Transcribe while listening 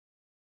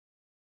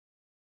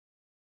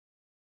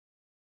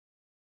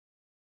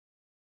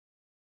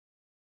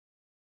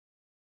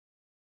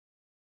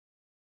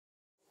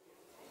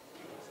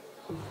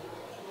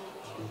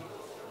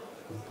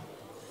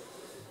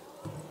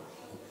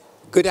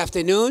Good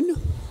afternoon,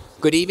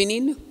 good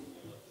evening.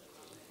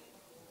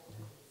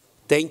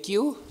 Thank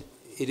you.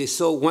 It is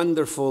so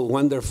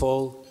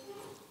wonderful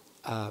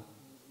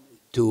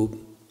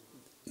to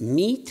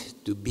meet,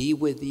 to be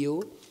with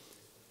you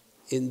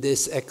in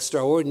this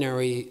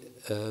extraordinary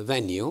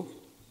venue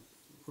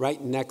right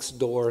next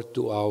door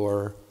to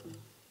our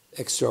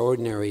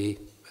extraordinary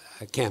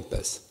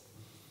campus.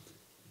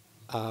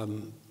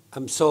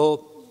 I'm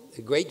so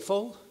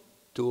grateful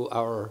to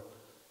our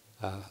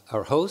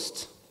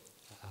host,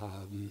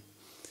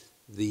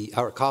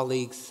 our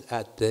colleagues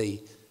at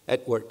the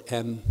Edward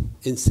M.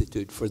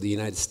 Institute for the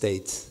United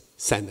States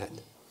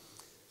Senate.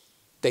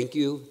 Thank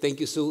you,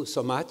 Sue,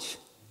 so much.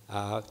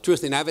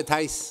 Truth in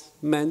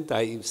Advertisement,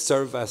 I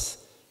serve as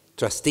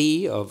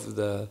trustee of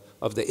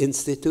the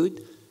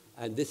Institute,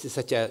 and this is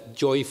such a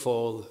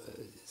joyful,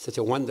 such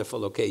a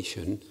wonderful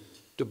occasion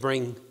to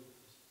bring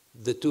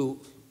the two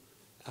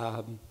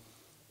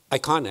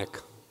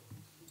iconic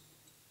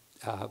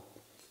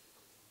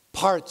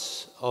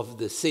parts of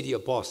the city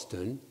of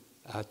Boston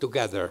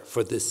together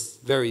for this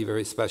very,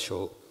 very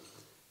special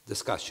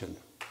discussion.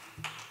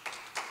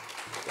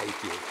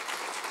 Thank you.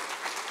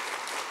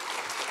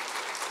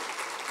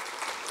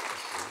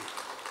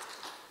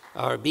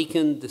 Our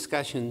Beacon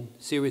Discussion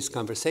Series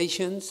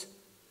conversations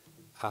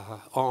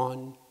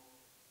on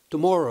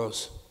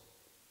tomorrow's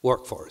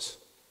workforce.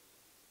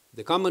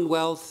 The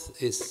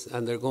Commonwealth is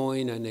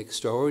undergoing an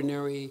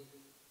extraordinary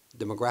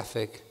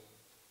demographic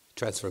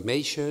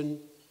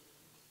transformation,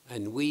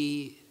 and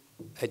we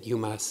at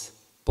UMass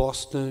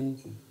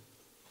Boston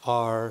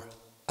are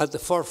at the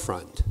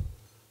forefront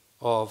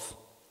of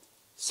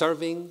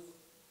serving,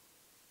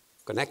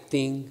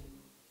 connecting,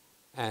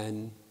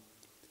 and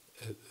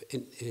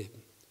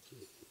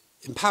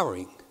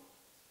empowering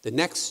the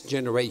next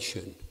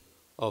generation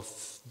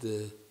of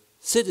the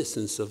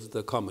citizens of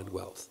the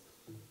Commonwealth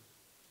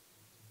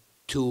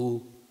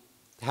to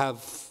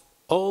have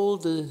all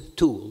the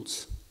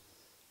tools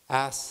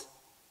as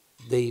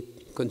they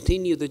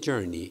continue the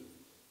journey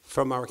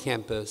from our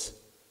campus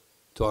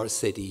to our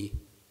city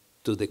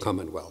to the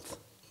Commonwealth.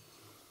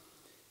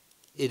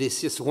 It is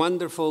just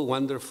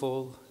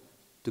wonderful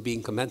to be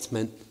in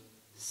commencement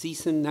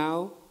season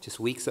now, just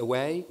weeks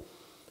away,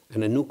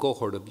 and a new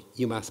cohort of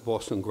UMass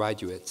Boston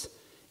graduates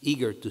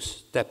eager to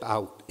step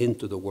out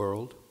into the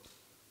world.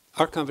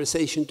 Our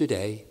conversation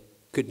today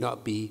could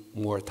not be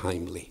more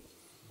timely.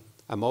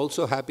 I'm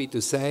also happy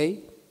to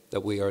say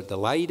that we are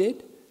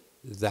delighted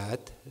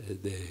that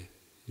the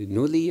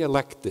newly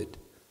elected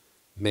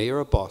mayor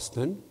of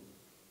Boston,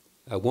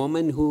 a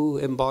woman who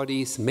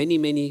embodies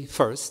many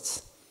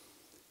firsts,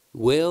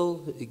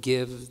 will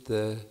give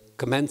the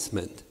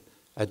commencement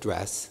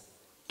address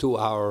to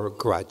our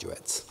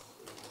graduates.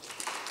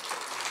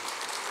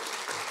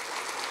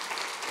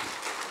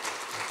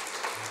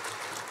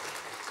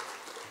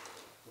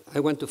 I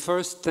want to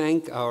first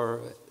thank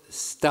our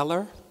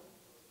stellar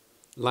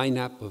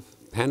lineup of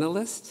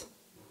panelists.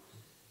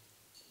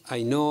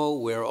 I know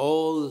we're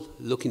all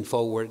looking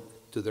forward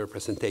to their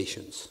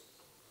presentations.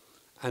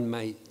 And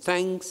my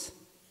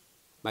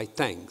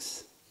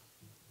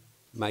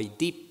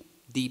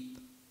deep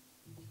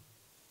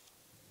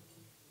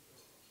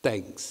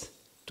thanks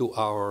to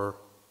our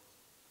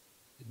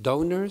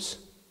donors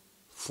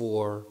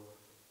for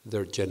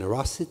their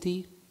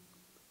generosity,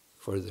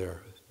 for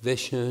their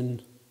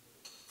vision,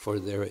 for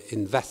their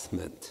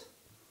investment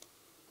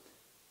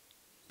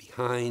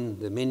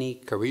behind the many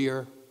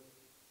career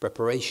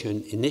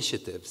preparation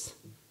initiatives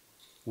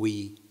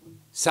we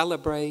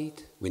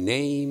celebrate, we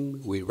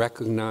name, we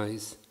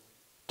recognize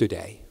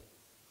today.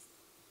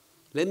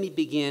 Let me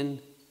begin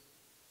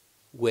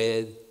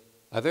with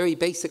a very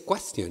basic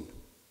question,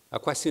 a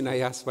question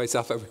I ask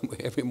myself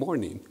every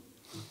morning.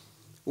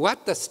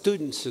 What does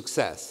student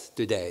success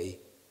today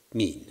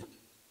mean?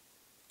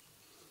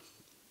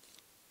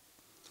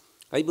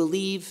 I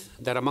believe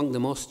that among the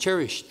most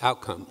cherished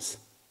outcomes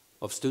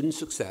of student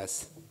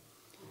success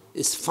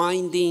is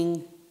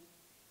finding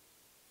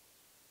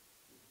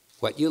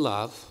what you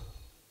love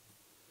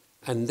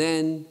and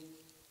then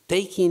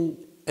taking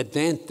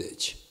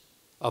advantage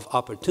of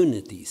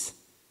opportunities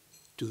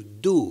to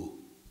do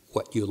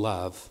what you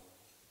love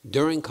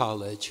during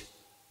college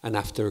and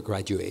after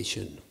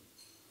graduation.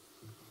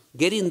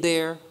 Getting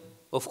there,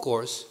 of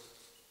course,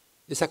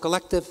 is a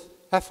collective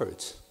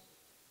effort.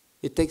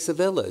 It takes a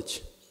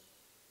village.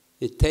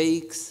 It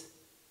takes,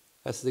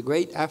 as the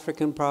great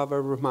African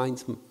proverb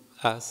reminds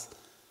us,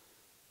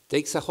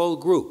 takes a whole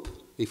group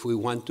if we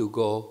want to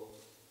go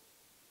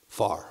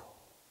far.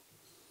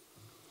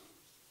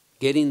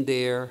 Getting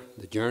there,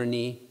 the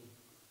journey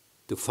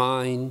to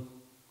find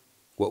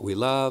what we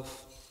love,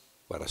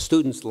 what our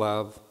students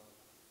love.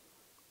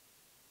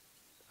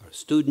 Our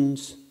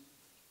students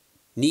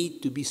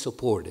need to be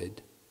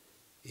supported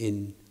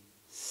in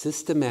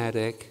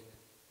systematic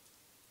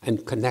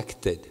and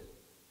connected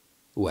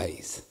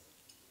ways.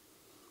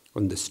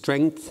 On the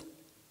strength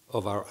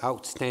of our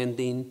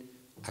outstanding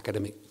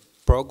academic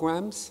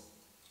programs,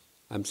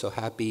 I'm so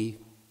happy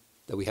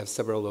that we have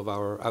several of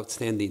our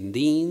outstanding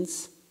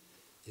deans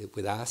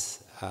with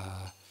us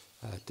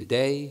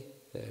today,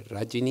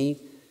 Rajini.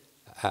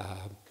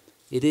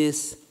 It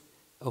is,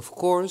 of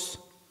course,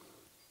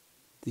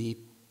 the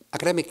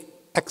academic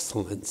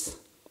excellence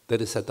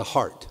that is at the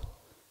heart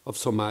of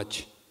so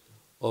much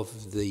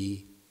of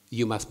the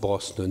UMass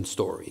Boston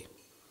story.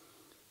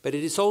 But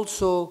it is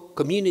also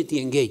community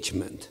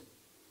engagement,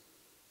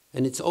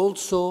 and it's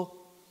also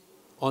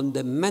on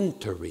the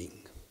mentoring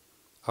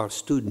our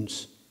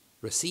students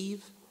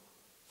receive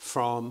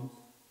from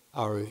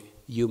our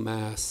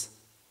UMass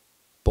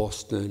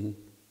Boston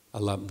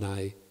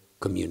alumni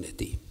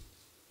community.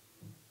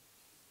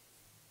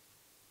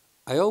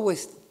 I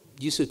always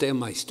used to tell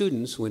my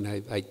students when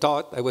I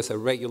taught, I was a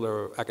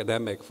regular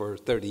academic for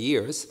 30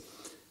 years,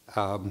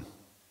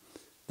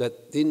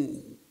 that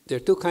there are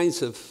two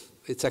kinds of,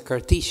 it's a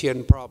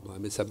Cartesian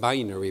problem, it's a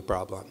binary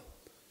problem.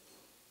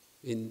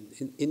 In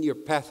your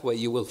pathway,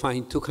 you will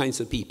find two kinds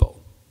of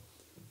people: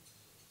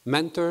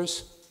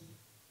 mentors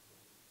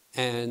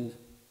and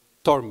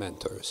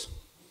tormentors.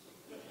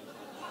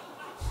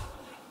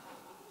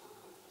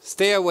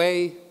 Stay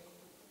away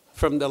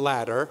from the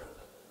latter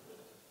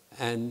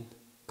and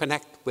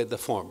connect with the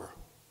former.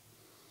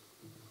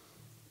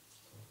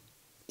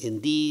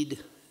 Indeed,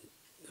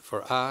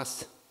 for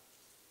us,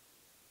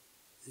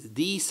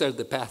 these are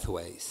the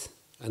pathways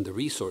and the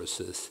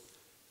resources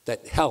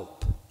that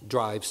help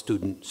drive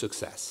student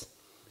success.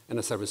 And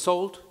as a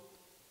result,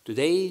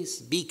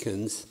 today's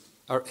beacons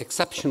are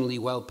exceptionally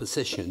well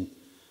positioned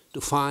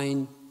to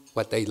find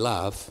what they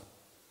love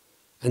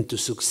and to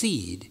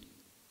succeed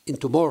in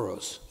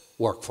tomorrow's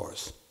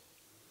workforce.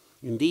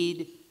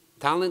 Indeed,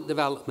 talent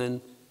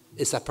development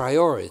is a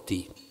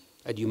priority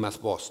at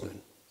UMass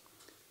Boston.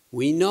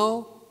 We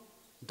know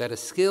that a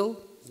skilled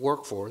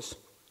workforce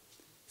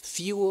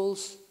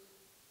fuels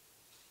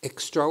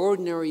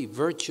extraordinary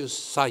virtuous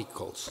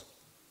cycles.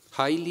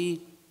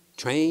 Highly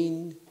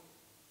trained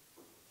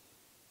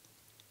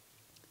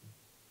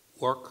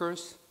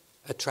workers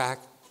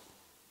attract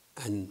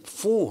and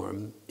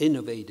form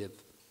innovative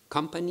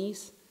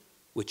companies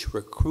which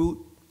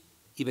recruit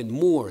even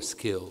more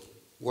skilled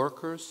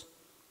workers.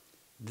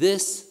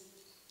 This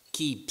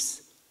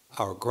keeps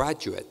our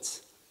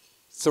graduates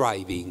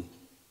thriving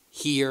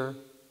here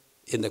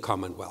in the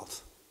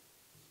Commonwealth.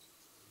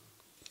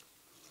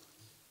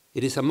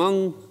 It is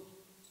among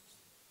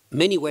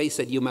many ways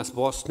that UMass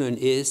Boston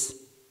is,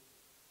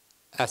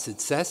 as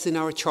it says in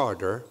our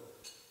charter,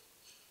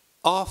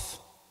 of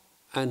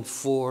and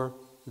for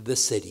the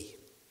city.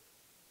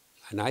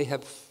 And I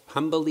have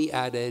humbly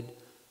added,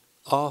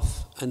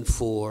 of and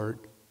for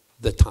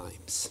the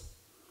times.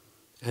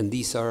 And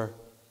these are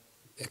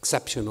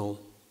exceptional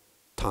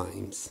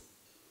times.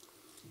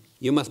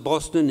 UMass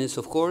Boston is,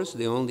 of course,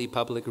 the only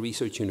public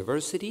research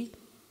university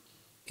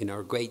in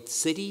our great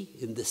city,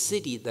 in the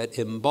city that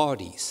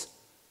embodies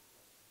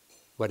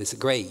what is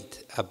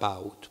great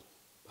about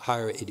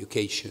higher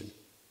education,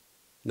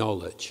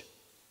 knowledge,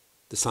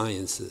 the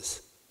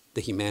sciences,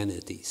 the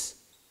humanities,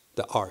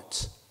 the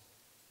arts.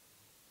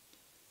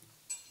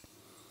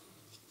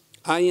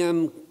 I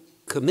am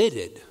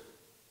committed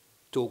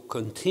to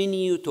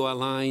continue to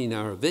align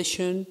our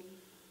vision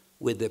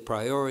with the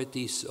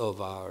priorities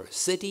of our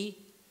city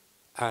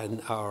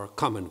and our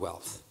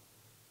Commonwealth,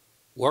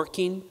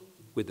 working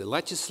with the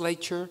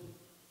legislature,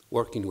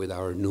 working with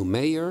our new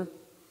mayor,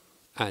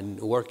 and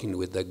working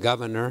with the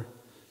governor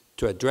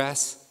to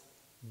address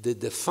the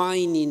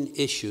defining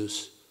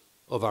issues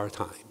of our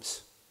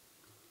times: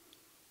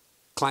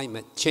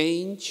 climate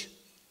change,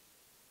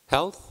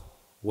 health,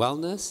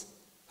 wellness,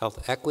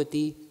 health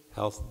equity,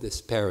 health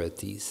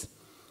disparities,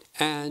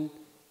 and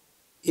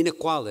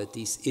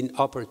inequalities in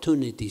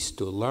opportunities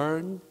to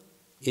learn,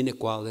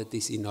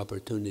 inequalities in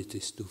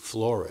opportunities to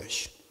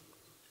flourish.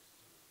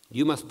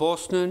 UMass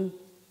Boston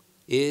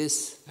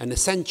is an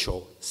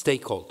essential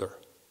stakeholder.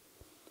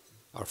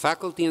 Our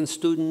faculty and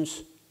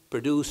students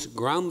produce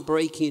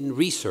groundbreaking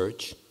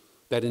research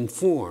that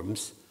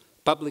informs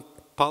public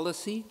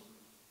policy,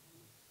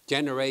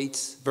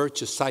 generates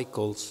virtuous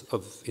cycles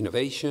of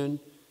innovation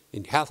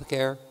in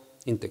healthcare,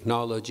 in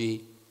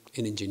technology,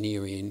 in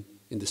engineering,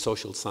 in the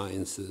social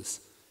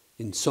sciences,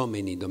 in so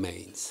many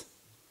domains.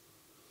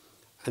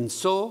 And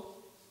so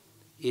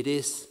it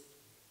is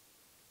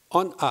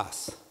on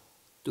us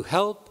to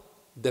help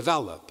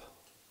develop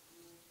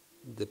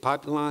the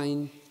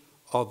pipeline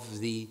of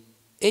the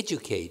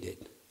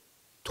educated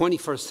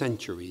 21st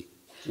century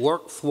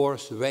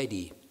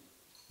workforce-ready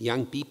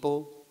young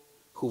people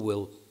who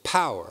will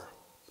power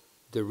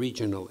the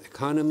regional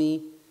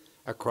economy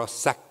across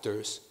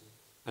sectors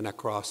and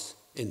across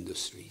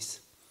industries.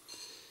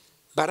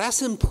 But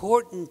as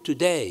important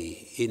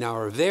today in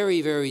our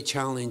very, very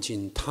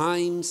challenging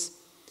times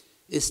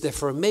is the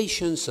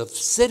formations of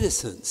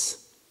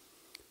citizens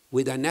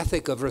with an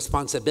ethic of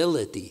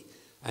responsibility,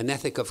 an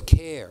ethic of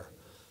care,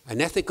 an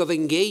ethic of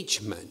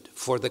engagement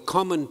for the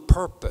common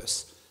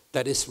purpose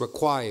that is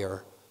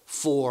required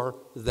for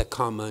the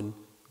common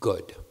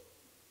good.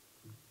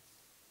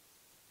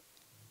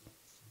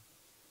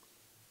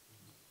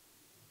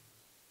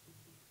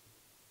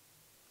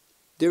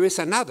 There is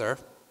another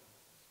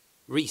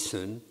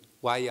reason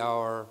why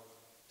our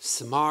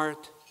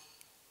smart,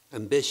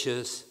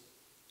 ambitious,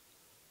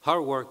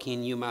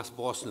 hardworking UMass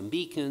Boston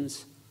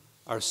Beacons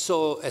are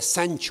so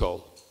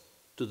essential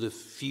to the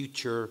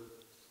future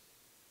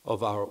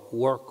of our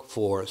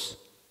workforce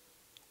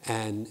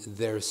and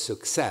their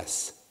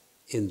success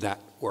in that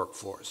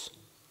workforce.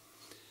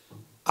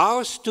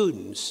 Our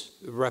students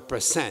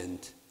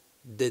represent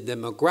the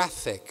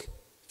demographic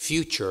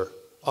future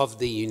of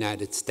the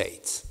United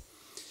States.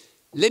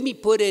 Let me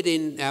put it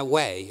in a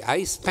way.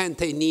 I spent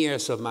 10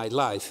 years of my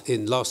life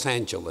in Los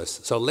Angeles,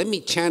 so let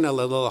me channel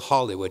a little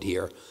Hollywood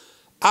here.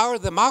 Our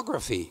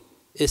demography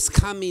is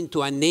coming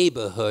to a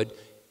neighborhood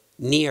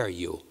near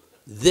you.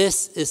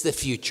 This is the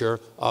future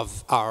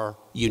of our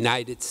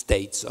United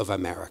States of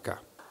America.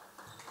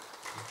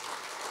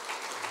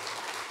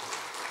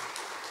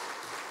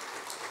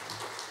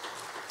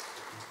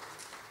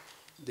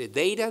 The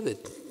data, the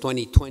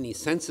 2020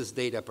 census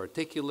data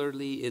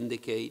particularly,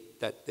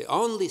 indicate that the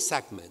only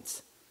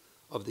segments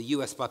of the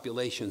US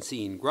population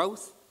seeing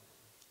growth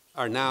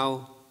are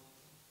now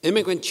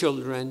immigrant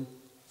children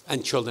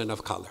and children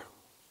of color.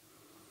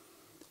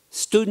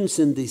 Students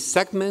in these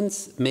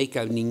segments make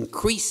an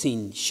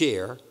increasing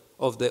share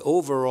of the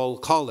overall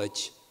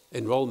college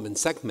enrollment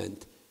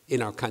segment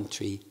in our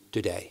country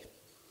today.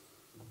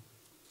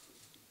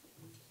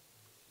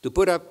 To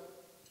put a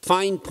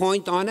fine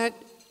point on it,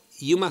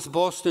 UMass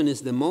Boston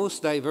is the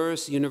most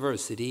diverse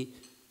university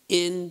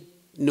in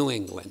New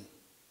England.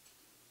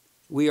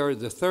 We are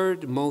the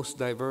third most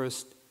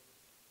diverse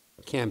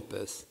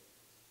campus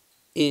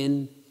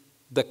in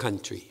the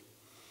country.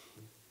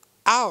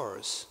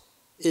 Ours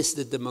is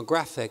the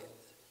demographic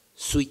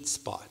sweet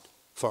spot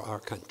for our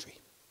country.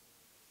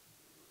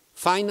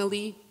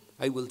 Finally,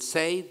 I will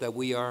say that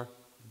we are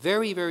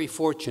very, very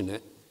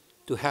fortunate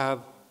to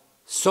have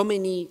so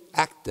many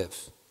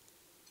active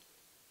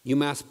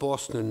UMass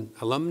Boston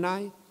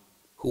alumni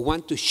who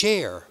want to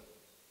share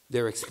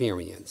their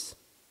experience.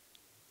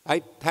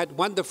 I had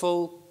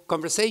wonderful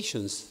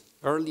conversations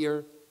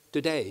earlier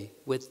today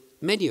with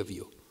many of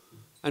you,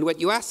 and what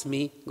you asked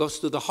me goes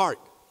to the heart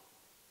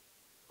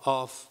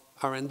of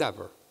our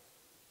endeavor.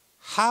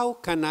 How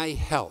can I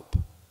help?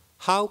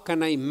 How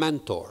can I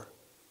mentor?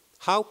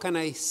 How can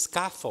I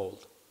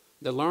scaffold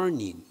the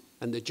learning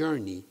and the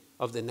journey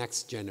of the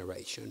next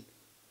generation?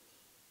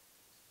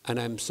 And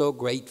I'm so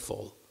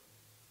grateful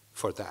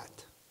for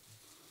that.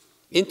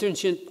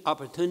 Internship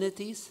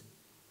opportunities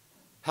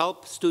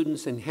help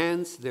students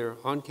enhance their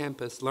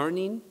on-campus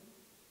learning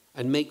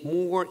and make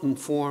more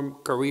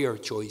informed career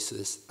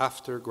choices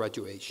after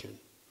graduation.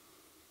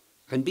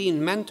 And being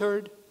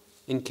mentored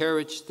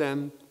encourages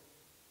them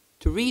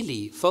to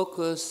really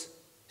focus,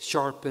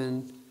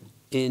 sharpen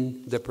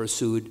in the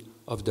pursuit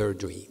of their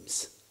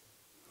dreams.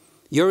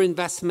 Your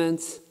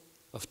investments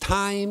of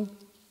time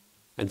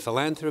and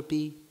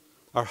philanthropy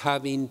are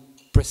having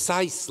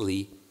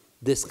precisely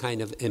this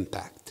kind of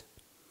impact.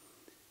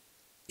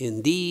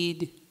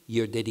 Indeed,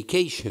 your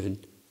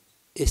dedication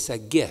is a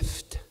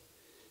gift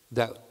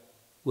that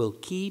will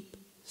keep,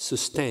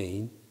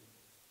 sustain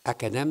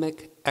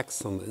academic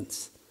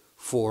excellence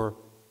for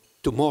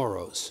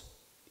tomorrow's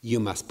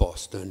UMass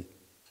Boston,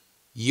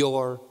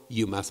 your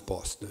UMass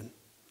Boston.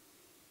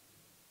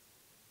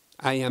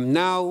 I am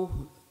now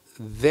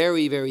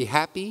very, very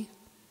happy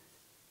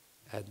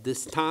at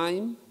this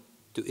time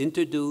to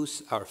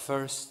introduce our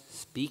first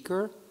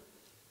speaker,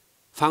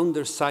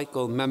 Founder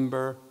Cycle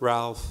member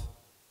Ralph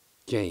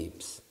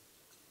James.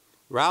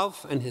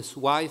 Ralph and his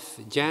wife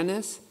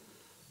Janice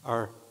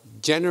are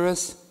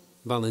generous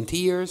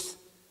volunteers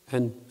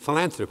and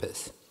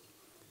philanthropists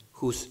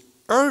whose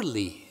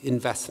early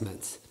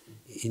investments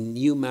in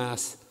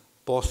UMass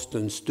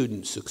Boston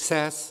student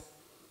success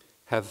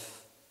have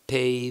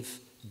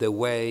paved the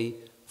way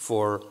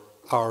for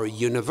our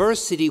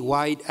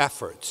university-wide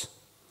efforts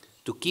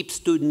to keep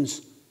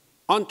students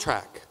on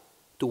track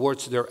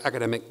towards their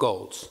academic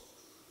goals.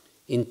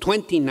 In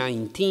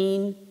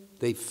 2019,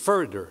 they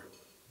further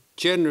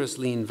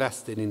generously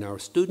invested in our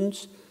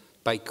students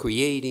by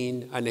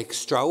creating an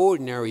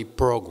extraordinary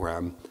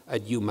program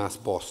at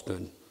UMass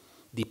Boston,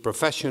 the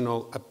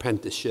Professional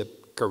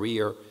Apprenticeship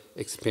Career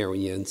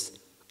Experience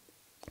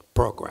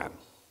Program.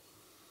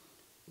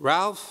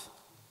 Ralph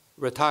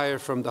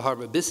retired from the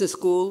Harvard Business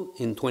School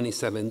in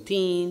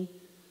 2017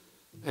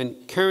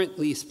 and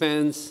currently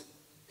spends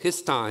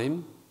his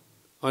time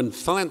on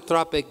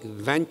philanthropic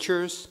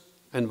ventures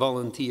and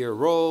volunteer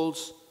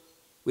roles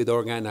with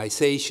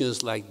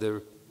organizations like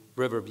the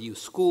Riverview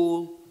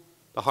School,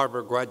 the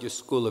Harvard Graduate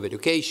School of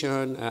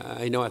Education,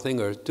 I know a thing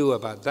or two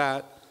about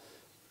that,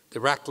 the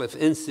Radcliffe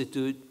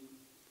Institute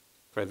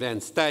for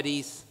Advanced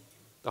Studies,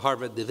 the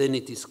Harvard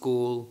Divinity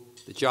School,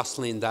 the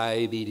Joslin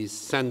Diabetes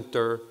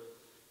Center,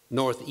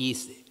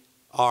 Northeast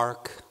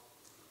ARC,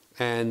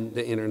 and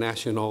the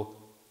International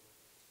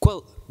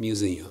Quilt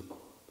Museum.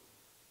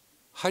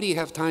 How do you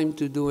have time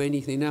to do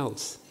anything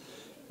else?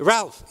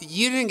 Ralph,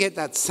 you didn't get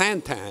that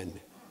santan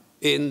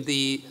in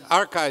the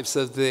archives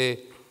of the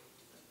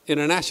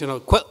International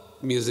Quilt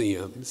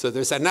Museum, so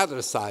there's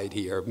another side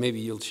here. Maybe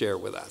you'll share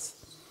with us.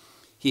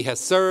 He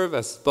has served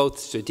as both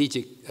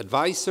strategic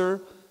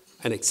advisor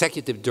and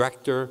executive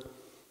director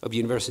of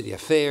university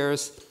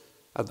affairs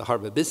at the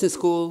Harvard Business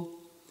School.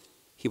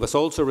 He was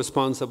also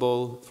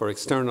responsible for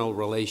external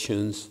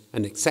relations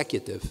and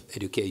executive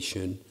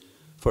education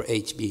for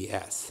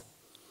HBS.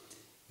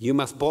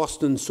 UMass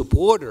Boston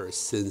supporters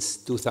since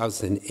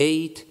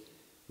 2008,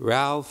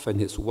 Ralph and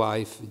his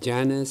wife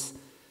Janice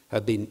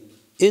have been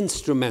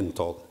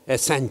instrumental,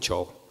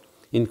 essential,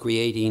 in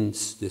creating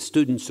the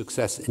Student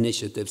Success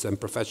Initiatives and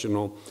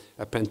Professional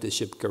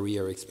Apprenticeship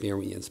Career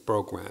Experience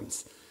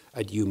programs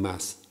at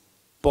UMass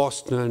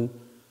Boston,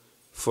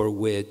 for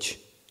which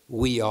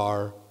we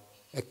are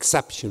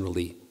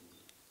exceptionally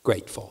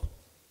grateful.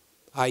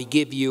 I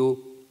give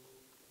you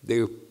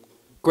the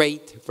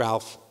great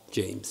Ralph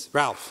James.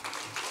 Ralph.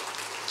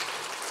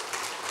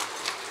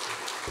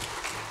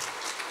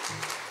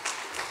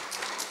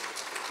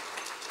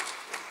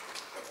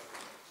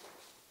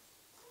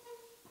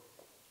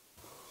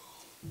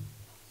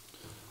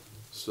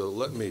 So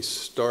let me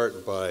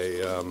start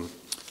by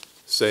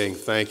saying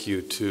thank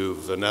you to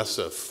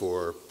Vanessa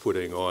for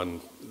putting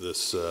on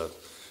this,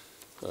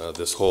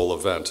 this whole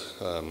event.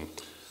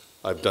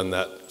 I've done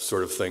that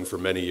sort of thing for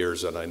many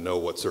years, and I know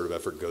what sort of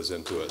effort goes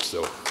into it.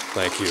 So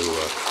thank you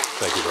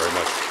very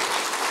much.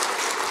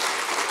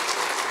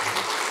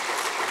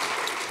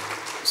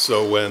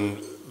 So when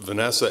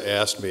Vanessa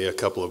asked me a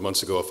couple of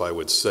months ago if I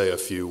would say a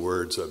few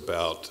words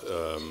about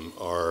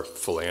our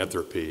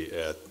philanthropy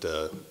at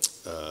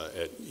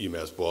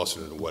UMass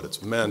Boston and what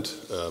it's meant,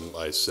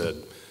 I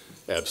said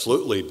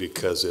absolutely,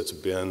 because it's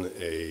been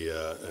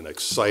an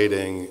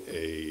exciting,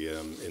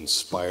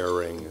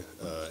 inspiring,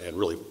 and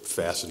really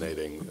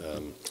fascinating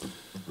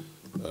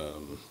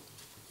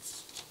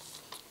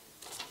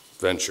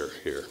venture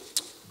here.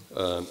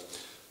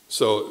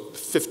 So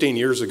 15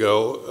 years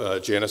ago,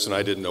 Janice and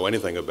I didn't know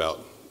anything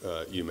about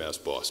UMass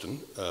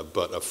Boston,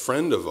 but a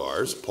friend of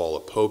ours,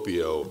 Paula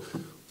Popio,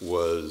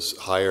 was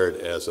hired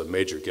as a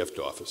major gift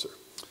officer.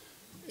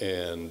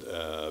 And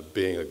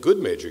being a good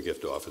major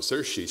gift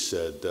officer, she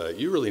said,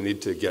 you really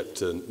need to get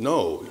to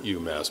know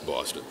UMass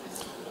Boston.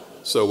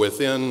 So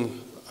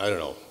within, I don't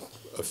know,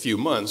 a few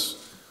months,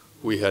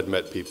 we had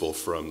met people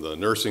from the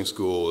nursing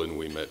school, and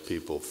we met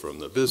people from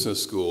the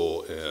business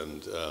school,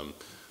 and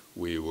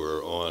we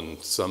were on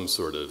some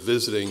sort of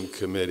visiting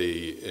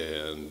committee,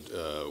 and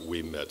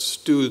we met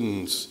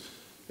students,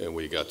 and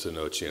we got to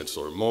know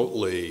Chancellor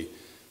Motley,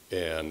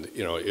 and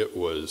it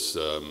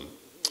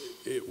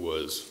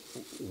was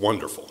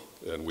wonderful,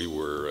 and we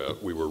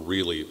were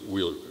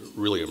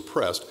really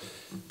impressed.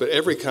 But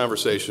every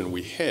conversation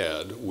we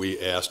had, we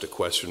asked a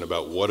question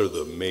about what are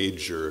the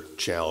major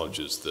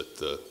challenges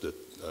that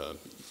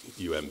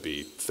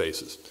UMB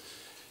faces.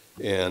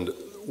 And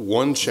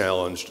one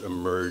challenge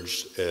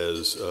emerged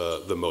as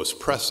the most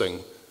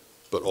pressing,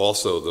 but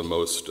also the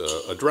most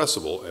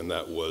addressable, and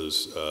that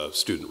was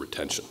student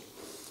retention.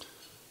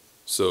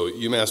 So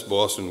UMass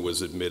Boston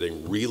was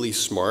admitting really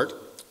smart,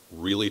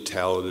 really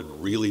talented,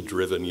 really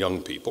driven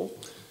young people.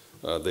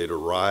 They'd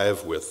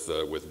arrive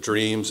with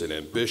dreams and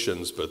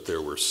ambitions, but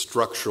there were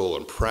structural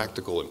and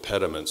practical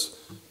impediments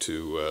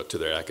to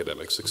their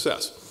academic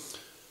success.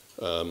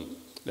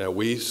 Now,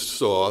 we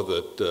saw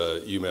that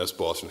UMass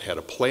Boston had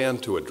a plan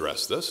to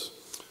address this.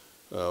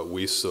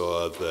 We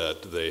saw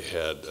that they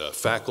had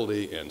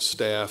faculty and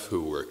staff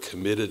who were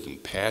committed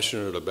and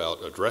passionate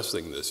about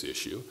addressing this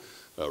issue,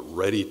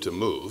 ready to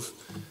move.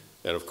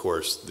 And of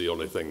course, the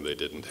only thing they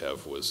didn't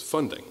have was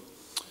funding.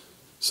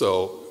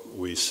 So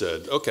we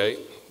said, okay,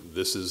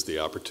 this is the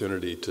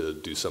opportunity to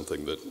do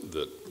something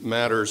that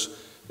matters,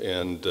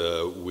 and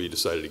we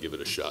decided to give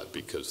it a shot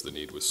because the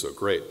need was so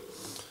great.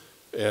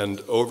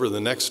 And over the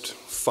next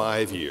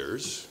 5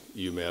 years,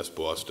 UMass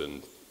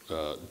Boston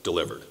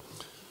delivered.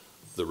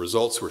 The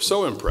results were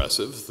so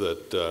impressive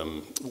that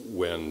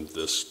when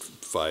this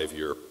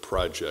 5-year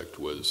project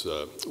was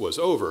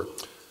over,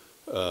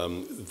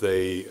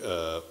 they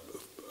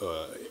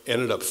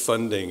ended up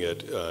funding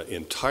it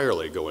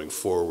entirely going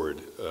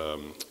forward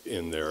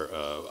in their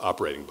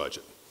operating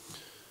budget.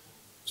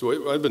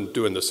 So I've been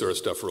doing this sort of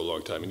stuff for a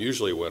long time, and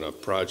usually when a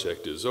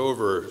project is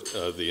over,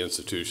 the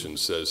institution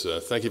says,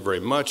 thank you very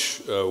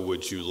much,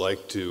 would you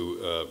like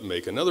to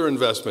make another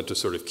investment to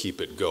sort of keep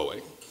it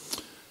going?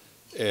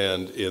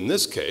 And in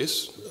this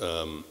case,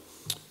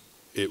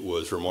 it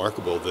was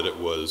remarkable that it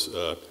was,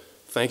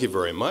 thank you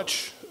very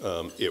much,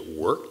 it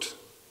worked,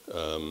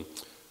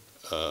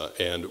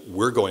 and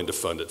we're going to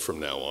fund it from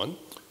now on.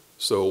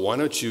 So why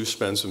don't you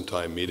spend some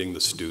time meeting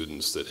the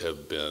students that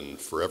have been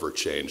forever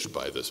changed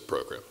by this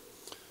program?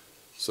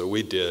 So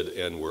we did,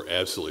 and we're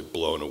absolutely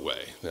blown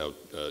away. Now,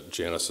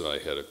 Janice and I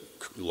had a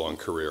long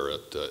career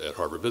at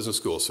Harvard Business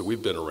School, so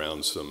we've been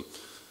around some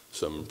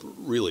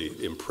really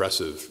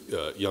impressive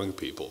young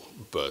people,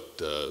 but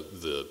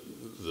the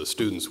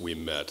students we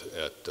met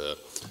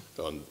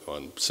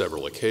on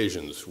several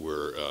occasions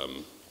were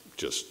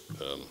just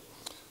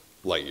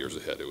light years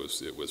ahead. It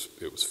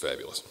was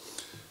fabulous.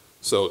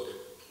 So,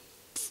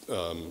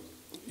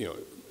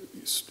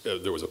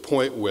 there was a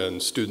point when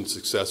student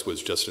success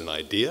was just an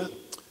idea.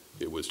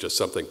 It was just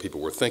something people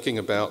were thinking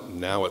about.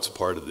 Now it's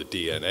part of the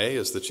DNA,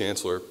 as the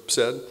Chancellor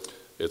said.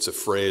 It's a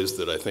phrase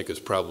that I think is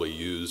probably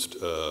used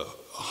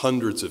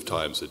hundreds of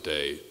times a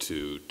day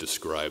to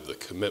describe the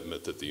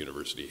commitment that the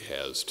university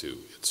has to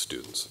its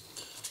students.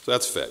 So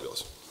that's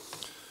fabulous.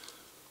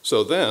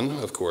 So then,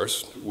 of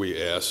course,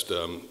 we asked,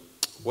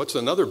 what's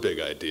another big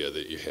idea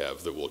that you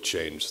have that will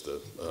change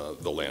the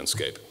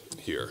landscape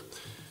here?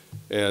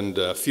 And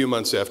a few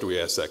months after we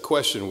asked that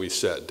question, we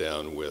sat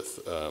down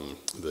with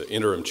the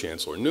interim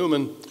Chancellor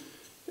Newman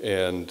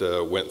and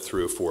went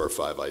through 4 or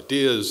 5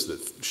 ideas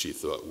that she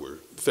thought were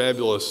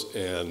fabulous,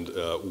 and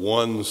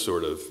one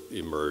sort of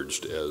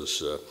emerged as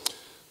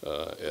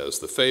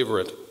the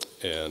favorite.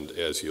 And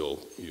as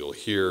you'll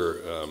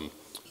hear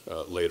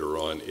later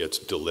on, it's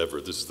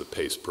delivered. This is the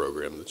PACE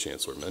program the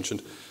Chancellor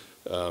mentioned.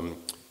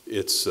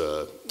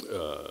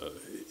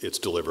 It's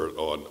delivered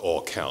on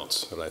all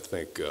counts, and I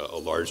think a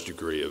large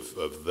degree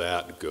of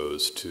that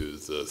goes to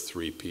the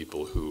 3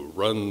 people who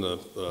run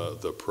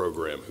the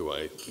program, who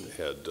I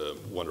had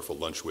wonderful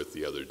lunch with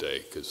the other day,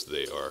 because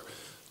they are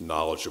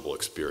knowledgeable,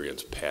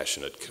 experienced,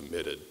 passionate,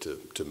 committed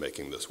to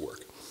making this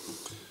work.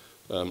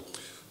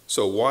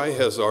 So why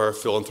has our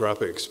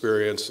philanthropic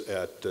experience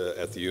at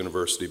the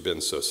university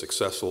been so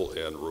successful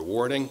and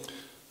rewarding?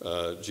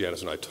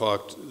 Janice and I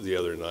talked the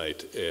other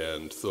night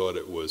and thought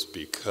it was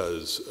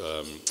because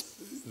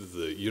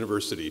the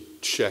university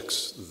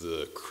checks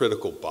the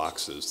critical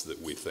boxes that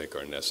we think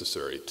are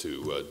necessary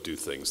to do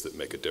things that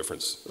make a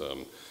difference,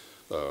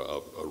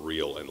 a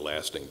real and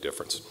lasting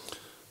difference.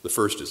 The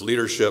first is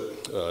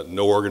leadership.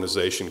 No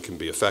organization can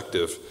be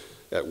effective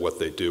at what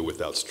they do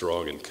without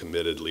strong and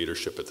committed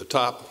leadership at the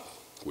top.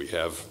 We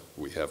have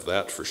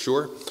that for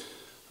sure.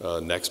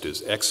 Next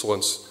is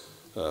excellence.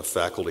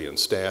 Faculty and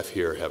staff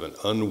here have an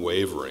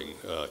unwavering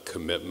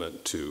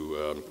commitment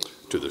to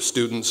their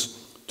students,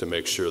 to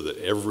make sure that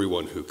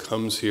everyone who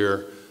comes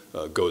here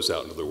goes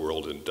out into the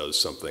world and does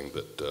something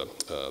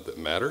that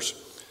matters.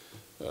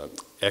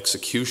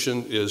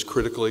 Execution is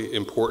critically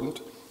important,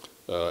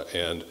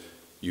 and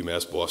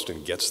UMass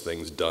Boston gets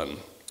things done.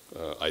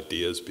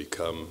 Ideas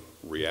become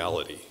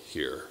reality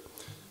here,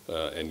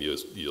 and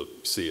you'll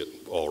see it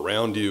all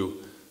around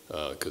you,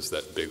 because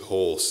that big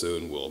hole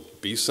soon will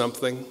be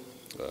something.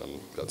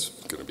 That's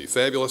going to be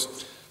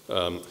fabulous,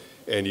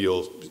 and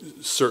you'll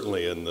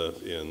certainly in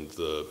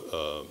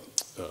the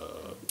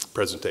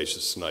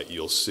presentations tonight,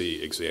 you'll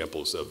see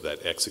examples of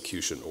that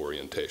execution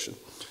orientation.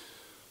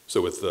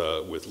 So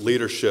with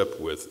leadership,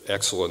 with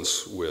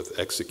excellence, with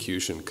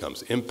execution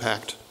comes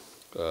impact,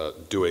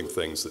 doing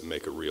things that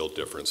make a real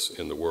difference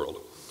in the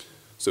world.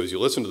 So as you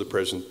listen to the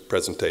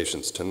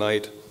presentations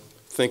tonight,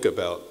 think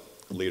about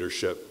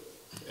leadership,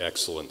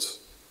 excellence,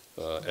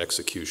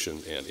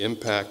 execution, and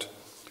impact.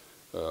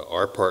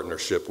 Our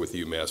partnership with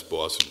UMass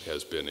Boston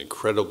has been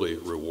incredibly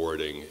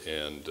rewarding,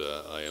 and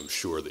I am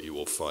sure that you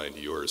will find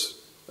yours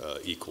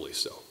equally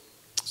so.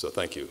 So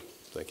thank you.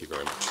 Thank you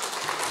very much.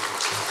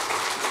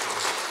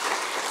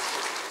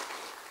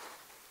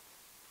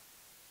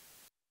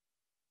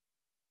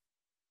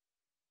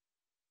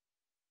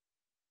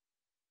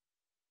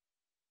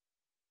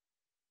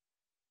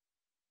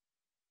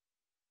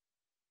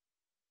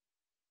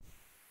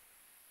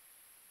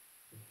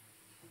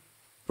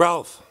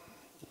 Ralph,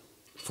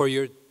 for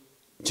your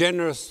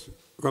generous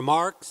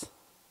remarks,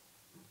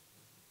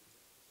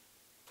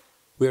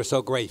 we are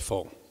so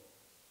grateful.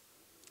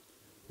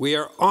 We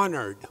are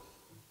honored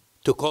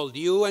to call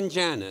you and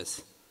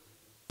Janice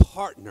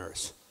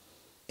partners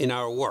in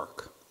our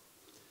work.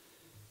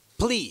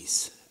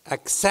 Please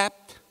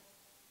accept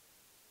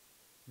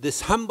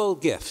this humble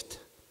gift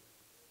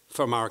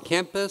from our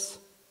campus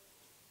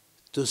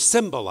to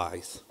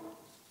symbolize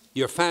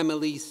your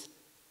family's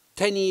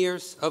 10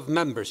 years of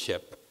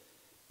membership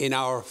in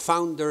our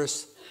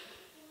Founders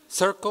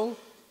Circle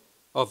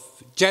of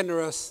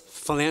generous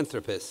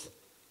philanthropists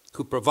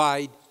who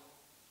provide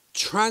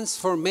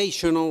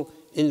transformational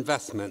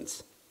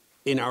investments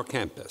in our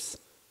campus.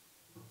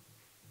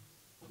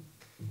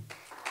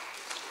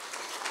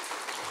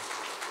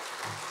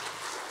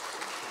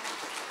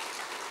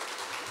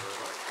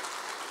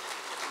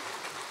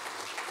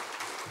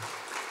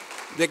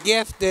 The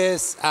gift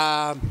is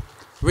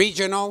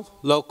regional,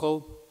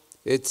 local,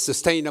 it's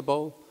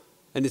sustainable,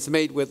 and it's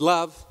made with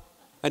love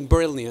and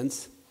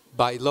brilliance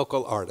by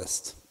local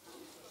artists.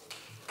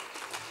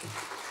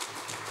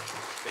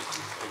 Thank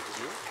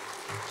you.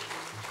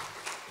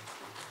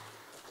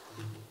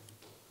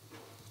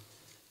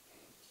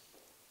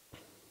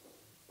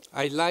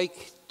 I'd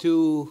like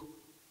to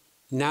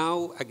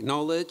now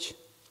acknowledge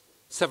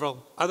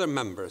several other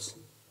members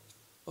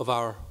of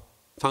our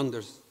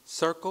Founders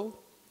Circle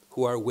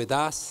who are with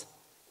us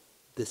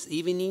this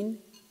evening,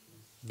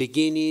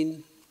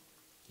 beginning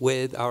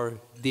with our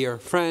dear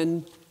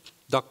friend,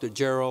 Dr.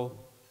 Gerald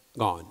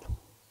Gaughan.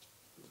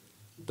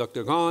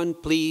 Dr. Gaughan,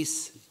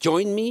 please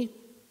join me.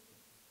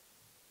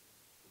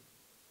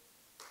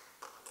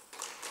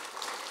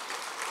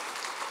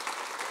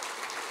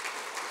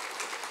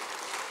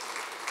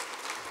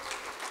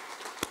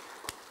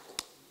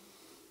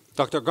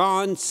 Dr.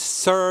 Gahn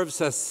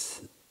serves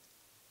as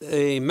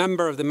a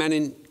member of the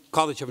Manning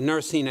College of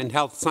Nursing and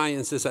Health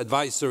Sciences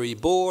Advisory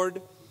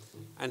Board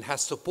and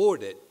has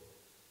supported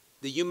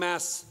the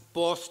UMass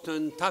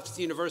Boston Tufts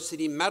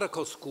University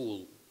Medical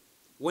School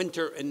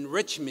Winter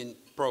Enrichment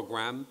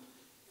Program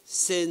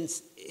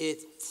since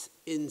its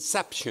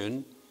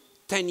inception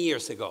 10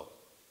 years ago.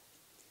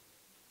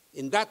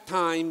 In that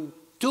time,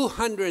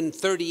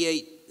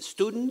 238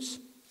 students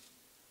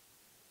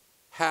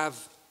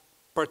have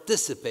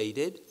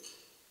participated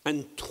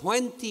and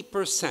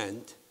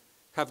 20%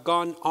 have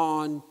gone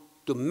on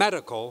to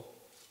medical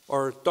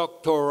or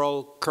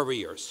doctoral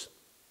careers.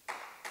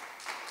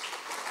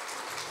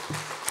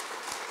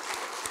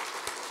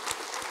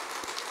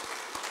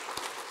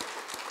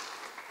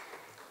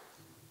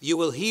 You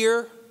will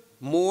hear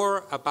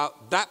more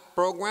about that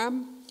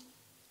program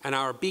and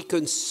our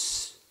Beacon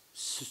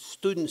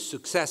Student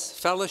Success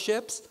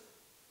Fellowships,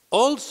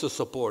 also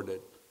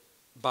supported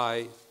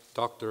by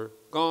Dr.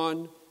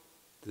 Gahn,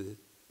 the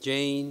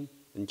Jane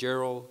and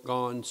Gerald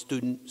Gahn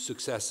Student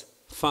Success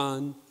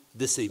Fund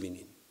this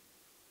evening.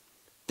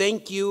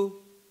 Thank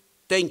you,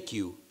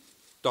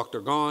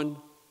 Dr. Gahn,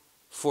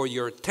 for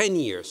your 10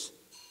 years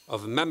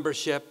of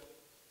membership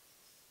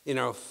in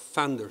our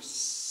Founders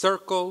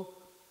Circle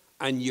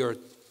and your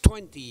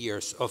 20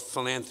 years of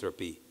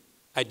philanthropy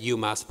at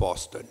UMass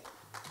Boston.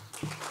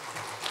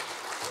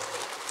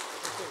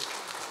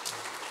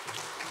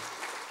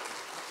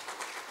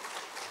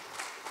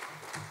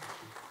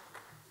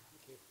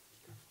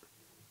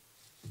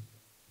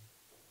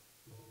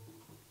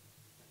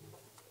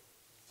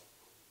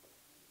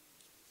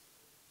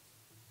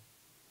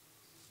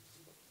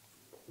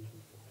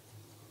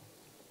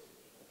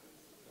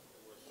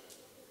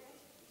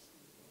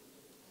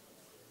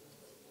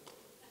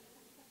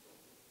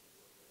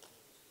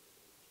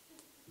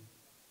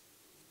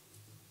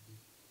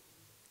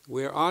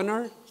 We're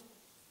honored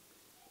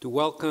to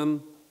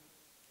welcome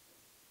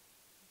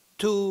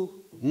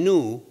 2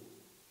 new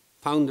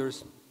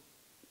Founders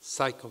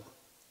Cycle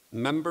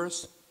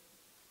members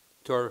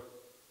to our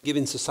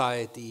Giving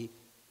Society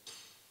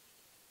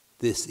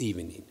this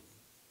evening.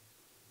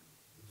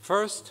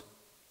 First,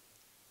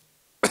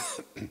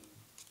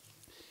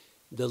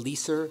 the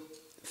Leeser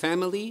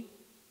family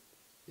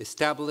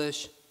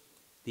established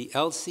the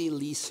Elsie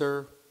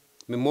Leeser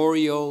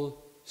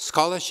Memorial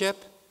Scholarship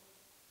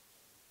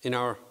in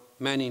our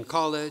Manning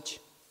College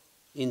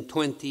in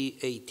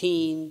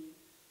 2018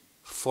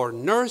 for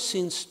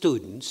nursing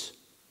students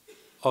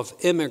of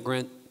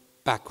immigrant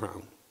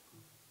background.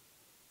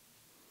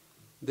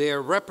 They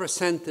are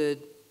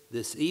represented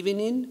this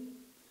evening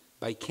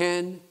by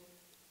Ken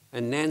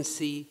and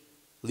Nancy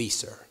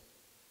Leeser.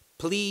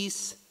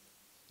 Please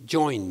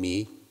join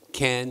me,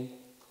 Ken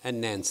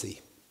and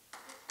Nancy.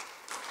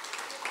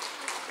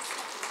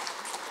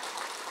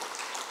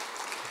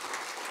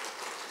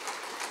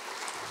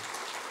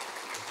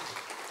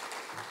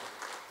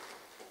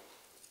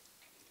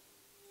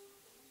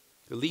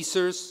 The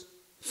Leeser's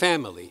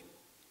family.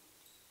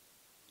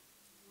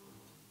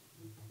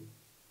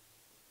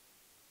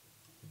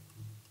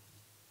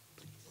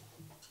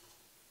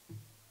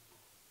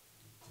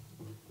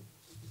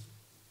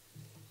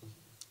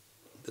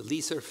 The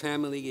Leeser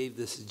family gave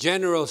this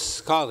generous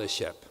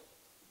scholarship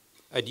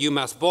at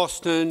UMass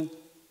Boston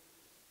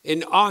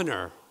in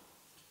honor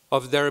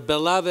of their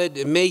beloved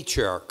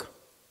matriarch,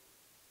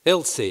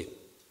 Elsie,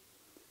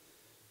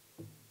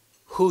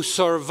 who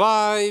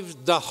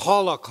survived the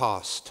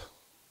Holocaust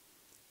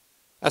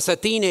as a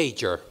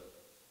teenager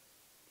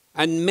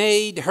and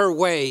made her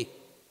way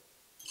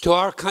to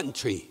our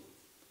country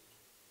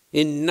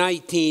in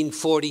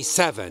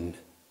 1947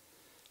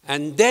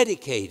 and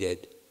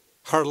dedicated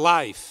her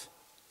life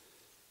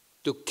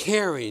to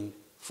caring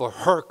for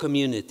her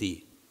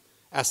community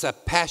as a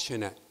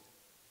passionate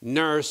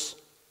nurse,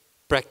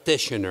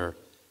 practitioner,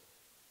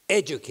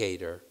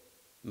 educator,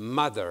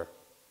 mother,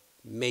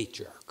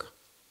 matriarch.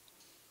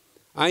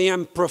 I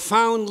am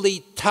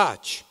profoundly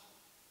touched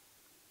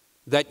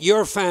that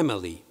your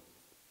family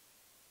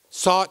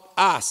sought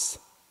us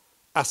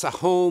as a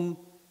home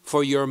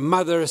for your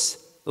mother's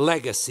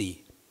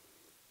legacy,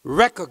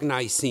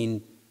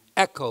 recognizing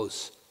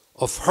echoes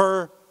of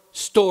her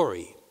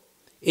story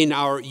in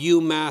our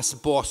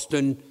UMass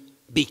Boston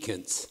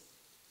beacons.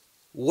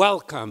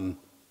 Welcome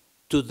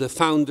to the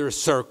Founders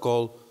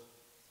Circle,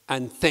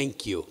 and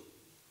thank you.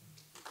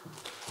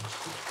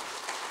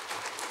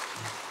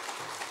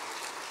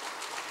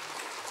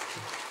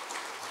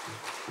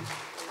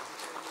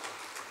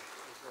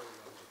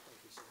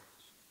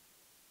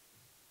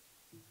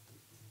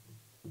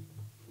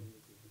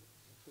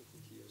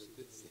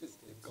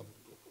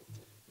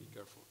 Be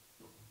careful.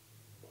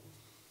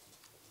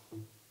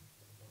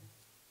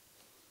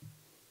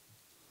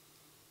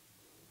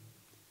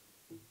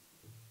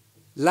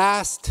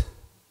 Last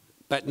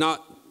but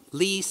not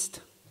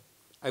least,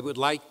 I would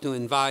like to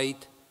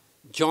invite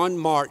John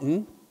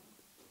Martin,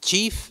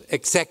 Chief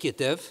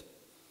Executive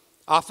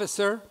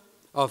Officer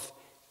of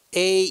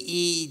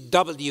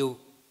AEW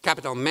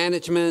Capital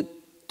Management,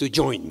 to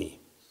join me.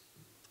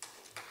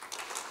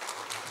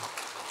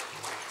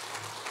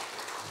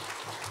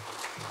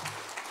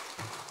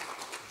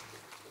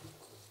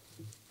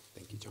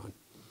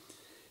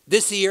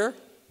 This year,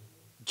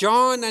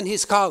 John and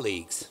his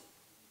colleagues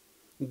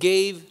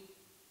gave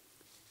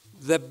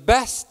the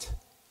best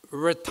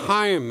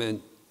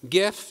retirement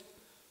gift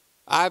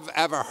I've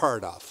ever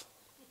heard of.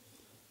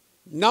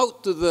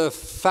 Note to the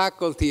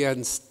faculty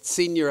and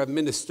senior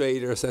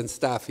administrators and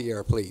staff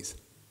here, please.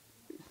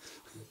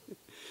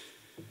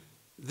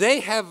 They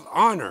have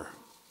honored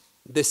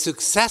the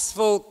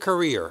successful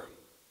career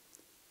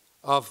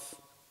of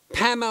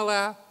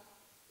Pamela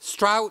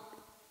Strout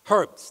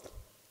Herbst,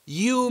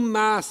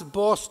 UMass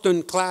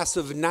Boston class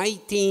of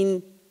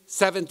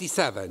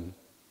 1977,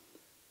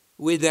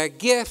 with a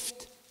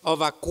gift of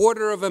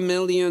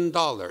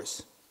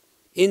 $250,000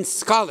 in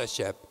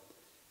scholarship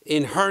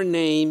in her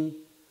name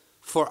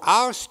for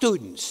our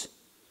students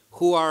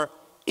who are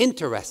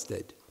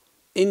interested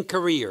in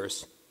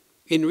careers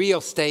in real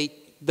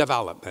estate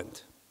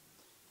development.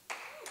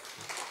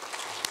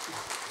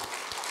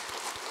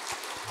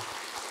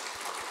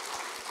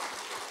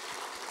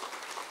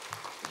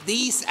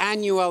 These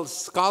annual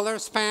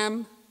scholars,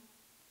 Pam,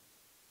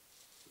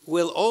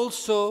 will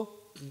also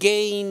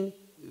gain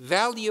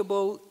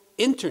valuable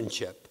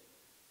internship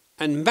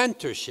and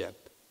mentorship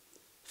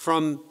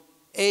from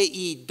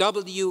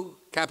AEW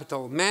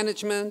Capital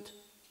Management.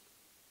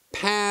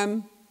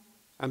 Pam,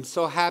 I'm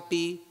so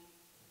happy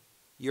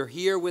you're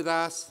here with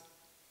us,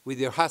 with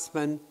your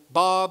husband,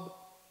 Bob,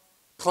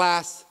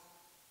 class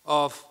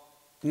of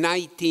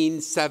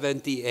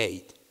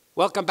 1978.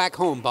 Welcome back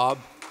home, Bob.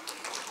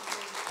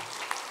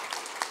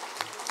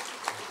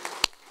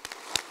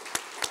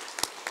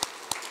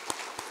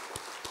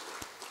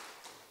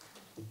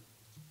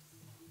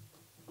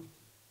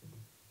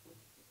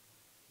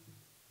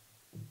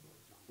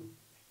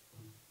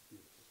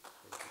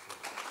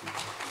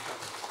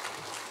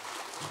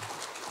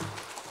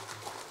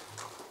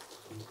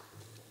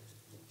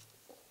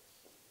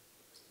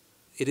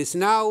 It is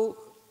now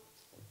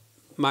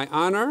my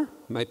honor,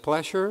 my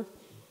pleasure,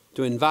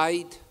 to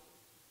invite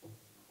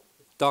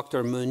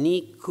Dr.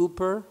 Monique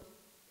Cooper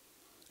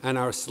and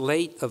our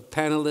slate of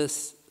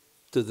panelists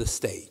to the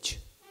stage.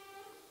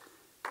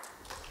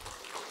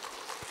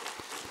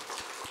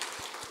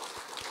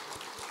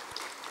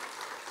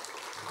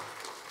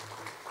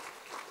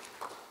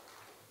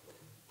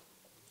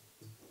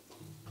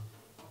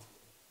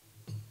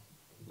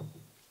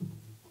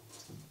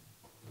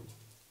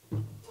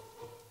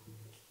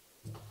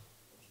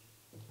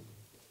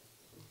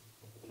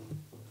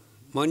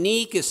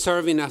 Monique is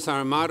serving as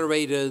our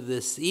moderator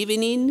this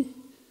evening.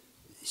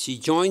 She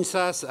joins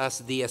us as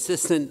the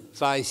Assistant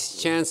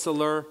Vice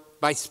Chancellor,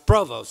 Vice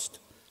Provost,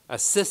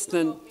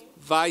 Assistant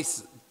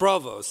Vice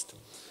Provost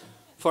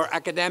for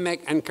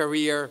Academic and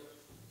Career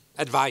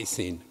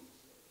Advising.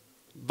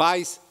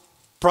 Vice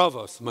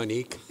Provost,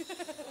 Monique.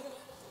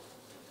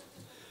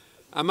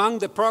 Among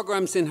the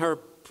programs in her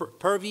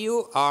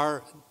purview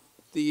are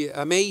the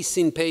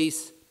Amazing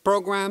PACE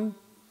program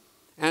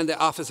and the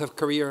Office of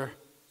Career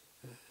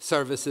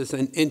Services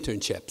and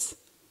Internships.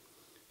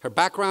 Her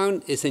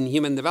background is in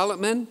human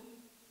development,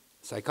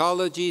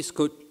 psychology,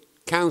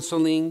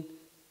 counseling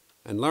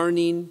and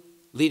learning,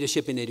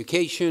 leadership in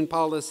education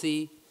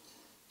policy.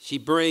 She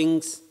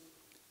brings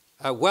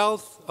a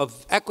wealth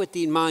of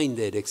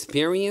equity-minded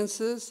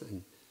experiences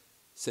and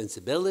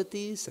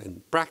sensibilities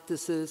and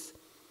practices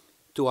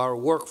to our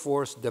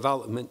workforce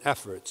development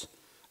efforts.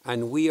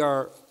 And we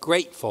are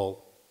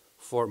grateful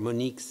for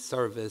Monique's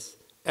service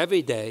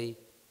every day,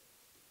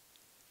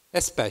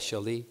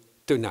 especially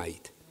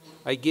tonight.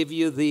 I give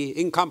you the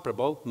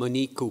incomparable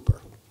Monique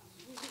Cooper.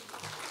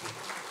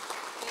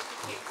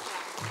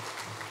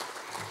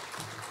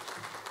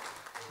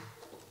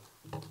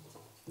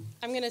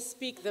 I'm going to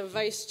speak the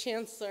Vice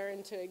Chancellor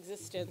into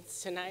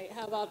existence tonight.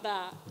 How about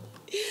that?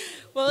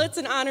 Well, it's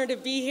an honor to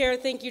be here.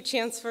 Thank you,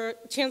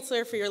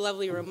 Chancellor, for your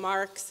lovely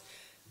remarks.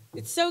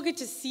 It's so good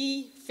to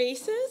see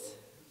faces,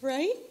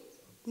 right?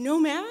 No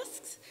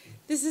masks.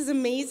 This is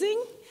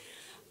amazing.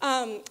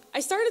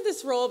 I started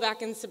this role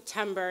back in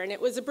September, and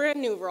it was a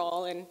brand new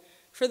role. And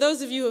for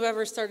those of you who have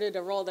ever started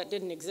a role that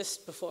didn't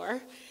exist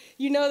before,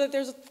 you know that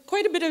there's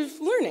quite a bit of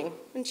learning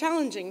and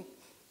challenges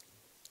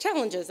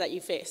that you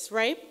face,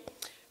 right?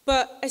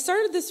 But I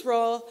started this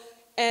role,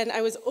 and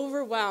I was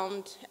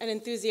overwhelmed and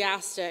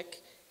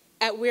enthusiastic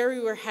at where we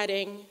were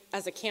heading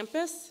as a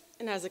campus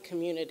and as a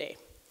community.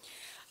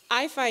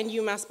 I find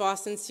UMass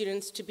Boston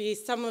students to be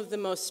some of the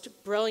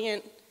most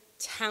brilliant,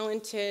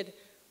 talented,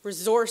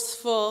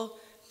 resourceful,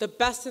 the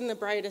best and the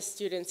brightest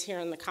students here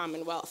in the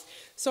Commonwealth.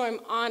 So I'm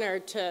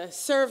honored to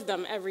serve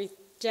them every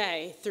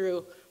day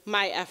through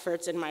my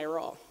efforts in my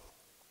role.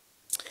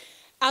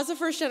 As a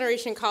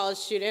first-generation college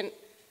student,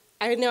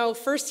 I know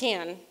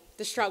firsthand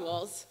the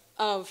struggles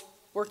of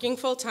working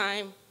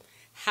full-time,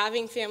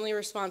 having family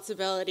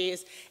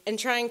responsibilities, and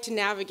trying to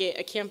navigate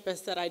a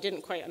campus that I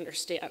didn't quite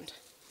understand.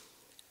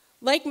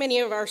 Like many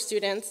of our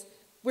students,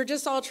 we're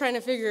just all trying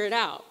to figure it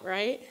out,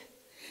 right?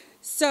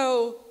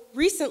 So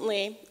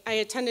recently, I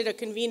attended a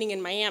convening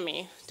in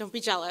Miami. Don't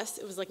be jealous.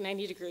 It was like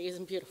 90 degrees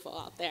and beautiful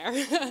out there.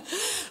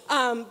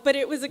 But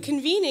it was a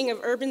convening of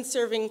urban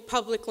serving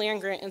public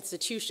land grant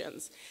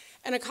institutions.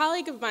 And a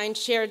colleague of mine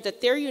shared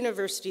that their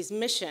university's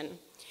mission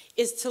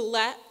is to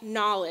let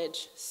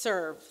knowledge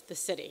serve the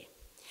city.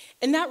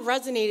 And that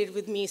resonated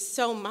with me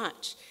so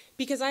much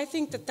because I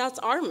think that that's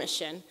our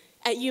mission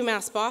at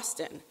UMass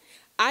Boston.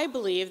 I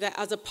believe that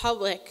as a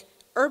public,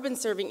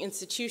 urban-serving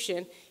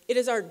institution, it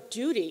is our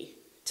duty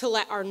to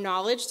let our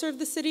knowledge serve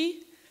the city,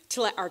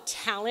 to let our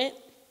talent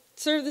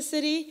serve the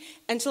city,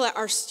 and to let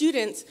our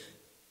students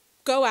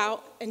go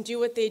out and do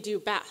what they do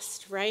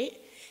best, right?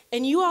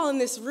 And you all in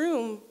this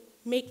room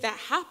make that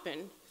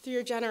happen through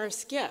your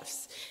generous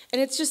gifts. And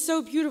it's just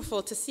so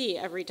beautiful to see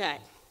every day.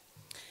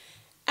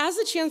 As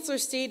the Chancellor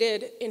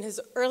stated in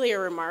his earlier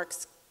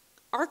remarks,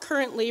 our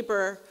current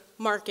labor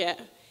market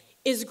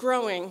is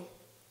growing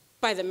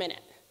by the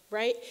minute,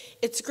 right?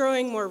 It's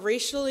growing more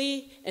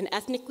racially and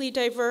ethnically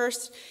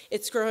diverse.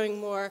 It's growing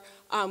more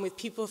with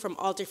people from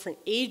all different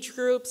age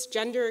groups,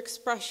 gender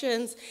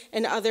expressions,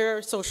 and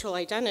other social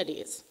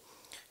identities.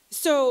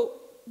 So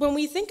when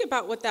we think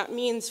about what that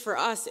means for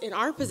us in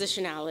our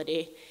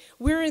positionality,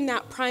 we're in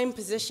that prime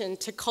position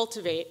to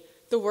cultivate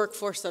the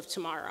workforce of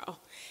tomorrow.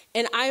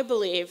 And I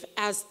believe,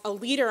 as a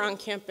leader on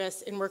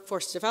campus in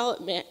workforce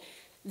development,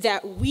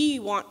 that we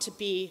want to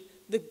be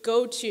the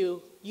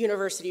go-to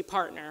university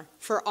partner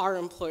for our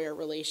employer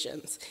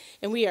relations.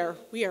 And we are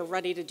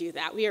ready to do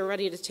that. We are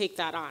ready to take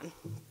that on.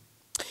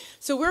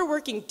 So we're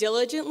working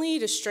diligently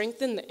to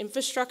strengthen the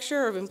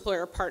infrastructure of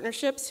employer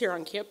partnerships here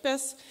on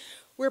campus.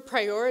 We're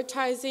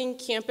prioritizing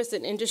campus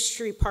and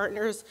industry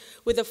partners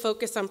with a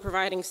focus on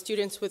providing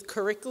students with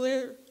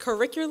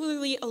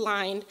curricularly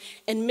aligned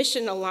and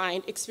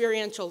mission-aligned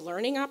experiential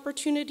learning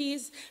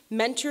opportunities,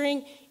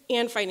 mentoring,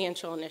 and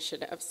financial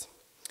initiatives.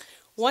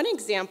 One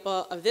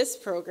example of this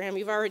program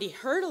you've already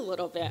heard a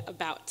little bit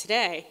about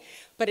today,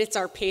 but it's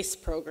our PACE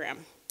program.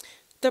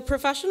 The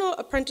Professional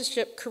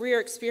Apprenticeship Career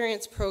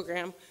Experience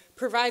Program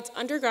provides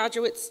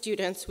undergraduate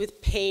students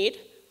with paid,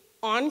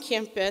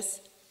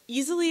 on-campus,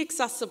 easily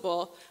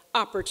accessible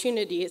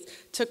opportunities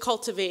to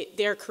cultivate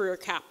their career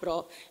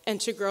capital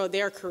and to grow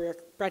their career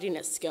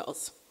readiness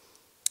skills.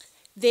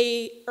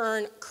 They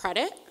earn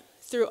credit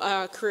through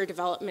a career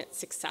development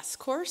success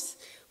course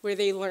where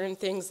they learn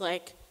things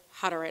like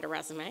how to write a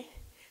resume,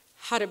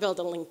 how to build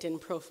a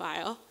LinkedIn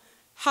profile,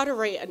 how to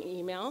write an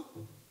email,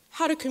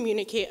 how to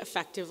communicate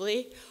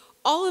effectively,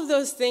 all of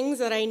those things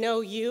that I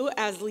know you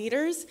as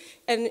leaders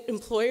and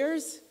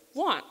employers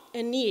want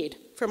and need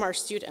from our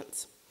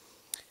students.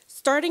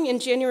 Starting in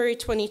January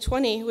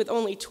 2020 with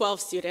only 12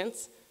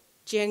 students,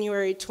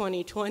 January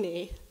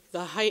 2020,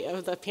 the height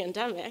of the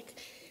pandemic,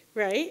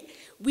 right?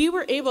 We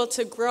were able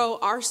to grow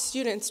our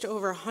students to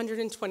over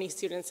 120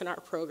 students in our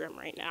program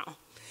right now.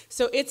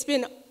 So it's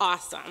been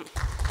awesome.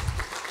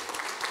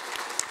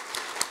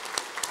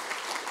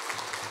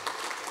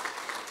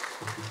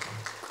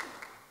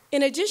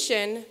 In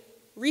addition,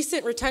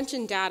 recent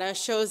retention data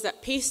shows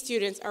that PACE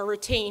students are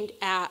retained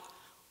at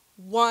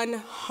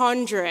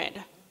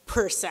 100%.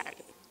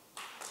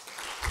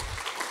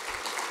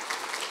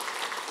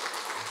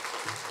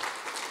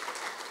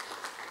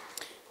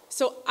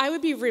 So I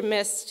would be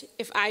remiss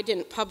if I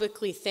didn't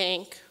publicly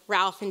thank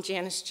Ralph and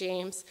Janice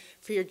James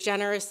for your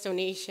generous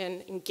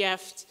donation and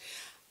gift.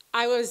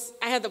 I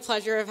had the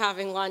pleasure of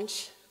having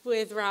lunch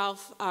with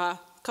Ralph a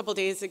couple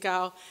days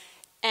ago,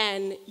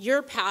 and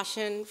your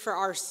passion for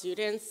our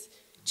students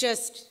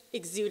just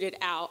exuded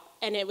out,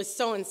 and it was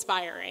so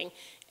inspiring,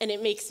 and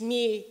it makes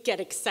me get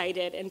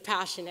excited and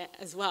passionate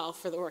as well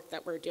for the work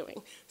that we're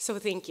doing. So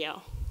thank you.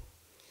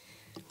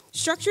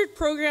 Structured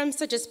programs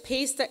such as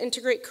PACE that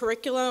integrate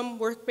curriculum,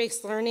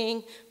 work-based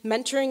learning,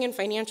 mentoring, and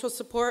financial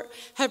support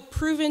have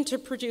proven to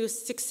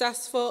produce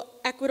successful,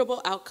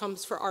 equitable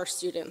outcomes for our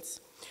students.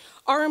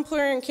 Our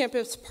employer and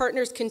campus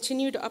partners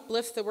continue to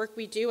uplift the work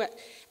we do at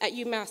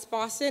UMass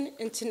Boston,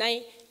 and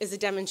tonight is a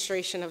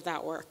demonstration of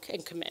that work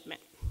and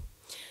commitment.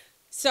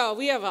 So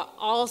we have an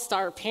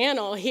all-star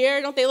panel here.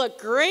 Don't they look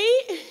great?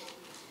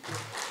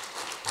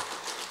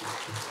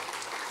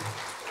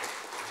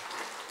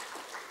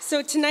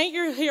 So tonight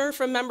you'll hear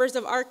from members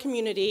of our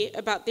community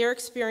about their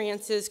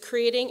experiences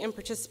creating and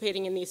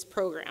participating in these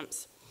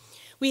programs.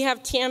 We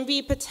have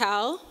Tanvi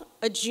Patel,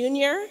 a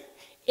junior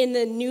in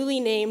the newly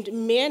named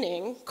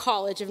Manning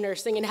College of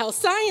Nursing and Health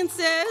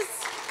Sciences.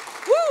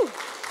 Woo!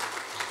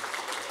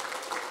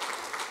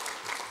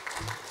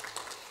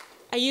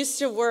 I used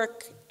to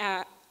work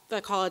at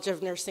the College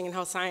of Nursing and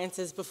Health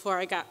Sciences before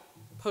I got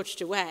poached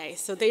away,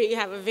 so they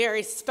have a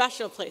very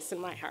special place in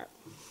my heart.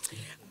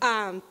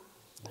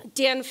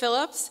 Dan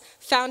Phillips,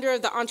 founder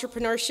of the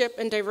Entrepreneurship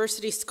and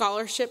Diversity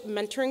Scholarship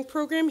Mentoring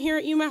Program here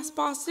at UMass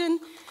Boston.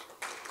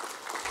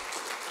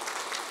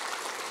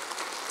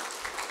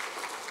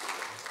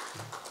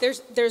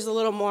 There's a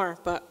little more,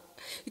 but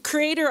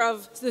creator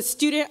of the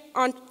Student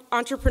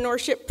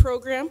Entrepreneurship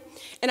Program.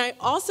 And I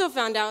also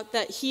found out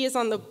that he is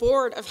on the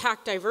board of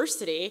Hack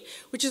Diversity,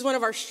 which is one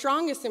of our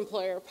strongest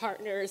employer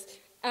partners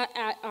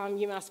at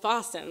UMass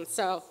Boston.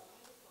 So,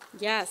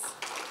 yes.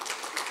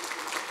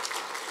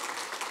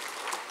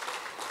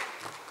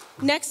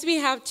 Next, we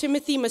have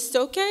Timothy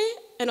Masoke,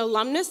 an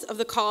alumnus of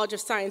the College of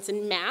Science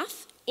and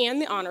Math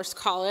and the Honors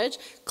College,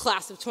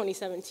 class of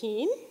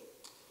 2017.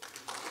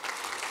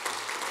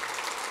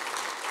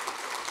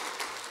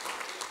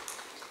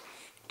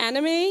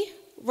 Anime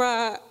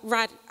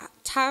Ratawa,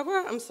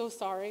 I'm so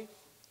sorry,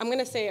 I'm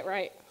gonna say it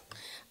right,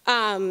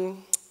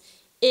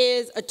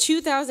 is a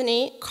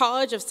 2008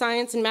 College of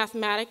Science and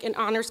Mathematics and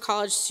Honors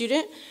College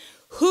student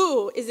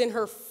who is in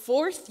her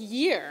 4th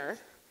year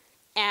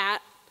at,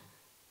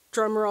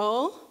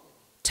 drumroll,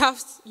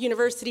 Tufts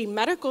University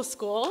Medical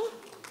School.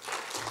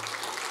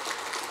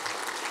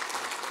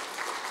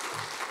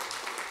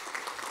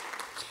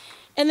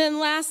 And then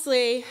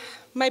lastly,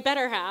 my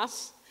better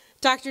half,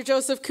 Dr.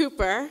 Joseph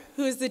Cooper,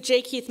 who is the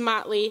J. Keith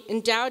Motley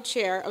Endowed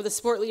Chair of the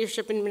Sport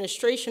Leadership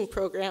Administration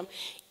Program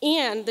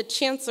and the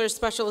Chancellor's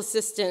Special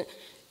Assistant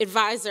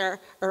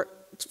Advisor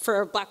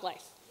for Black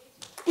Life.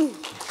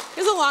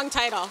 It's a long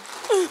title.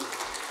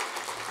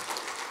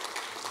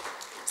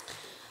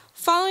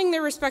 Following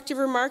their respective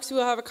remarks, we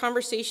will have a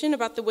conversation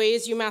about the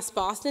ways UMass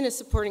Boston is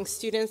supporting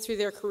students through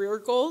their career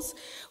goals,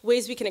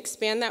 ways we can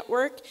expand that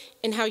work,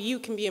 and how you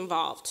can be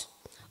involved.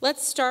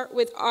 Let's start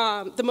with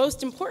the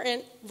most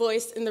important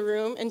voice in the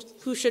room and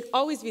who should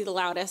always be the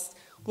loudest,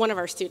 one of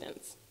our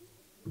students.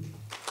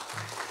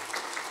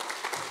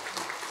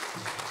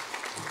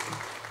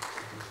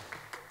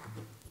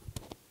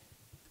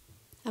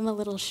 I'm a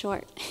little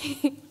short.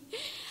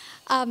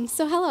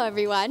 So hello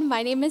everyone,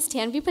 my name is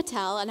Tanvi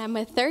Patel and I'm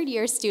a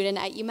 3rd-year student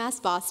at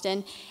UMass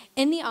Boston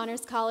in the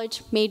Honors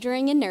College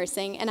majoring in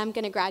nursing, and I'm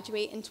going to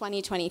graduate in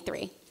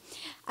 2023.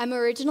 I'm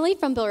originally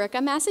from Billerica,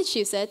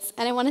 Massachusetts,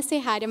 and I want to say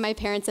hi to my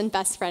parents and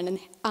best friend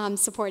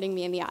supporting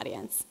me in the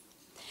audience.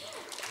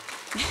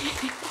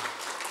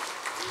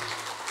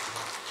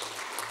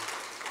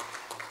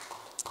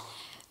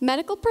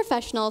 Medical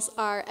professionals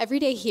are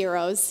everyday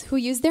heroes who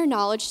use their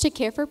knowledge to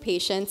care for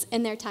patients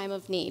in their time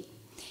of need.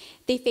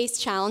 They face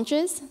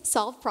challenges,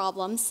 solve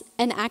problems,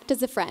 and act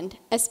as a friend,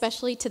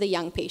 especially to the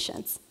young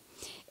patients.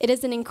 It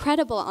is an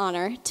incredible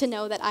honor to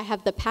know that I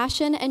have the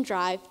passion and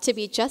drive to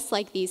be just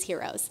like these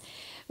heroes,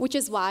 which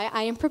is why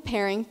I am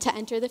preparing to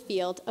enter the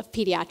field of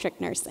pediatric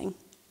nursing.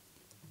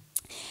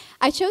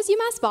 I chose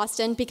UMass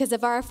Boston because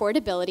of our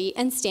affordability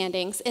and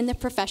standings in the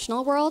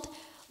professional world,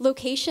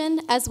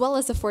 location, as well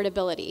as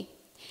affordability.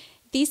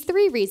 These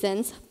 3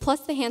 reasons,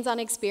 plus the hands-on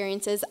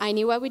experiences I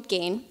knew I would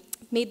gain,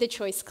 made the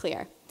choice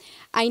clear.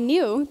 I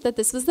knew that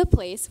this was the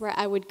place where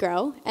I would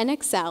grow and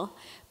excel,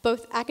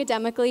 both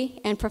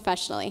academically and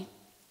professionally.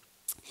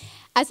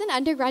 As an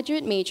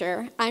undergraduate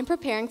major, I'm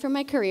preparing for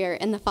my career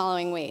in the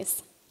following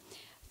ways.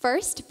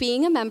 First,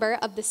 being a member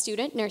of the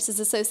Student Nurses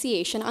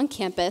Association on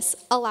campus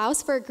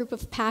allows for a group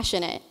of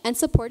passionate and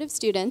supportive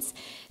students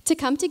to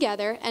come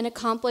together and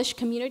accomplish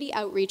community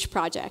outreach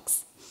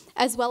projects,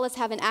 as well as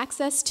having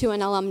access to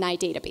an alumni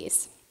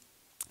database.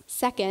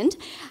 Second,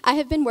 I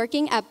have been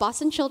working at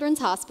Boston Children's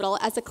Hospital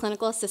as a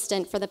clinical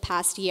assistant for the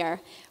past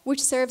year,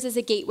 which serves as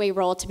a gateway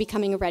role to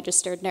becoming a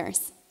registered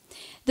nurse.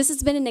 This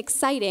has been an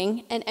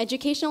exciting and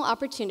educational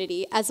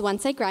opportunity, as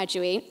once I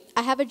graduate,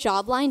 I have a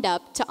job lined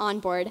up to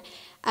onboard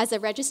as a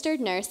registered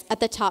nurse at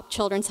the top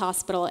children's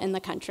hospital in the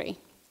country.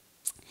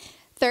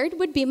 Third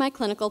would be my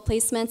clinical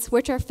placements,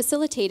 which are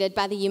facilitated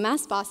by the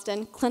UMass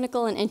Boston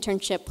Clinical and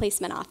Internship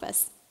Placement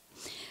Office.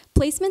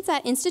 Placements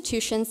at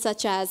institutions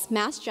such as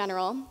Mass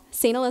General,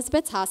 St.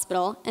 Elizabeth's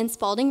Hospital, and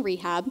Spalding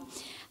Rehab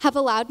have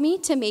allowed me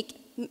to make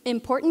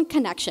important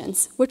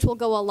connections, which will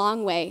go a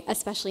long way,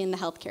 especially in the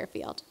healthcare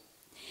field.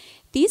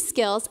 These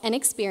skills and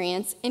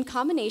experience, in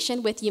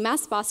combination with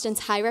UMass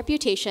Boston's high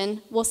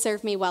reputation, will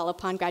serve me well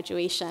upon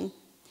graduation.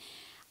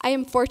 I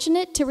am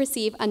fortunate to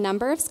receive a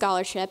number of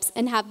scholarships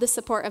and have the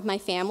support of my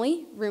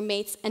family,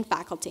 roommates, and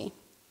faculty.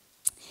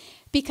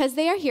 Because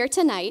they are here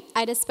tonight,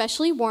 I'd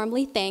especially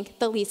warmly thank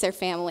the Leeser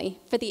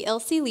family for the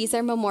Ilse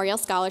Leeser Memorial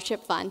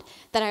Scholarship Fund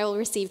that I will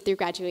receive through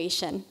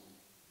graduation.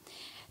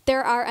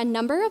 There are a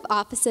number of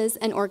offices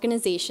and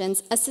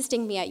organizations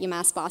assisting me at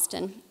UMass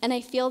Boston, and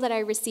I feel that I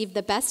received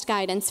the best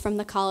guidance from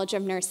the College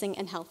of Nursing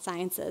and Health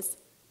Sciences.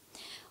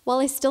 While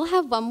I still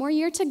have 1 more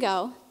year to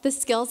go, the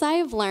skills I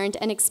have learned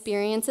and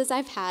experiences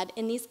I've had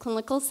in these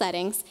clinical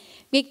settings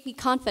make me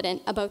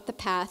confident about the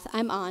path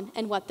I'm on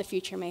and what the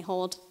future may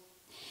hold.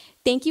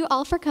 Thank you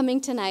all for coming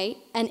tonight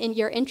and in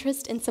your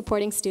interest in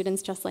supporting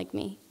students just like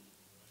me.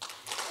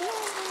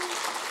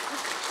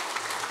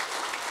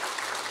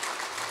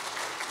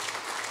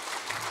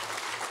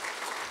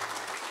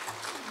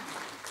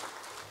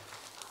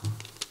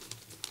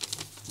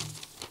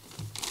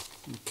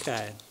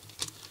 Okay,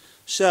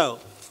 so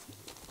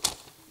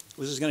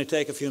this is going to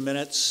take a few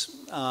minutes.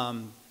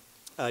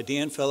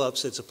 Dan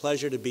Phillips, it's a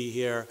pleasure to be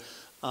here.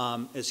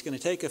 It's going to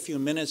take a few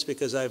minutes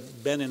because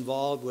I've been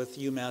involved with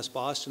UMass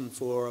Boston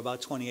for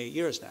about 28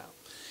 years now.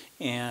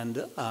 And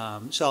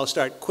so I'll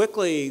start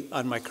quickly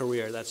on my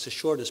career. That's the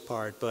shortest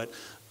part. But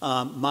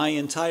my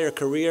entire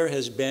career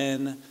has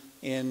been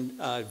in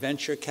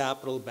venture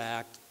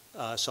capital-backed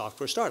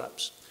software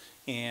startups.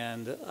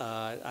 And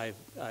I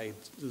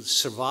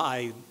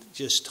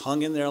just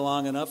hung in there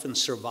long enough and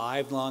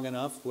survived long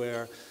enough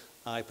where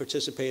I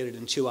participated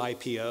in 2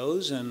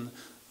 IPOs and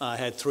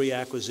had 3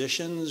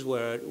 acquisitions,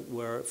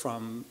 were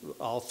from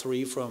all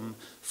 3 from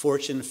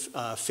Fortune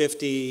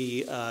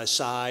 50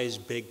 size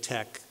big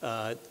tech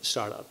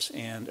startups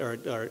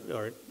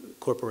or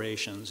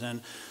corporations.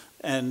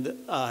 And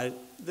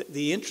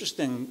the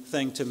interesting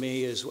thing to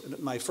me is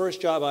my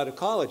first job out of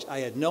college, I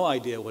had no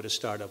idea what a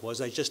startup was.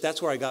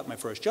 That's where I got my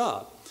first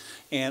job.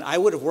 And I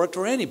would have worked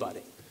for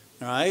anybody,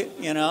 right?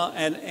 You know,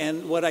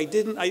 and what I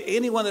didn't,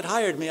 anyone that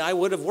hired me, I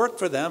would have worked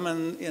for them,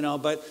 and, you know,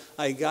 but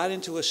I got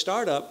into a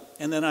startup,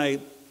 and then I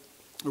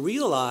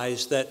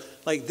realized that,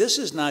 like, this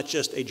is not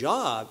just a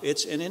job,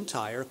 it's an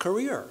entire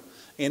career.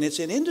 And it's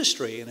an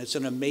industry, and it's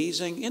an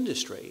amazing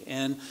industry.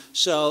 And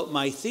so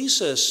my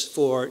thesis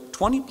for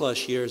 20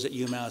 plus years at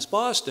UMass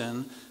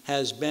Boston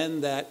has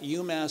been that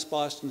UMass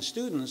Boston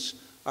students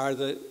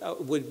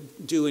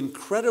would do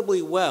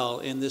incredibly well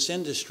in this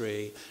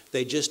industry.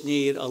 They just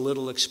need a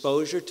little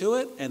exposure to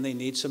it, and they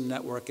need some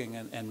networking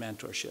and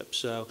mentorship.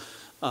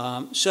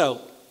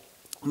 So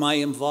my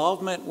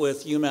involvement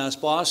with UMass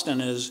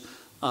Boston is,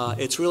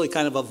 it's really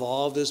kind of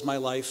evolved as my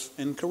life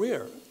and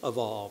career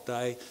evolved.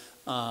 I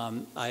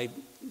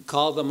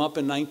called them up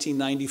in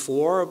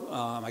 1994.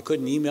 I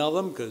couldn't email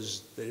them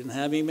because they didn't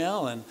have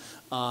email,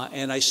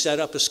 and I set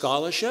up a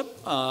scholarship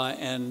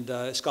and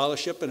a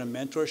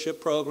mentorship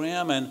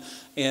program, and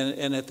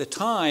at the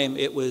time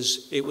it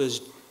was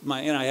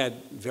and I had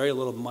very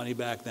little money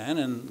back then,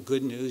 and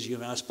good news,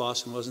 UMass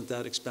Boston wasn't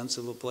that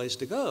expensive a place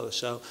to go.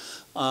 So,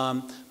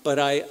 but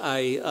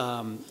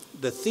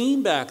the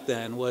theme back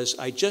then was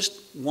I just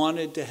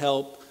wanted to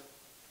help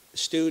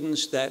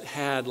students that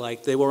had,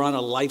 like, they were on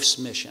a life's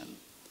mission.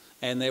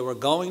 And they were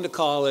going to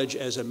college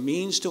as a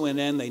means to an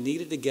end. They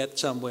needed to get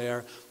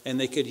somewhere, and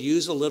they could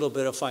use a little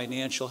bit of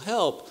financial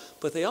help,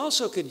 but they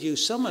also could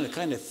use someone to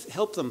kind of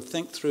help them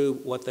think through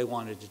what they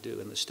wanted to do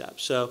in the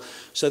steps. So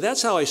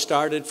that's how I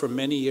started for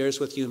many years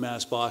with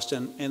UMass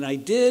Boston. And I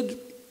did,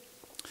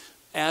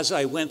 as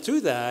I went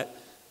through that,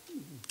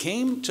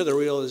 came to the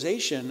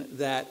realization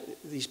that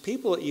these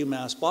people at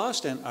UMass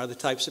Boston are the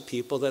types of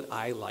people that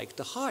I like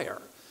to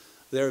hire.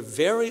 They're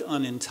very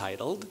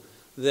unentitled.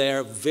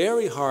 They're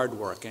very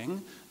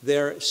hardworking.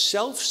 They're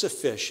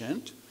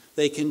self-sufficient.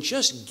 They can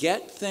just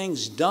get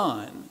things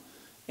done,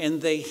 and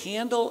they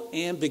handle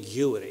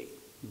ambiguity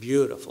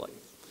beautifully.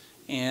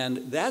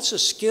 And that's a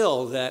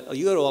skill that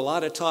you go to a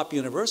lot of top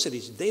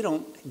universities, they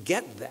don't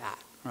get that,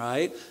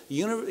 right?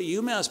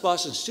 UMass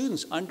Boston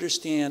students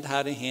understand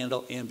how to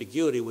handle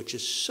ambiguity, which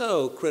is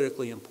so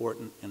critically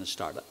important in a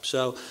startup.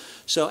 So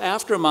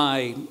after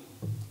my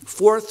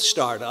 4th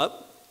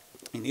startup,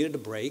 I needed a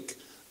break.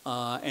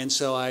 And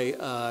so I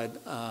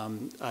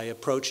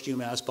approached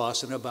UMass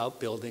Boston about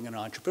building an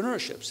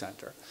entrepreneurship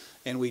center.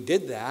 And we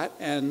did that,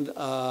 and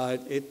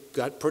it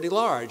got pretty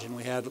large. And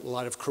we had a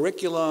lot of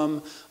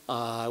curriculum,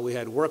 we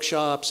had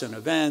workshops and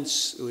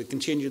events, we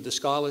continued the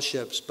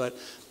scholarships. But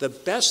the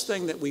best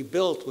thing that we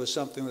built was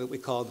something that we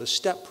called the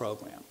STEP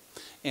program.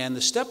 And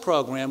the STEP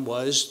program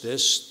was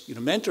this,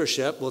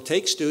 mentorship. We'll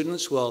take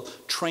students, we'll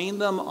train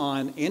them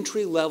on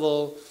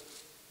entry-level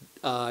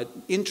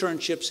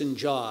internships and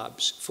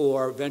jobs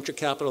for venture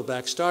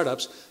capital-backed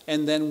startups,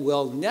 and then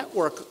we'll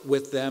network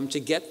with them to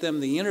get them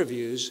the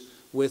interviews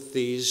with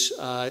these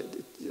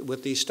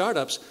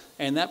startups.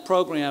 And that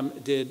program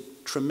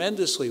did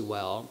tremendously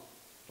well.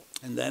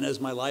 And then as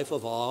my life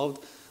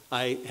evolved,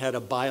 I had a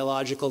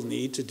biological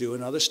need to do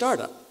another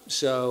startup.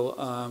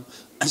 So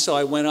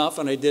I went off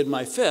and I did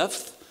my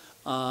 5th.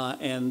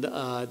 And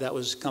that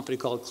was a company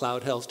called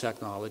Cloud Health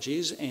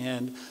Technologies,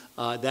 and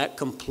that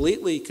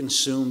completely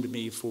consumed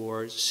me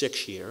for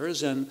 6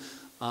 years. And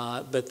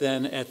but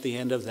then at the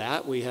end of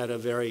that, we had a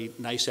very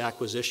nice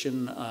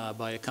acquisition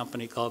by a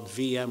company called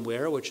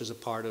VMware, which is a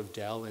part of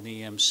Dell and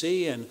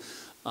EMC,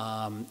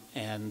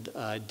 and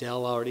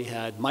Dell already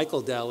had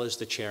Michael Dell as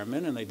the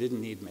chairman, and they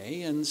didn't need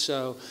me. And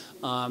so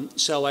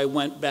I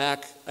went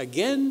back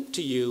again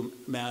to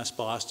UMass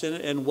Boston,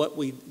 and what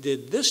we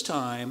did this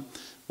time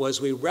was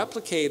we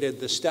replicated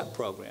the STEP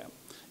program.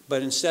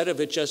 But instead of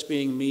it just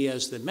being me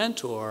as the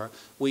mentor,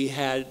 we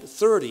had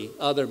 30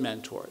 other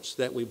mentors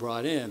that we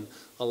brought in.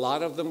 A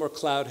lot of them were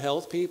Cloud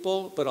Health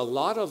people, but a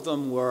lot of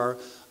them were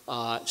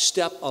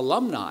STEP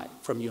alumni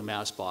from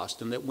UMass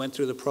Boston that went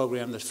through the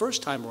program the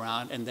first time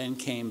around and then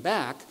came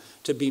back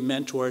to be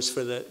mentors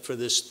for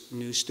this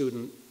new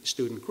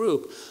student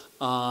group.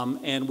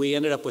 And we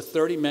ended up with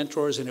 30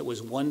 mentors, and it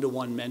was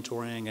one-to-one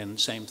mentoring, and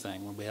same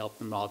thing, when we helped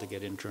them all to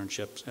get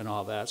internships and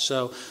all that.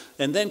 So,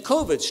 and then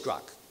COVID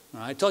struck.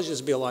 Right? I told you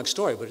this would be a long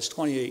story, but it's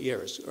 28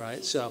 years,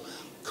 right? So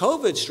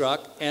COVID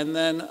struck, and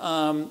then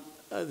I'm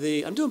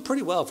doing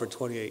pretty well for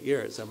 28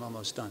 years. I'm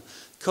almost done.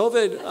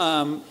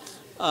 COVID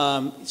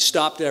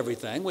stopped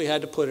everything. We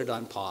had to put it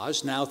on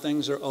pause. Now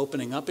things are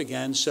opening up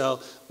again,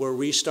 so we're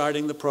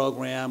restarting the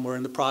program. We're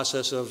in the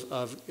process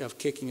of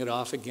kicking it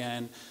off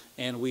again.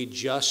 And we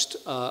just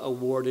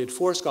awarded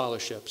 4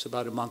 scholarships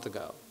about a month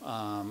ago,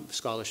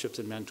 scholarships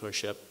and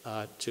mentorship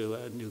to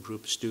a new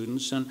group of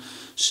students. And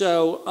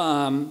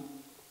so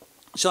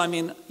So, I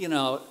mean, you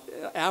know,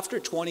 after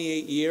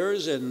 28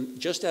 years, and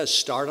just as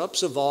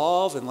startups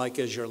evolve and like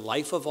as your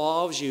life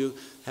evolves, you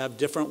have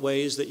different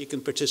ways that you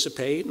can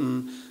participate.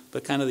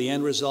 But kind of the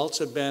end results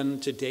have been,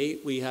 to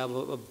date, we have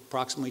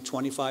approximately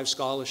 25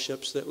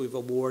 scholarships that we've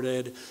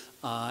awarded,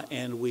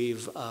 and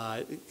we've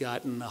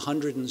gotten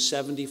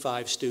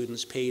 175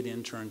 students paid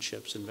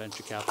internships in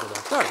venture capital.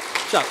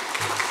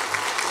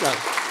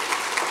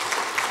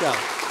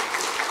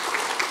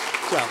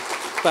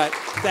 But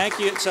thank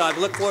you. So I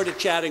look forward to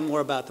chatting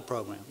more about the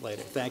program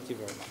later. Thank you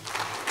very much.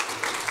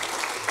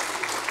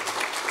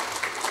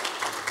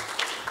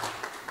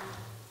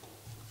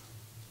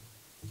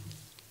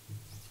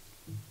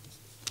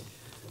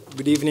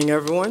 Good evening,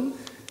 everyone.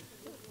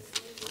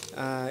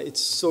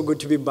 It's so good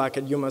to be back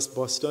at UMass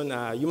Boston.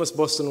 UMass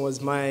Boston was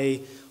my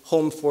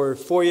home for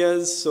 4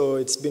 years, so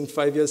it's been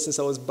 5 years since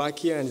I was back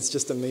here, and it's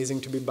just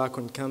amazing to be back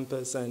on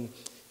campus. And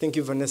thank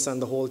you, Vanessa,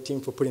 and the whole team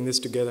for putting this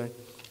together.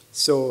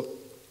 So,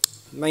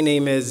 my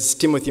name is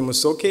Timothy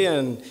Musoke,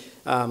 and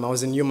I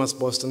was in UMass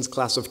Boston's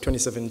class of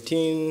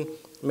 2017,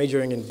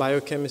 majoring in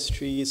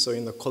biochemistry, so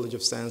in the College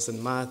of Science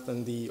and Math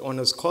and the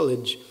Honors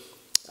College.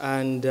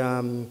 And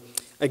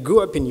I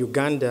grew up in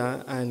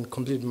Uganda and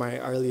completed my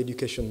early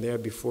education there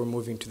before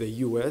moving to the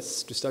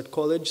US to start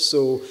college.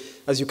 So,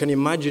 as you can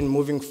imagine,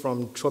 moving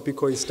from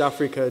tropical East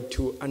Africa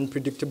to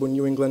unpredictable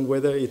New England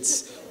weather,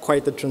 it's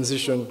quite the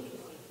transition.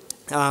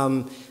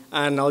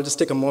 And I'll just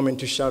take a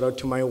moment to shout out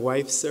to my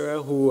wife,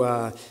 Sarah, who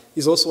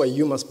is also a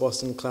UMass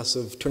Boston class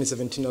of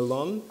 2017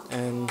 alum.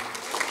 And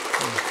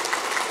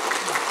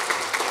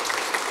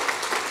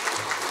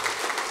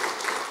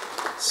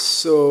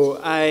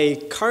so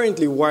I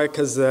currently work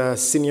as a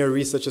senior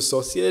research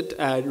associate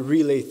at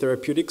Relay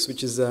Therapeutics,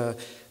 which is an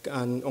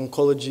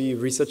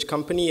oncology research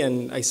company,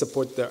 and I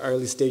support the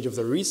early stage of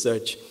the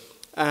research.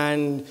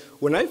 And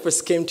when I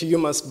first came to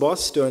UMass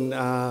Boston,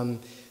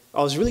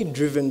 I was really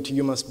driven to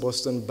UMass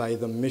Boston by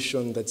the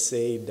mission that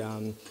said,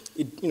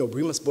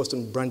 UMass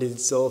Boston branded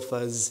itself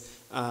as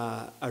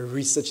a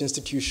research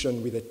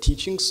institution with a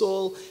teaching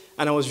soul,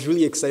 and I was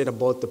really excited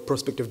about the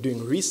prospect of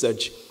doing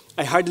research.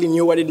 I hardly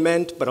knew what it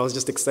meant, but I was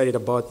just excited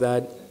about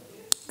that.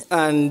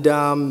 And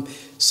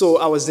so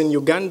I was in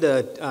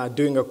Uganda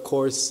doing a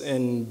course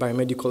in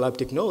biomedical lab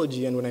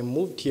technology, and when I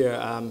moved here,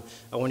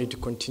 I wanted to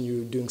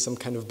continue doing some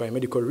kind of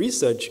biomedical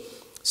research.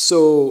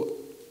 So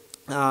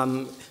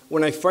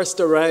when I first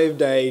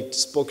arrived, I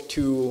spoke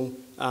to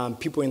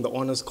people in the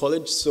Honors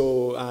College,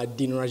 so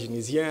Dean Rajan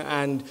is here,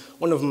 and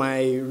one of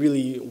my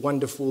really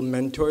wonderful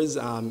mentors,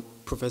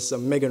 Professor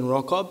Megan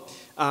Rockop,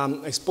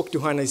 I spoke to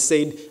her and I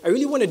said, I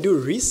really want to do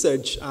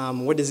research,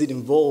 what does it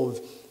involve?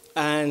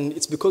 And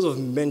it's because of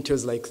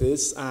mentors like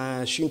this.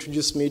 She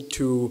introduced me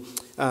to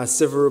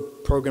several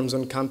programs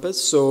on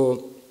campus,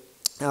 so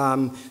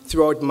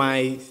throughout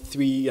my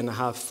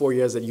 4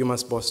 years at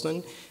UMass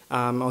Boston,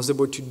 I was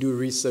able to do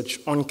research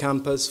on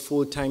campus,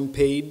 full-time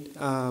paid,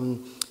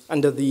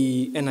 under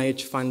the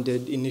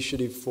NIH-funded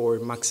Initiative for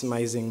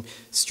Maximizing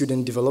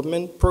Student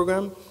Development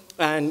program.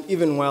 And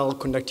even while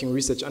conducting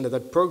research under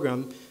that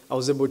program, I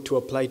was able to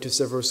apply to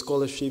several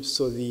scholarships,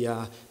 so the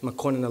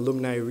McConnell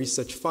Alumni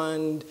Research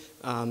Fund,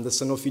 the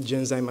Sanofi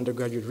Genzyme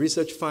Undergraduate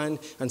Research Fund,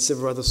 and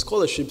several other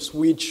scholarships,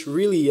 which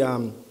really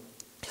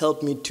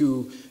helped me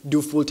to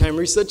do full-time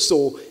research.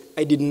 So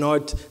I did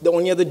not, the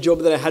only other job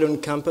that I had on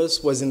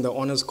campus was in the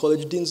Honors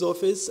College Dean's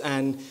office,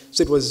 and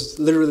so it was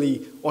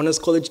literally Honors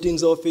College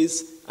Dean's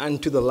office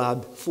and to the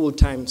lab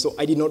full-time. So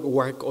I did not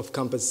work off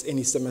campus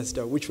any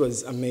semester, which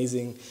was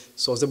amazing.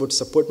 So I was able to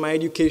support my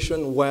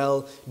education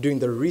while doing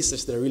the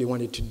research that I really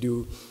wanted to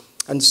do.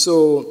 And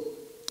so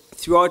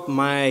throughout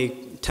my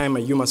time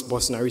at UMass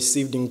Boston, I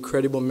received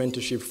incredible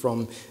mentorship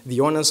from the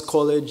Honors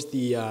College,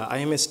 the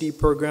IMSD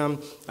program,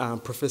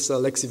 Professor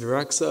Alexi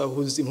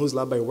Viraxa, in whose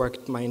lab I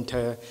worked my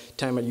entire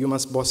time at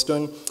UMass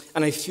Boston.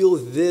 And I feel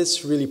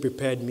this really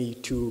prepared me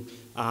to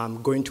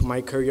go into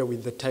my career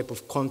with the type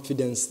of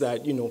confidence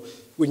that,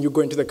 when you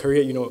go into the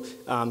career,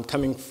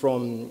 coming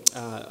from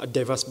a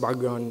diverse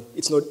background,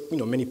 it's not,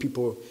 many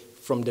people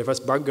from diverse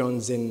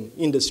backgrounds in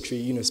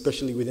industry,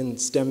 especially within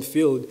STEM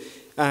field.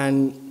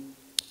 And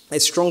I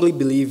strongly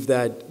believe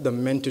that the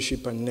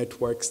mentorship and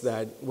networks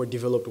that were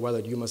developed while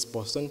at UMass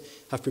Boston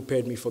have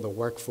prepared me for the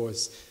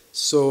workforce.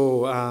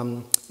 So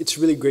it's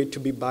really great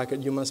to be back at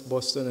UMass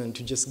Boston and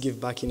to just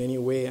give back in any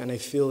way. And I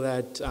feel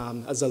that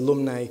as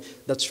alumni,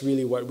 that's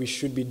really what we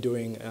should be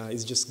doing,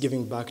 is just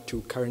giving back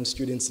to current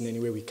students in any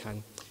way we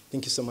can.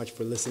 Thank you so much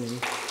for listening.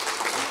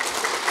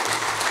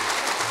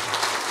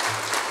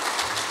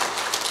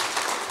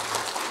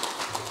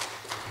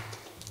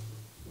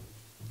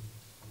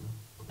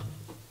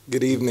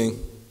 Good evening.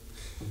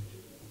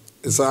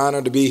 It's an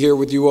honor to be here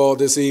with you all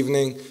this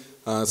evening.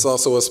 It's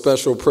also a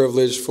special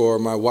privilege for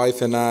my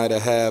wife and I to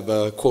have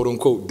a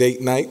quote-unquote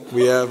date night.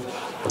 We have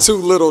 2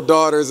 little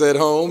daughters at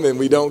home, and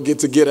we don't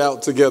get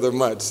out together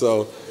much,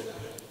 so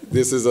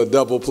this is a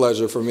double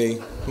pleasure for me.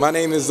 My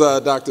name is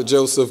Dr.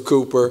 Joseph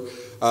Cooper.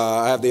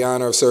 I have the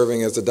honor of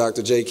serving as the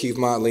Dr. J. Keith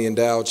Motley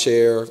Endowed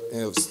Chair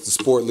of the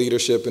Sport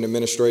Leadership and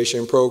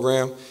Administration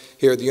Program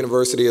here at the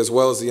university, as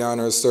well as the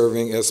honor of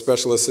serving as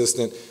special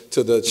assistant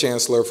to the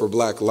Chancellor for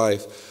Black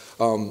Life.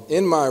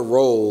 In my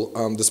role,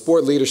 the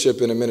Sport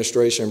Leadership and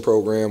Administration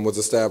program was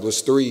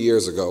established 3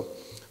 years ago.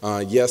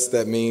 Yes,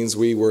 that means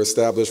we were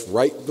established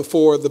right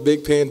before the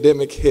big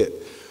pandemic hit.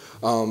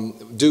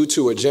 Due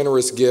to a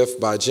generous gift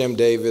by Jim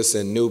Davis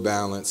and New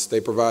Balance,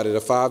 they provided a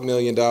 $5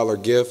 million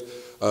gift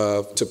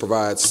to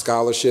provide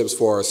scholarships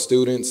for our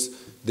students.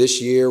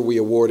 This year, we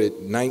awarded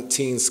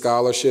 19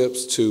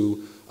 scholarships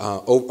to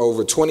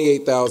over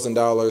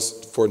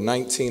 $28,000 for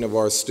 19 of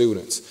our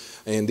students.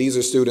 And these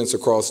are students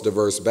across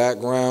diverse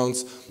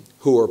backgrounds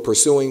who are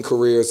pursuing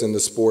careers in the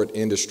sport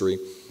industry.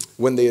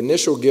 When the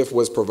initial gift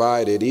was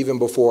provided, even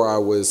before I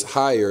was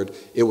hired,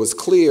 it was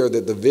clear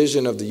that the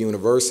vision of the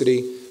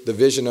university, the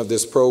vision of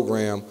this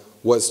program,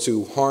 was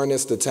to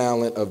harness the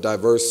talent of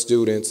diverse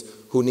students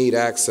who need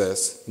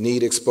access,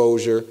 need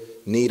exposure,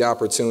 need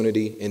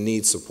opportunity, and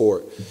need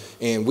support.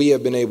 And we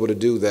have been able to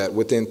do that.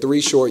 Within 3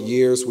 short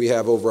years, we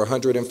have over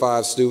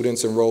 105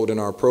 students enrolled in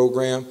our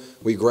program.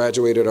 We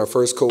graduated our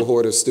first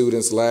cohort of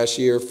students last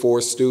year,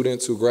 4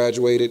 students who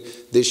graduated.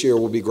 This year,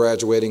 we'll be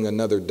graduating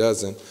another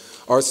dozen.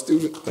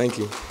 Thank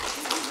you.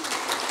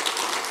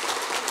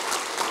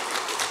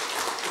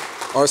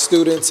 Our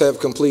students have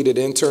completed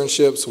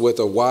internships with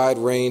a wide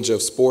range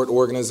of sport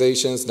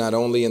organizations, not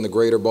only in the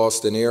greater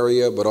Boston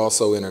area, but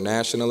also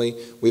internationally.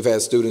 We've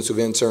had students who've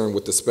interned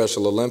with the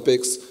Special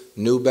Olympics,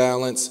 New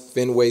Balance,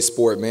 Fenway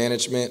Sport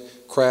Management,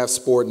 Kraft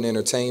Sport and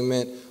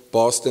Entertainment,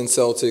 Boston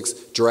Celtics,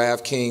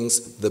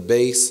 DraftKings, The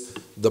Base,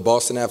 the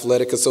Boston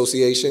Athletic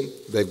Association.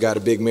 They've got a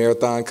big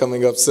marathon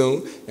coming up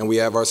soon, and we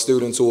have our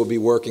students who will be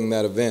working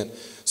that event.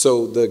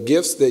 So the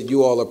gifts that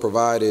you all have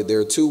provided, there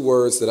are 2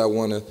 words that I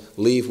want to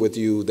leave with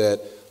you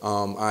that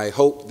I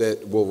hope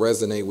that will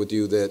resonate with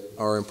you that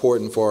are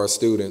important for our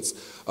students.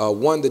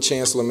 One, the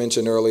Chancellor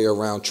mentioned earlier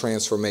around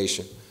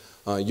transformation.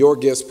 Your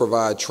gifts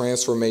provide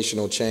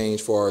transformational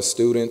change for our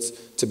students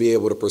to be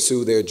able to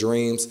pursue their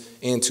dreams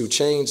and to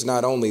change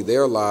not only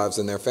their lives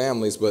and their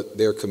families, but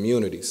their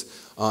communities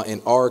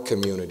and our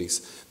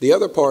communities. The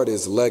other part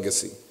is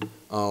legacy.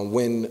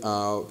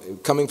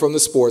 Coming from the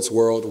sports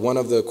world, one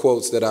of the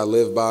quotes that I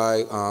live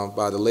by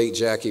the late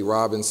Jackie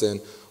Robinson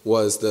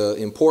was the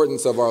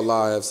importance of our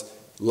lives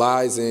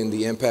lies in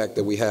the impact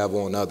that we have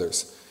on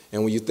others.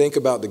 And when you think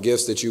about the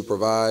gifts that you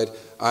provide,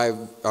 I've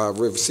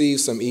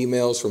received some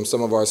emails from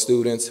some of our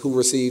students who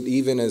received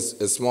even as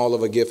small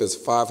of a gift as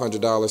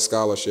 $500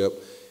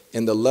 scholarship,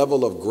 and the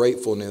level of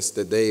gratefulness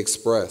that they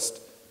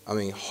expressed, I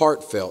mean,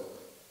 heartfelt,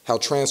 how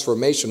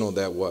transformational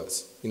that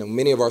was. You know,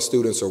 many of our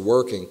students are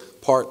working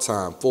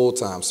part-time,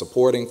 full-time,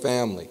 supporting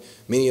family.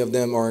 Many of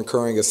them are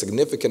incurring a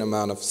significant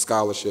amount of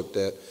scholarship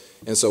debt.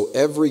 And so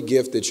every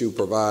gift that you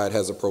provide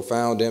has a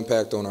profound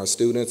impact on our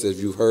students.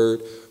 As you've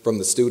heard from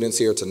the students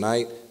here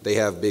tonight, they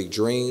have big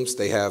dreams,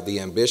 they have the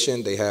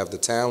ambition, they have the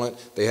talent,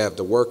 they have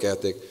the work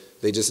ethic.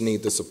 They just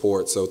need the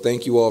support. So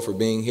thank you all for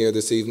being here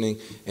this evening,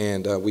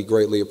 and we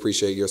greatly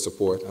appreciate your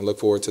support. I look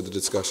forward to the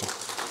discussion.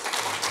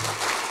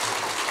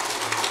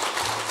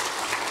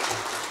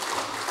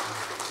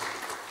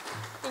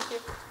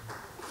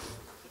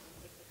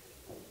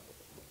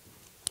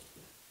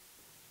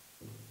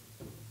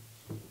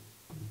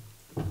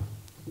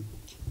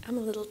 I'm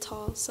a little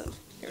tall, so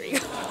here we go.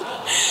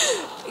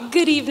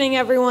 Good evening,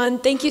 everyone.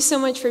 Thank you so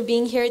much for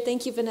being here.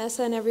 Thank you,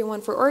 Vanessa, and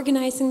everyone for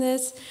organizing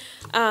this.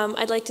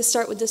 I'd like to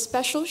start with a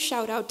special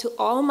shout out to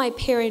all my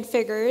parent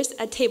figures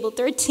at table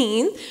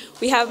 13.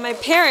 We have my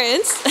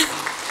parents,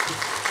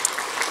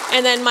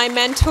 and then my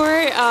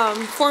mentor,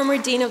 former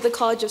Dean of the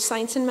College of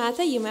Science and Math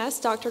at UMass,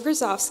 Dr.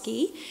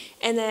 Grozovsky,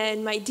 and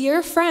then my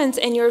dear friends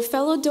and your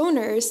fellow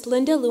donors,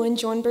 Linda Liu and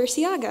John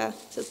Berciaga.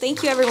 So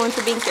thank you, everyone,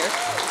 for being here.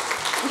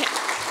 Okay.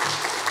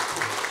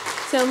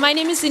 So my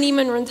name is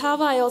Animan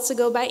Rantava. I also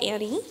go by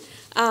Annie.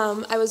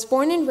 I was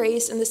born and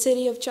raised in the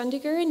city of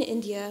Chandigarh in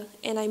India,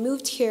 and I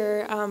moved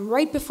here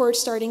right before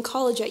starting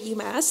college at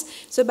UMass,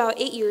 so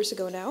about 8 years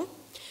ago now.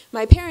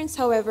 My parents,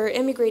 however,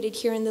 immigrated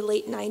here in the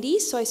late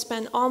 90s, so I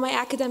spent all my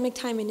academic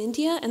time in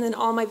India and then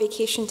all my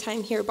vacation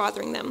time here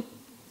bothering them.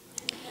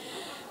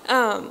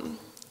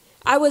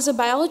 I was a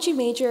biology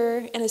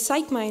major and a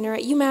psych minor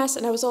at UMass,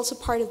 and I was also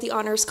part of the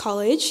Honors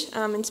College,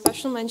 and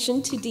special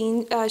mention to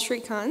Dean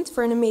Shrikant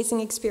for an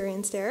amazing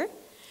experience there.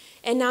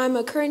 And now I'm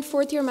a current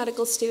 4th-year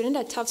medical student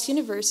at Tufts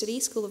University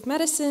School of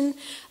Medicine,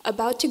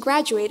 about to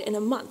graduate in a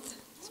month.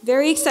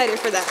 Very excited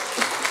for that.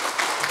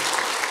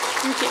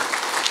 Thank you.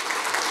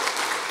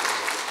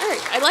 All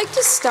right, I'd like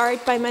to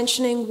start by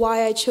mentioning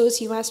why I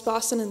chose UMass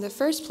Boston in the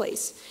first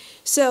place.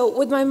 So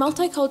with my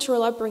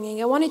multicultural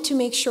upbringing, I wanted to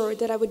make sure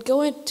that I would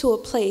go into a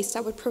place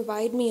that would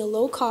provide me a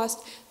low-cost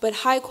but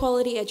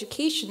high-quality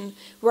education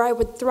where I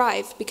would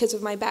thrive because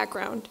of my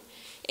background.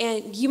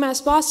 And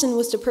UMass Boston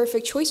was the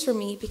perfect choice for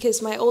me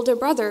because my older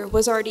brother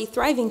was already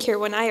thriving here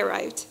when I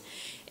arrived.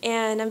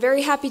 And I'm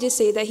very happy to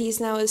say that he's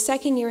now a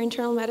 2nd-year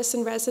internal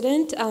medicine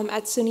resident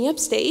at SUNY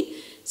Upstate.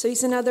 So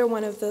he's another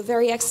one of the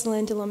very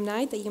excellent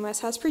alumni that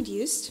UMass has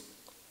produced.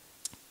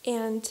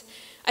 And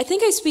I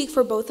think I speak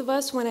for both of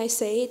us when I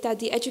say that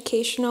the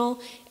educational,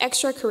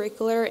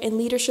 extracurricular, and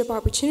leadership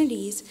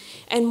opportunities,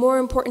 and more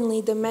importantly,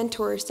 the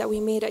mentors that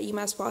we made at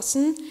UMass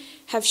Boston,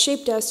 have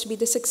shaped us to be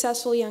the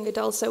successful young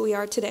adults that we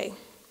are today.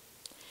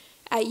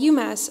 At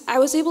UMass, I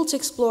was able to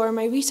explore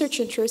my research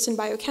interests in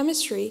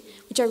biochemistry,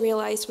 which I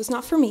realized was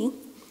not for me,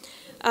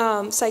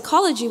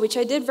 psychology, which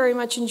I did very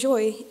much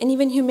enjoy, and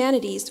even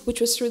humanities, which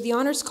was through the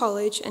Honors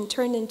College and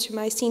turned into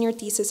my senior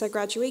thesis at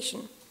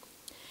graduation.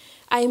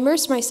 I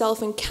immersed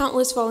myself in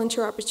countless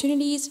volunteer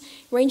opportunities,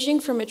 ranging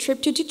from a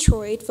trip to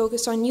Detroit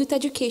focused on youth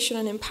education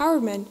and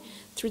empowerment,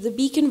 through the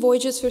Beacon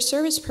Voyages for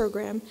Service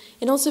program,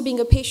 and also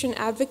being a patient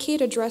advocate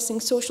addressing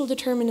social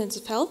determinants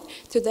of health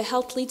through the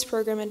Health Leads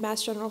program at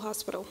Mass General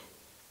Hospital.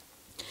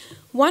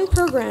 One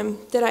program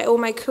that I owe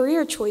my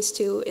career choice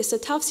to is the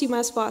Tufts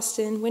UMass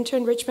Boston Winter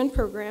Enrichment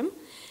Program,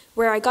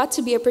 where I got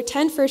to be a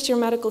pretend first-year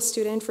medical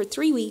student for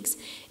 3 weeks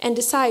and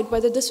decide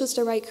whether this was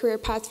the right career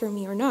path for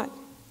me or not.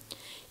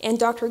 And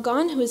Dr.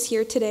 Gon, who is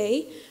here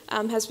today,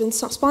 has been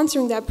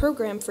sponsoring that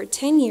program for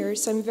 10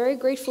 years, so I'm very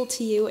grateful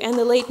to you and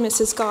the late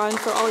Mrs. Gon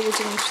for all your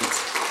donations.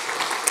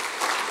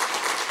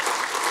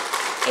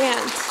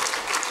 And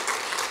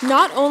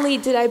not only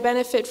did I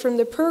benefit from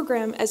the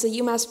program as a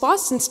UMass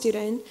Boston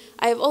student,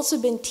 I have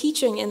also been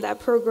teaching in that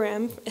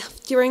program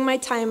during my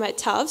time at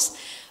Tufts,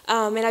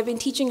 and I've been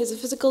teaching as a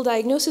physical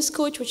diagnosis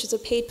coach, which is a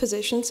paid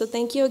position, so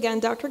thank you again,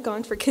 Dr.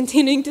 Gon, for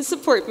continuing to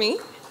support me.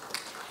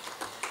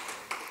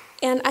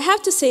 And I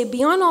have to say,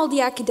 beyond all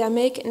the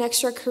academic and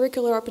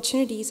extracurricular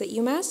opportunities at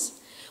UMass,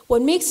 what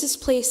makes this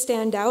place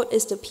stand out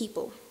is the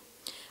people.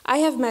 I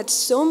have met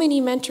so many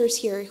mentors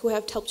here who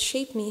have helped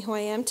shape me who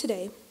I am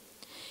today.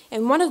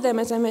 And one of them,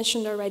 as I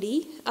mentioned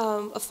already,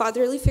 a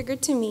fatherly figure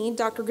to me,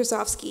 Dr.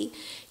 Grozovsky,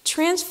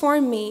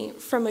 transformed me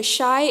from a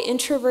shy,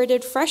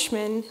 introverted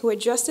freshman who had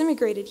just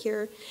immigrated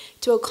here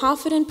to a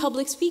confident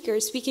public speaker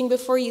speaking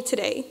before you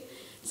today.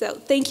 So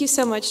thank you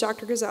so much,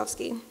 Dr.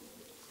 Grozovsky.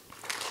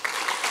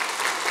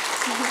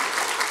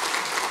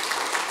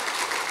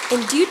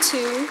 And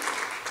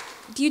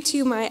due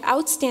to my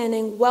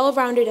outstanding,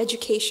 well-rounded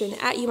education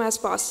at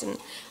UMass Boston,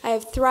 I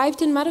have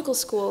thrived in medical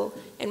school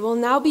and will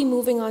now be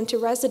moving on to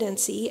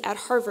residency at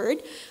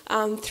Harvard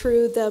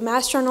through the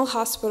Mass General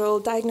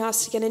Hospital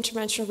Diagnostic and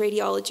Interventional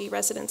Radiology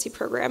residency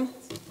program.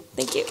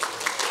 Thank you.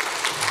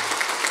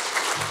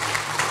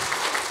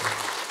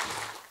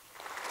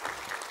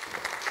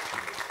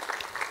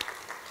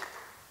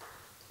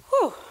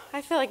 Whew,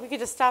 I feel like we could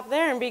just stop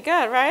there and be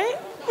good, right?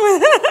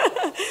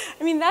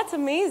 I mean, that's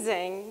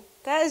amazing.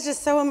 That is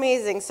just so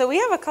amazing. So we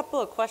have a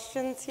couple of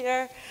questions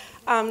here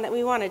that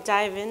we want to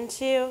dive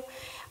into.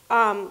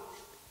 I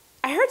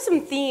heard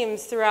some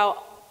themes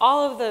throughout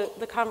all of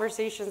the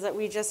conversations that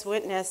we just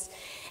witnessed,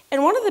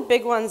 and one of the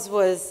big ones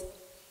was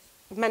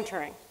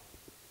mentoring,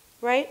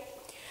 right?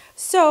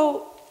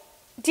 So,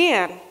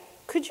 Dan,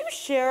 could you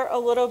share a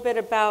little bit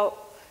about,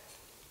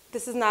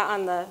 this is not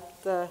on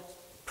the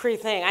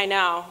pre-thing, I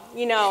know.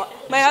 You know,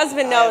 my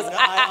husband knows.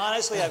 I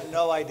honestly have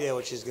no idea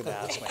what she's going to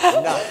ask me.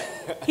 None.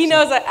 He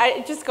knows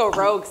I just go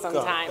rogue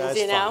sometimes,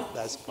 you know?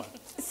 That's fun.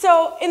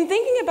 So in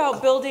thinking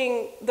about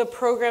building the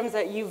programs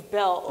that you've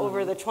built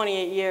over the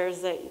 28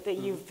 years that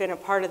you've been a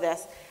part of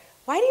this,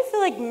 why do you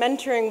feel like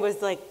mentoring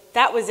was like,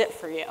 that was it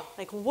for you?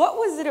 Like, what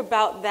was it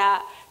about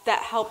that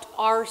helped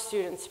our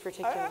students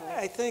particularly?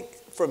 I think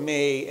for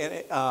me,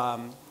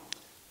 and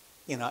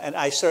you know, and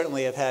I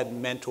certainly have had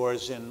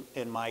mentors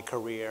in my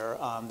career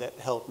that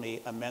helped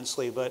me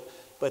immensely, but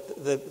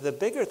the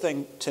bigger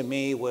thing to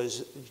me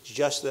was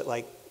just that,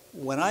 like,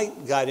 when I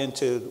got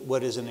into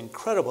what is an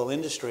incredible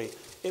industry,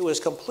 it was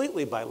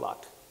completely by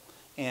luck.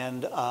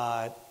 And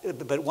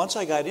but once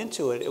I got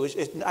into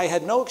it, I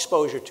had no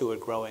exposure to it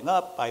growing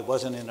up. I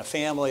wasn't in a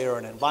family or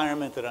an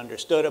environment that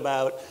understood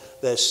about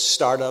the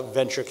startup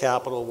venture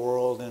capital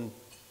world and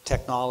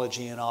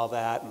technology and all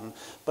that.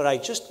 But I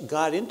just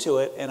got into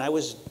it, and I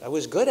was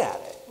good at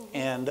it.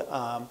 And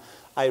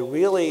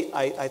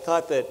I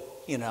thought that,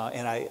 you know,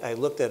 and I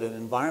looked at an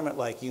environment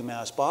like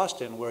UMass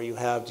Boston, where you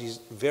have these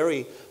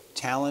very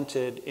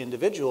talented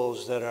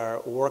individuals that are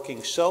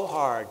working so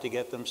hard to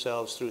get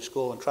themselves through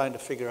school and trying to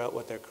figure out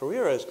what their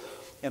career is.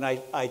 And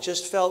I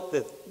just felt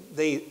that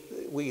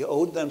we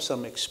owed them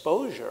some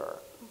exposure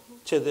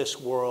to this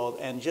world,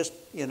 and just,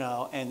 you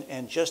know,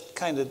 and just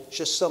kind of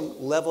just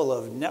some level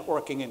of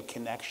networking and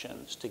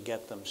connections to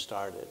get them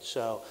started.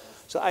 So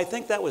I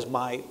think that was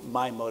my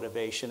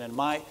motivation, and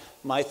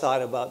my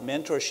thought about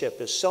mentorship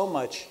is so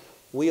much,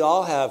 we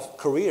all have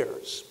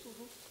careers,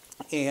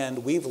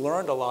 and we've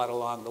learned a lot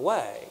along the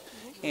way.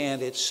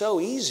 And it's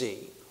so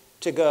easy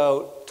to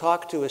go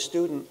talk to a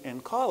student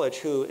in college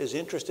who is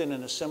interested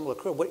in a similar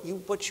career.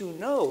 What you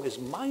know is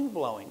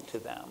mind-blowing to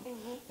them,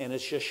 and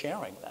it's just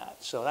sharing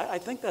that. So I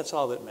think that's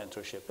all that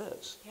mentorship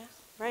is. Yeah,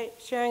 right.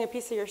 Sharing a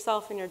piece of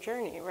yourself in your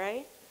journey,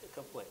 right?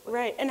 Completely.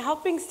 Right, and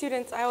helping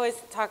students, I always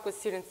talk with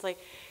students like,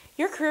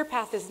 your career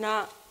path is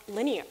not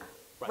linear,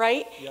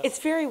 right? Yep. It's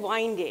very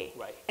windy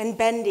and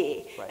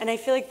bendy. Right. And I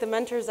feel like the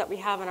mentors that we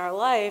have in our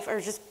life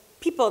are just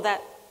people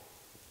that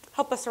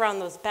help us around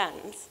those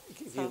bends.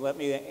 Can you let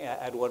me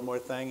add one more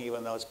thing,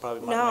 even though it's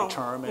probably not No. my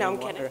term No,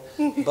 I'm anymore?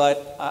 kidding.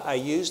 But I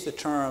use the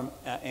term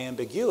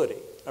ambiguity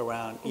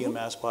around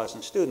UMass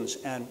Boston students.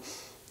 And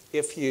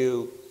if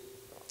you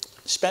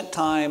spent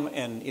time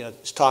and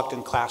talked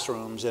in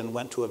classrooms and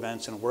went to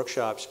events and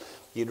workshops,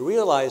 you'd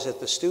realize that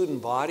the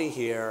student body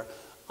here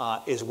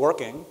is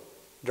working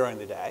during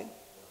the day,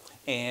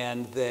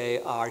 and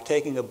they are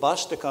taking a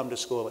bus to come to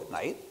school at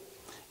night,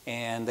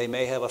 and they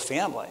may have a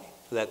family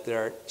that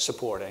they're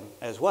supporting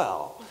as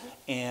well.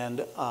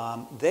 And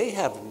they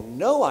have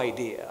no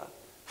idea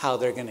how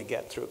they're going to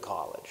get through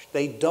college.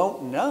 They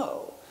don't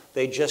know.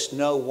 They just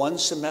know one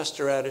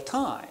semester at a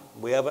time.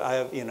 You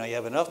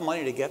have enough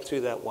money to get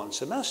through that one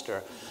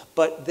semester,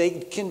 but they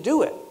can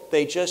do it.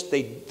 They're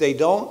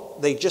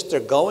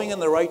going in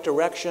the right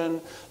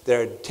direction.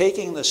 They're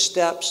taking the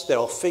steps.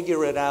 They'll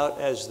figure it out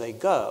as they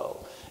go.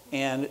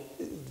 And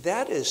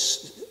that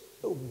is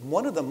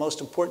one of the most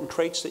important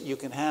traits that you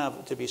can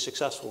have to be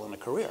successful in a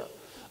career.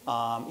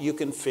 You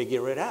can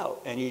figure it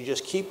out, and you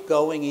just keep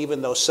going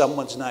even though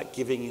someone's not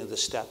giving you the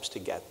steps to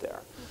get there.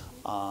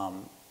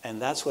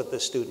 And that's what the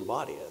student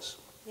body is.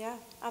 Yeah,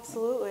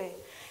 absolutely.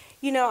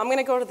 I'm going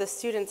to go to the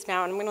students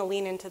now, and I'm going to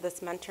lean into this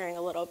mentoring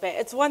a little bit.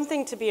 It's one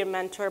thing to be a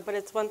mentor, but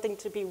it's one thing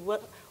to be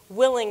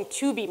willing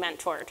to be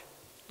mentored,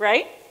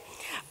 right?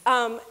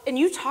 And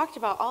you talked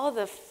about all of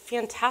the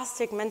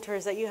fantastic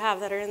mentors that you have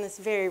that are in this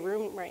very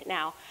room right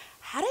now.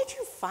 How did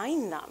you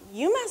find them?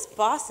 UMass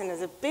Boston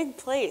is a big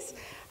place.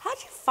 How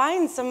did you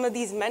find some of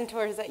these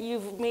mentors that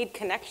you've made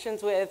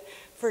connections with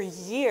for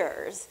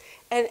years?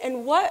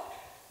 And what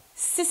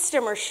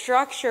system or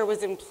structure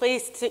was in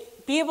place to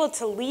be able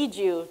to lead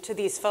you to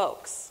these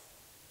folks?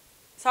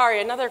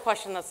 Sorry, another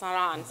question that's not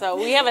on. So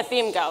we have a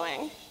theme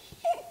going.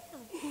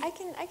 I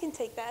can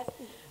take that.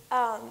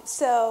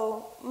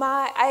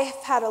 I've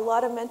had a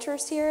lot of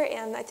mentors here,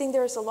 and I think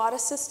there's a lot of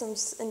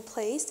systems in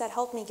place that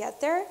helped me get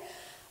there.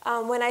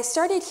 When I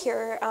started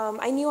here,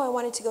 I knew I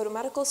wanted to go to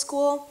medical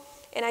school,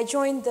 and I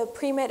joined the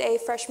Pre-Med A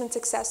Freshman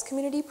Success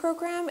Community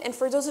program. And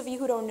for those of you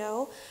who don't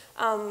know,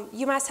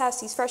 UMass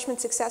has these freshman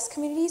success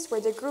communities where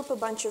they group a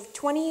bunch of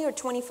 20 or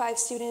 25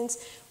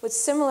 students with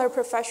similar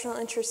professional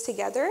interests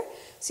together.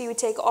 So you would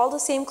take all the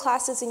same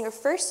classes in your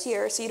first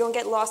year so you don't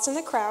get lost in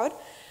the crowd.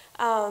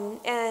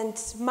 And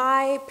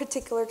my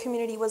particular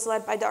community was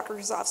led by Dr.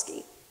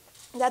 Grozovsky.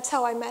 That's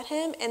how I met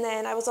him, and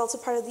then I was also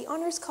part of the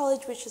Honors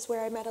College, which is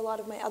where I met a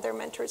lot of my other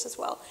mentors as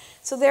well.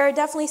 So there are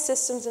definitely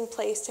systems in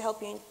place to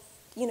help you,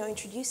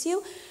 introduce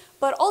you.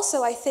 But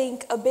also, I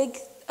think a big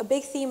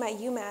theme at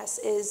UMass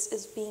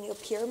is being a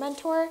peer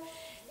mentor,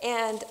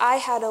 and I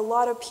had a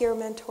lot of peer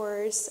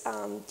mentors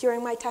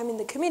during my time in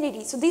the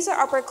community. So these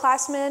are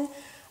upperclassmen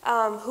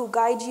who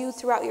guide you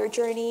throughout your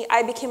journey.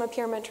 I became a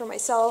peer mentor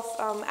myself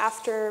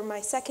after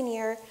my second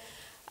year.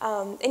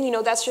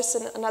 And that's just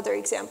another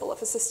example of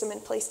a system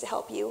in place to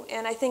help you.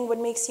 And I think what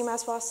makes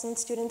UMass Boston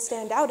students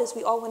stand out is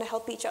we all want to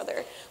help each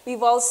other.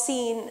 We've all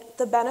seen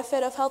the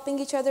benefit of helping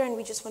each other, and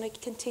we just want to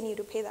continue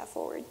to pay that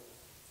forward.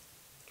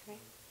 Okay.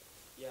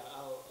 Yeah,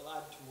 I'll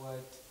add to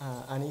what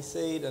Annie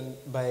said, and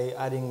by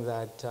adding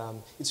that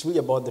it's really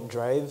about the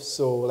drive.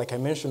 So like I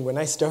mentioned, when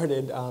I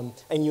started,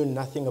 I knew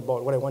nothing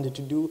about what I wanted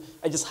to do.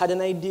 I just had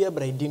an idea,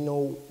 but I didn't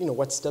know,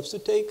 what steps to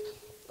take.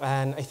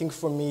 And I think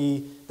for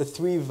me, the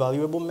three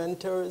valuable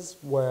mentors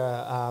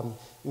were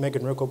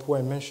Megan Rekop, who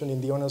I mentioned in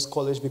the Honors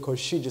College,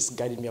 because she just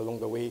guided me along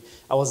the way.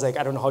 I was like,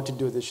 I don't know how to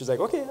do this. She's like,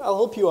 okay, I'll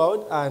help you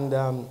out. And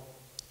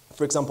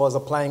for example, I was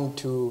applying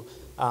to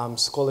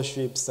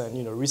scholarships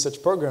and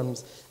research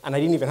programs, and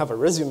I didn't even have a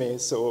resume.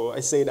 So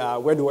I said,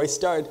 where do I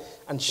start?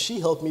 And she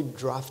helped me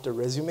draft a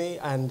resume.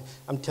 And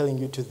I'm telling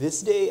you, to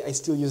this day, I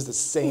still use the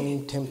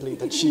same template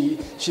that she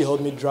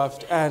helped me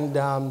draft. And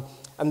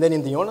then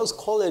in the Honors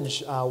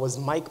College was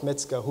Mike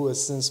Metzger, who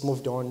has since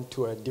moved on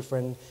to a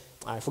different,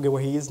 I forget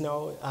where he is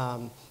now.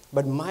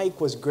 But Mike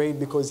was great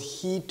because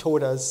he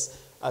taught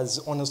us, as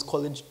Honors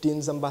College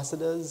Dean's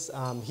Ambassadors,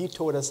 he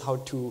taught us how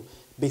to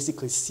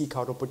basically seek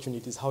out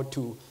opportunities, how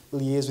to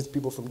liaise with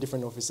people from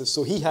different offices.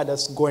 So he had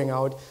us going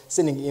out,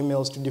 sending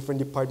emails to different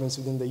departments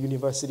within the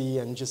university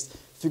and just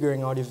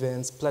figuring out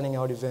events, planning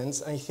out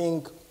events. I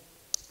think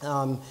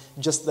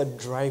just the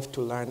drive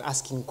to learn,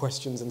 asking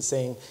questions and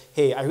saying,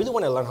 hey, I really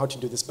want to learn how to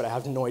do this, but I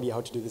have no idea how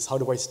to do this. How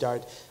do I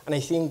start? And I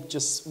think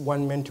just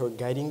one mentor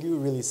guiding you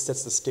really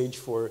sets the stage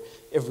for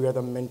every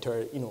other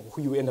mentor,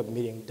 who you end up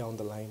meeting down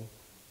the line.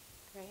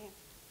 Great.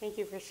 Thank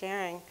you for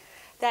sharing.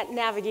 That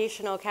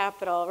navigational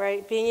capital,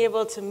 right? Being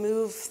able to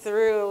move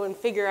through and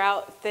figure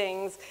out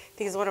things, I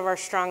think is one of our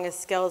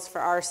strongest skills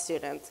for our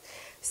students.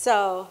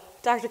 So,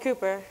 Dr.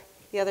 Cooper,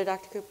 the other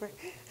Dr. Cooper,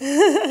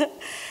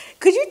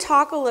 could you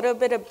talk a little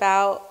bit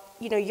about,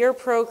 your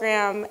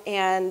program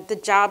and the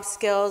job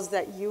skills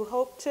that you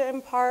hope to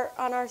impart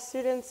on our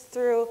students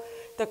through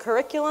the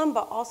curriculum,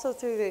 but also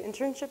through the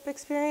internship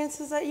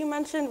experiences that you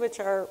mentioned,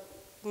 which are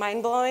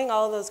mind-blowing,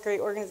 all of those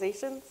great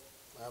organizations?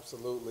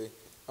 Absolutely.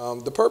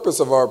 The purpose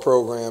of our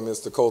program is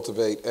to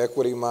cultivate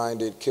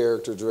equity-minded,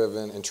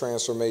 character-driven, and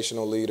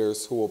transformational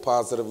leaders who will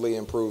positively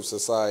improve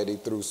society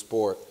through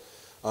sport.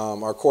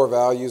 Our core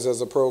values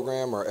as a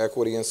program are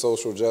equity and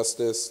social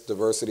justice,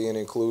 diversity and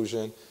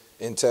inclusion,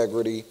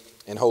 integrity,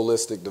 and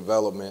holistic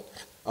development.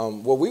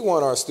 What we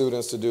want our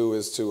students to do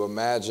is to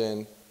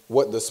imagine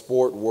what the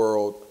sport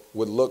world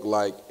would look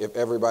like if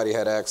everybody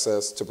had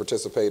access to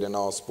participate in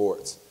all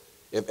sports,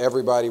 if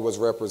everybody was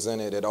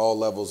represented at all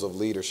levels of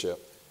leadership,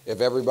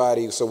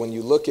 so when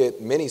you look at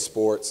many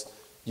sports,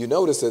 you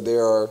notice that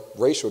there are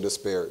racial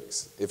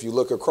disparities. If you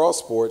look across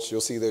sports,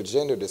 you'll see there are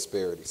gender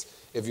disparities.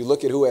 If you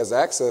look at who has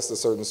access to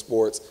certain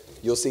sports,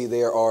 you'll see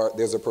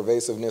there's a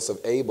pervasiveness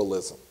of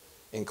ableism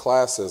and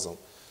classism.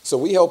 So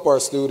we help our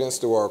students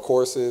through our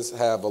courses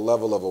have a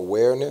level of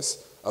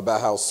awareness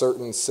about how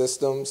certain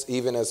systems,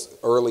 even as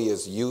early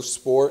as youth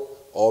sport,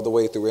 all the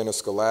way through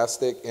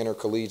interscholastic,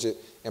 intercollegiate,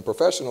 and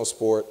professional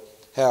sport,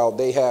 how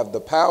they have the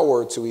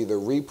power to either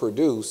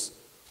reproduce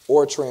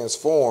or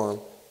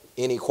transform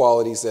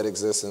inequalities that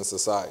exist in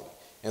society.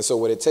 And so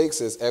what it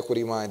takes is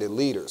equity-minded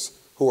leaders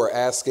who are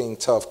asking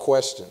tough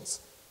questions,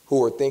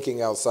 who are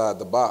thinking outside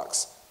the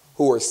box,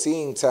 who are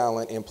seeing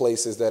talent in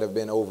places that have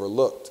been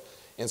overlooked.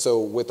 And so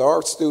with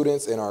our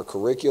students in our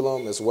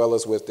curriculum, as well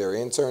as with their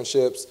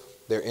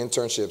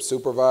internship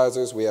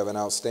supervisors, we have an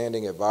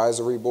outstanding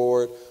advisory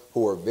board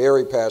who are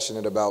very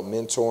passionate about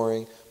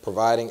mentoring,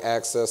 providing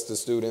access to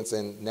students,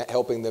 and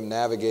helping them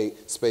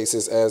navigate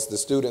spaces. As the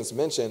students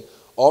mentioned,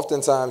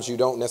 oftentimes you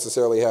don't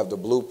necessarily have the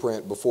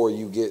blueprint before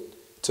you get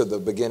to the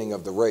beginning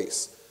of the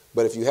race.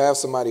 But if you have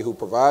somebody who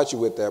provides you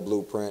with that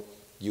blueprint,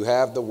 you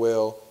have the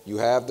will, you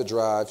have the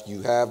drive,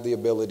 you have the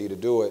ability to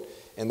do it,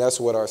 and that's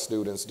what our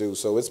students do.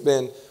 So it's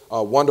been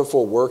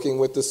wonderful working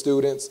with the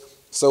students.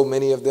 So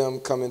many of them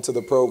come into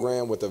the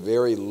program with a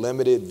very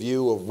limited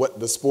view of what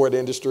the sport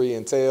industry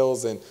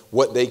entails and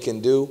what they can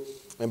do.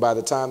 And by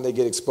the time they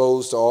get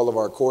exposed to all of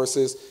our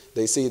courses,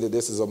 they see that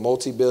this is a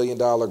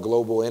multi-billion-dollar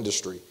global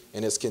industry,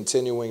 and it's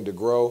continuing to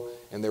grow,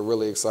 and they're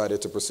really excited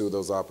to pursue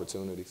those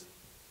opportunities.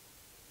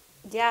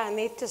 Yeah, and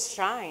they just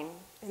shine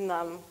in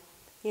them.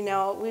 You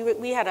know,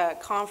 we had a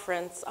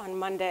conference on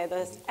Monday,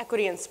 the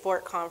Equity in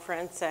Sport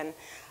Conference, and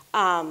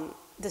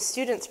the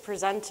students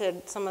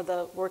presented some of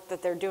the work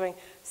that they're doing,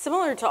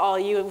 similar to all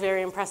you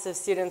very impressive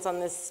students on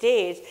this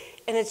stage,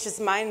 and it's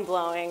just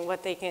mind-blowing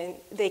what they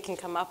can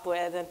come up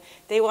with. And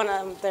they won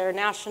their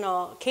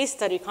national case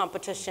study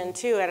competition,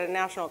 too, at a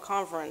national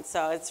conference,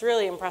 so it's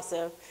really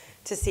impressive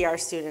to see our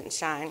students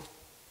shine.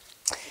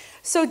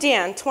 So,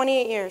 Dan,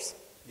 28 years.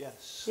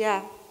 Yes.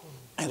 Yeah.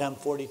 And I'm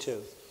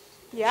 42.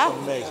 Yeah? It's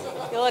amazing.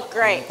 You look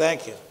great.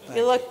 Thank you.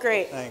 You look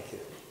great. Thank you.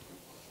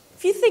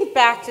 If you think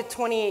back to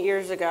 28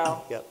 years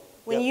ago, Yep.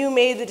 when you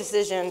made the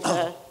decision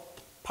to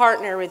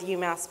partner with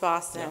UMass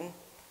Boston,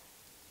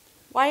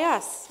 why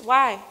us?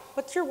 Why?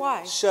 What's your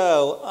why?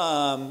 So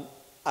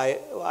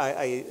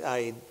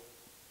I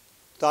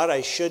thought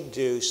I should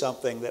do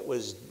something that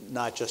was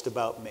not just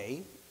about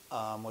me,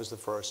 was the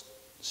first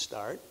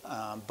start.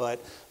 But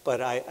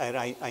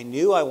I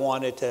knew I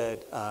wanted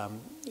to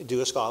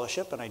do a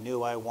scholarship, and I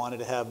knew I wanted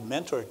to have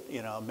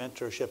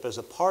mentorship as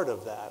a part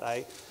of that.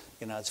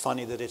 It's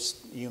funny that it's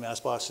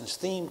UMass Boston's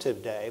theme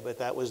today, but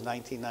that was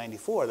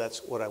 1994.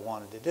 That's what I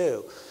wanted to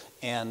do,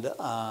 and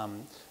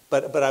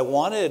but I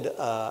wanted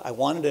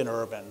an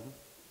urban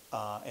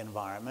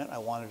environment. I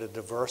wanted a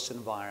diverse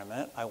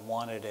environment. I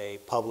wanted a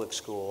public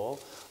school,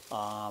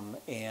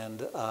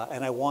 and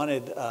I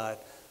wanted.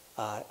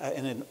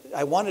 And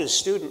I wanted a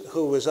student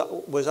who was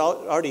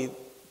already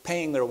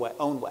paying their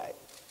own way,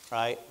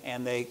 right?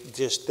 And they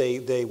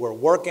were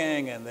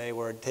working and they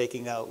were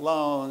taking out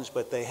loans,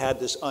 but they had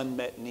this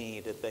unmet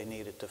need that they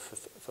needed to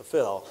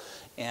fulfill.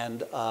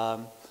 And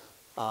I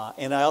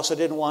also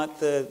didn't want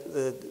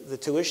the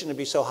tuition to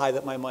be so high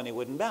that my money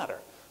wouldn't matter.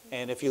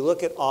 And if you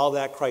look at all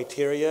that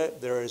criteria,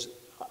 there is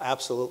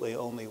absolutely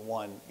only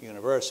one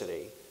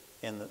university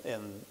in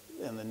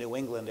the New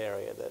England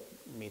area that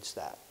meets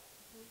that.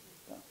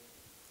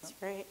 That's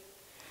great.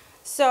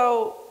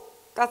 So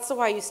that's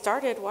why you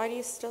started. Why do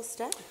you still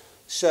stay?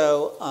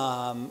 So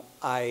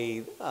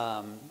I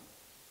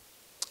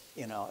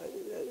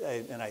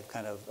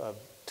kind of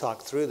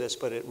talked through this,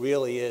 but it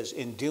really is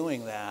in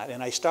doing that.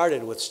 And I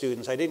started with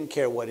students. I didn't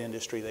care what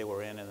industry they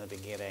were in the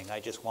beginning. I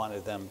just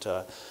wanted them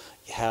to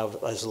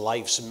have as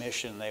life's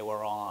mission they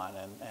were on,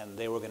 and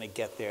they were going to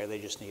get there. They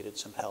just needed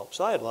some help.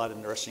 So I had a lot of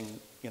nursing,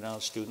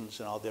 students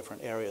in all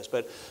different areas.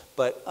 But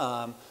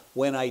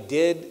when I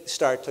did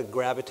start to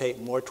gravitate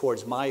more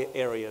towards my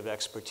area of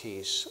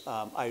expertise,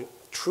 I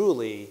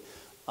truly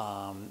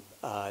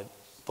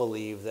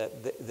believe that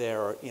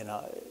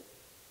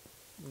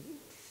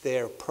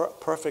they're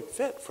perfect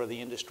fit for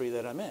the industry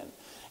that I'm in,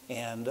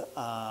 and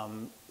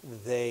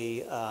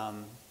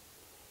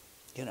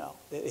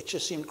it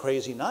just seemed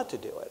crazy not to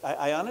do it.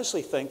 I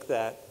honestly think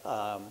that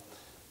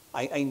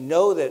I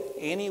know that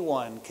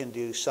anyone can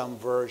do some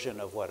version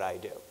of what I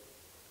do.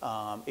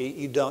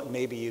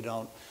 Maybe you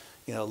don't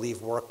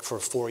leave work for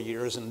 4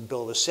 years and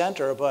build a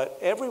center, but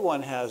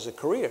everyone has a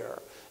career.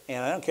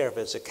 And I don't care if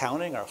it's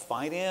accounting or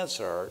finance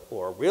or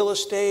real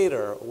estate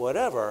or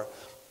whatever,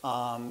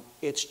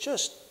 it's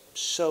just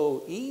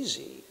so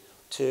easy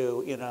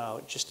to, you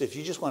know, just if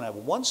you just want to have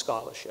one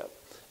scholarship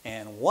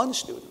and one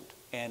student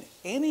and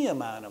any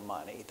amount of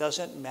money,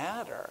 doesn't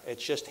matter.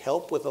 It's just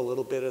help with a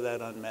little bit of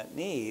that unmet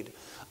need.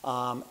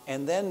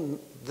 And then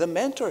the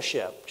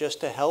mentorship,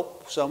 just to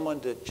help someone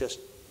to just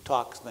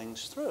talk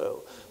things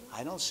through.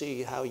 I don't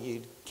see how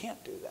you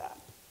can't do that,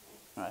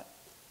 right?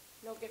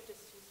 No gift is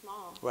too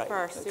small Right, for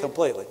our students.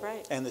 completely.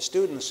 Right. And the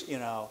students, you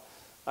know,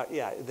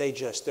 yeah,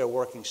 they're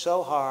working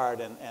so hard,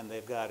 and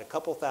they've got a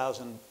couple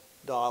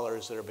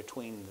 $1,000s that are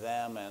between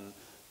them and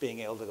being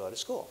able to go to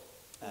school.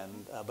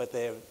 And but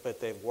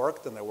they've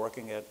worked, and they're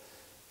working at,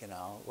 you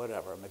know,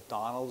 whatever,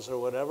 McDonald's or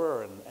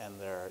whatever, and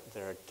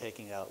they're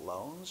taking out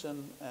loans,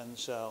 and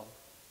so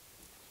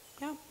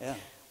yeah.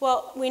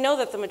 Well, we know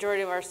that the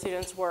majority of our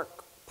students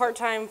work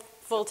part-time,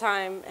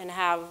 full-time, and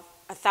have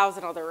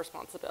 1,000 other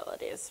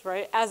responsibilities,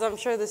 right? As I'm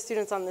sure the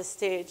students on this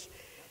stage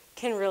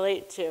can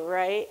relate to,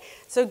 right?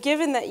 So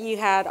given that you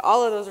had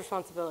all of those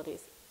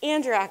responsibilities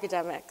and your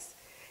academics,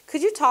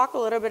 could you talk a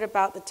little bit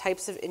about the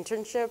types of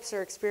internships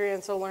or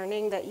experiential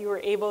learning that you were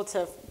able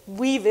to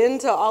weave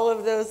into all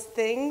of those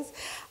things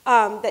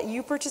that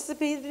you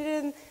participated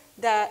in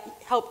that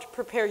helped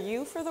prepare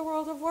you for the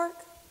world of work?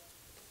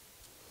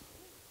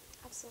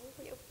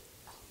 Absolutely.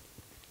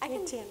 I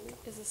can.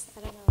 Is this?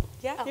 I don't know.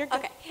 Yeah, Oh, you're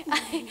good.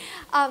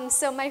 Okay.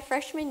 So my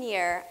freshman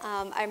year,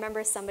 I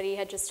remember somebody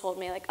had just told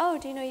me, like, oh,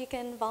 do you know you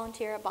can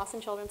volunteer at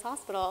Boston Children's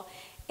Hospital?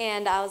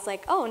 And I was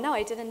like, oh, no,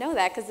 I didn't know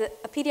that, because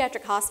a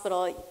pediatric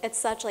hospital, it's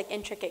such like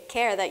intricate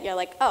care that you're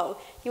like, oh,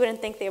 you wouldn't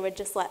think they would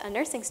just let a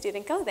nursing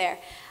student go there.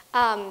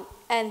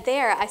 And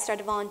there, I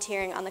started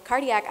volunteering on the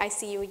cardiac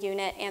ICU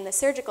unit and the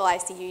surgical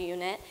ICU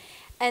unit.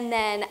 And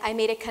then I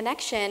made a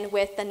connection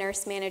with the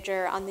nurse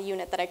manager on the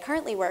unit that I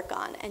currently work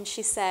on. And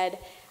she said,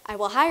 I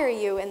will hire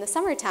you in the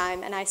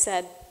summertime. And I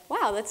said,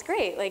 wow, that's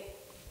great. Like,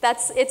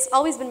 it's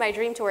always been my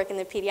dream to work in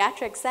the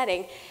pediatric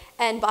setting.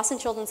 And Boston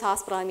Children's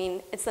Hospital, I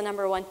mean, it's the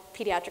 #1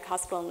 pediatric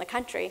hospital in the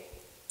country.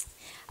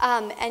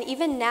 And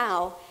even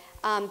now,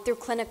 through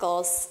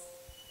clinicals,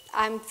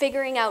 I'm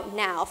figuring out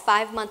now,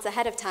 5 months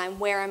ahead of time,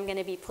 where I'm going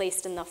to be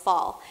placed in the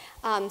fall.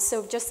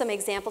 So just some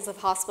examples of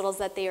hospitals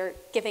that they are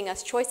giving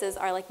us choices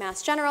are like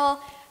Mass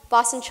General,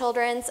 Boston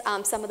Children's,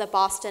 some of the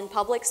Boston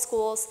public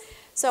schools.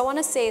 So I want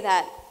to say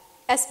that,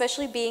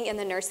 especially being in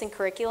the nursing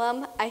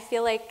curriculum, I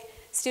feel like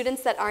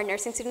students that are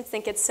nursing students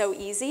think it's so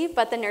easy,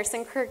 but the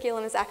nursing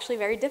curriculum is actually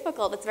very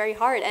difficult. It's very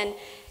hard, and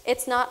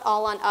it's not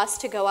all on us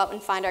to go out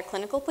and find our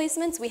clinical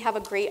placements. We have a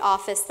great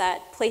office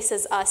that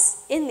places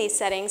us in these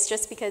settings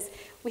just because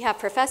we have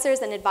professors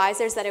and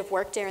advisors that have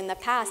worked there in the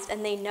past,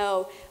 and they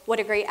know what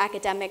a great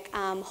academic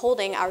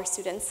holding our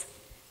students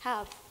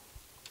have.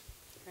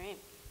 Great.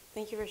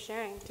 Thank you for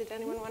sharing. Did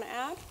anyone want to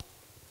add?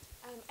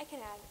 I can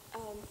add.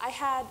 I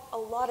had a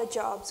lot of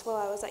jobs while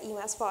I was at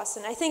UMass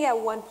Boston. I think at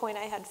one point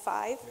I had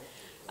 5.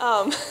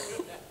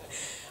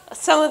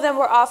 Some of them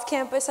were off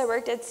campus. I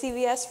worked at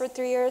CVS for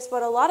 3 years,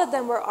 but a lot of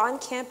them were on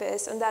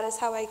campus, and that is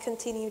how I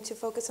continued to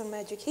focus on my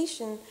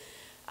education.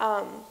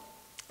 I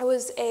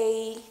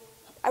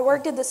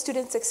worked at the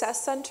Student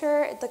Success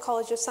Center at the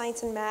College of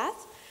Science and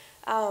Math,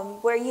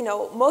 where, you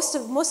know, most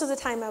of the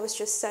time I was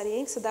just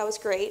studying, so that was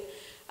great.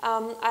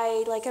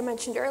 Like I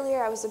mentioned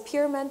earlier, I was a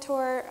peer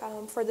mentor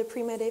for the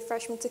Pre-Med A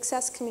Freshman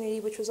Success Community,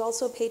 which was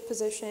also a paid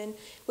position,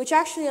 which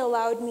actually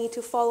allowed me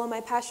to follow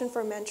my passion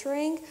for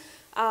mentoring.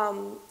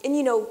 And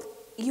you know,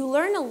 you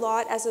learn a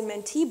lot as a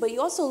mentee, but you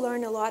also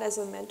learn a lot as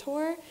a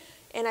mentor.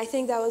 And I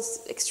think that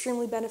was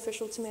extremely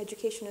beneficial to my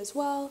education as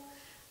well.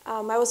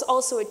 I was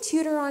also a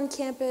tutor on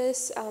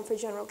campus for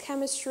general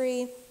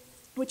chemistry,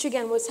 which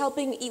again was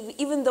helping,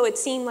 even though it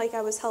seemed like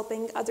I was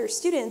helping other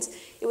students,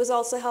 it was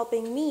also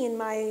helping me in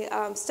my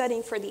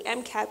studying for the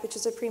MCAT, which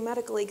is a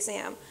pre-medical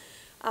exam.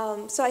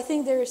 So I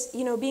think there's,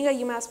 you know, being a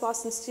UMass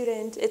Boston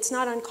student, it's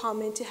not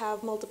uncommon to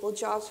have multiple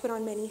jobs, put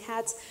on many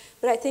hats,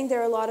 but I think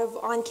there are a lot of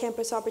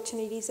on-campus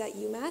opportunities at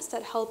UMass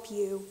that help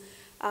you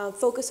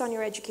focus on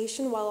your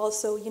education while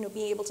also, you know,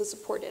 being able to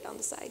support it on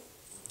the side.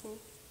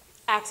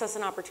 Access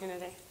and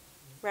opportunity,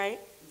 right?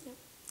 Yep.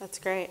 That's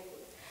great.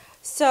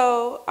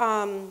 So,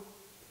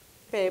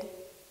 babe,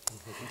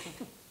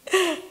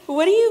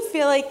 what do you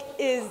feel like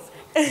is,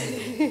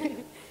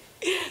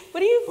 what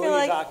do you feel Who are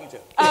like? you talking to?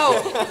 Oh,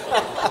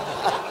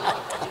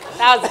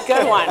 that was a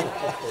good one.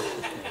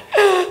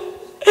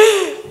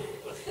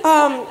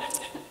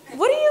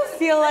 What do you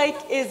feel like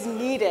is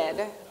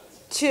needed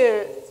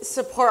to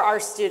support our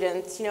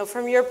students? You know,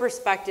 from your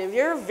perspective,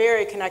 you're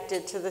very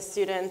connected to the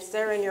students.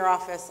 They're in your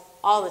office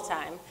all the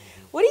time.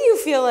 What do you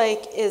feel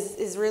like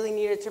is really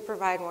needed to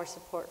provide more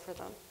support for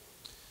them?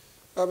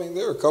 I mean,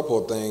 there are a couple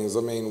of things.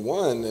 I mean,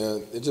 one,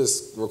 it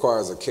just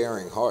requires a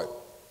caring heart,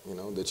 you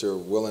know, that you're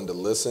willing to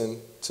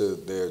listen to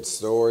their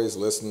stories,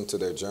 listen to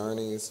their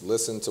journeys,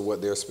 listen to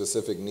what their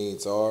specific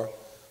needs are.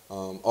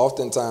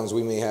 Oftentimes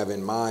we may have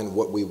in mind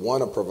what we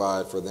want to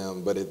provide for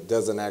them, but it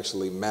doesn't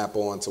actually map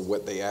on to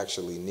what they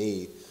actually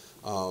need.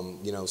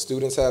 You know,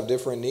 students have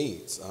different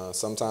needs.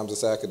 Sometimes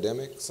it's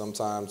academic,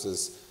 sometimes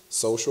it's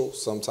social,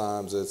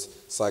 sometimes it's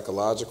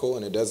psychological,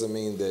 and it doesn't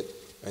mean that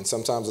and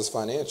sometimes it's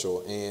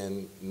financial,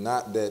 and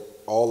not that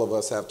all of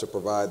us have to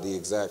provide the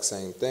exact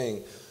same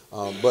thing,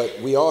 but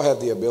we all have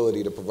the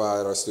ability to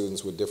provide our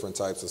students with different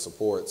types of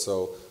support.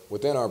 So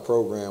within our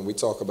program, we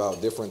talk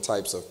about different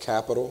types of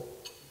capital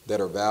that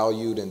are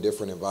valued in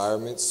different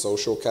environments: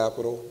 social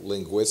capital,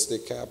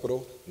 linguistic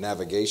capital,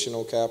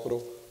 navigational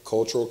capital,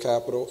 cultural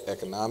capital,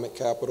 economic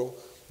capital.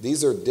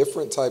 These are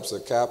different types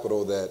of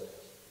capital that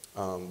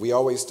we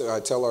always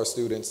tell our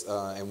students,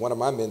 and one of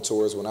my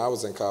mentors when I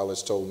was in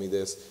college told me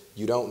this: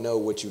 you don't know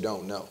what you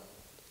don't know.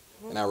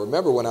 And I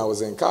remember when I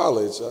was in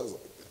college, I was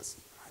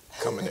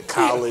like, coming to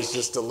college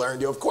just to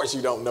learn. Of course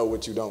you don't know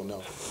what you don't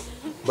know.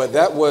 But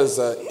that was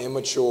an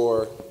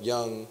immature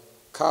young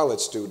college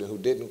student who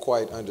didn't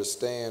quite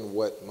understand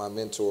what my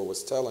mentor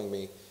was telling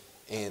me,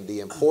 and the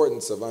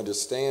importance of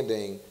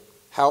understanding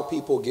how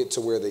people get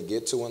to where they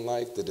get to in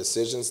life, the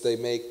decisions they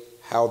make,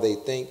 how they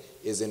think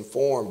is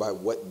informed by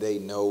what they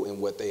know and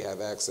what they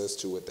have access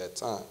to at that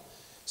time.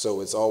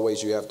 So it's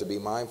always, you have to be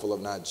mindful of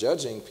not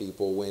judging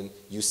people when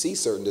you see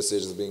certain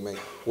decisions being made.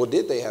 Well,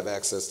 did they have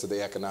access to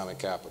the economic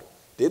capital?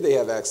 Did they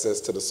have access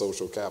to the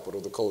social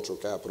capital, the cultural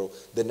capital,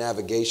 the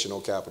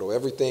navigational capital,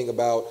 everything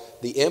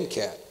about the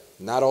MCAT?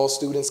 Not all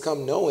students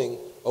come knowing,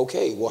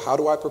 okay, well, how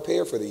do I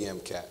prepare for the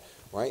MCAT,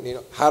 right? You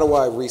know, how do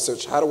I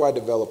research? How do I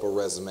develop a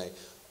resume?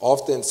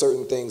 Often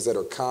certain things that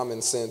are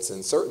common sense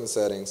in certain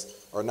settings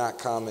are not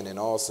common in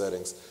all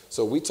settings.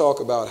 So we talk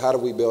about how do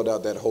we build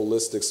out that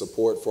holistic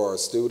support for our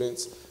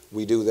students.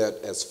 We do that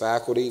as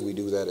faculty, we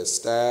do that as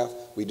staff,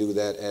 we do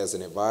that as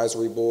an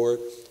advisory board.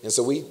 And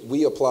so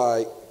we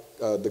apply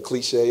the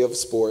cliche of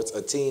sports,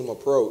 a team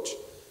approach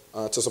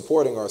to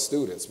supporting our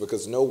students,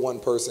 because no one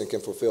person can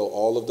fulfill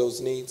all of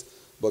those needs,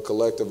 but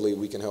collectively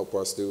we can help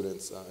our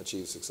students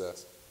achieve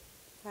success.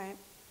 Right.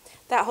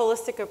 That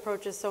holistic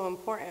approach is so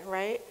important,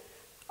 right?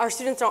 Our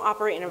students don't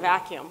operate in a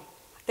vacuum.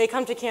 They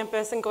come to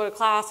campus and go to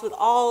class with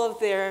all of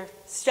their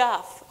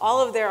stuff,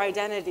 all of their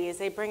identities.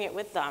 They bring it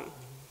with them.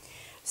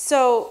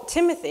 So,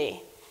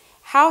 Timothy,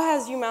 how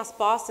has UMass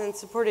Boston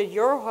supported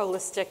your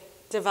holistic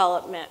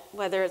development,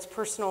 whether it's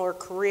personal or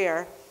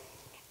career?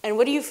 And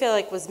what do you feel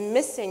like was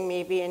missing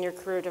maybe in your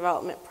career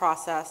development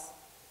process?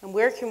 And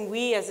where can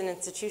we as an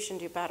institution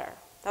do better?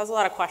 That was a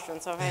lot of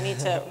questions, so if I need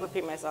to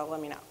repeat myself,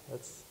 let me know.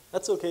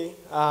 That's okay.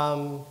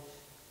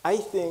 I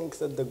think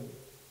that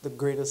the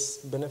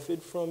greatest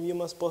benefit from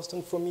UMass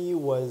Boston for me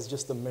was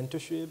just the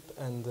mentorship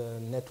and the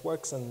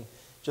networks and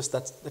just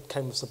that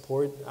kind of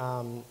support.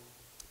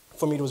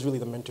 For me, it was really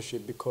the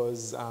mentorship,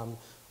 because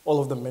all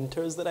of the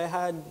mentors that I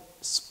had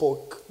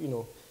spoke,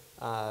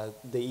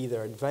 they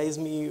either advised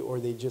me or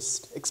they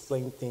just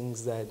explained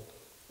things that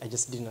I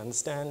just didn't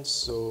understand.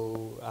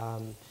 So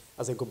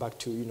as I go back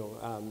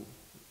to,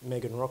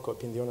 Megan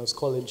Rockup in the Honors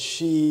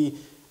College,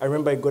 I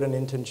remember I got an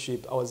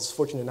internship. I was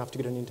fortunate enough to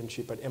get an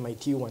internship at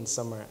MIT one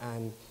summer,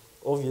 and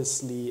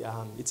obviously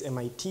it's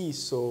MIT,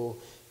 so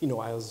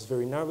I was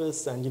very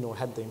nervous and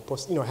had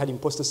had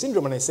imposter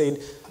syndrome, and I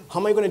said, how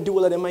am I going to do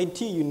well at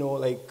MIT?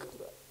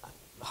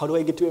 How do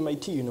I get to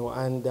MIT?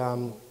 And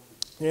I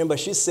remember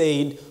she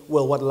said,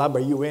 well, what lab are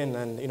you in?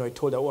 And I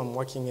told her, oh, I'm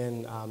working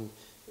in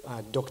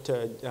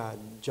Dr.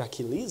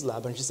 Jackie Lee's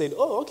lab, and she said,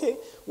 oh, okay,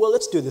 well,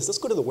 let's do this. Let's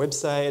go to the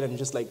website and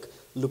just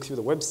look through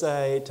the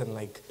website and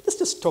let's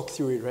just talk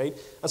through it, right?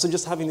 And so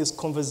just having these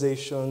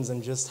conversations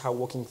and just her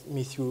walking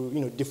me through,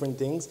 different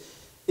things,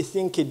 I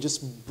think it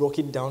just broke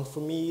it down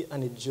for me,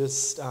 and it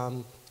just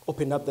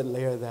opened up that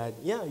layer that,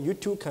 yeah, you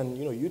too can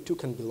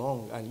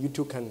belong, and you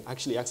too can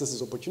actually access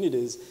these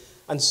opportunities.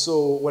 And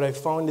so what I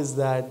found is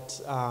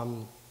that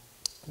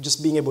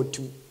just being able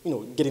to,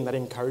 getting that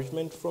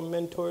encouragement from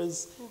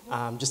mentors,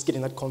 just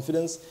getting that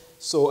confidence.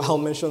 So I'll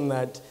mention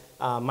that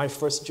my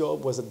first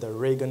job was at the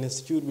Reagan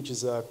Institute, which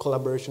is a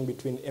collaboration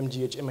between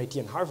MGH, MIT,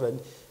 and Harvard.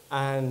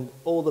 And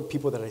all the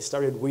people that I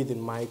started with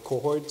in my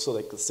cohort, so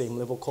the same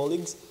level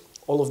colleagues,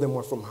 all of them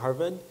were from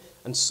Harvard.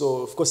 And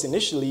so, of course,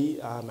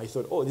 initially, I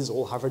thought, oh, these are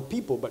all Harvard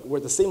people, but we're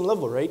at the same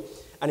level, right?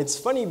 And it's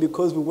funny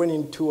because we went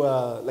into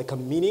a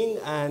meeting,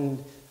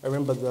 and I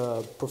remember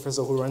the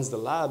professor who runs the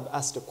lab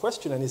asked a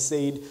question, and he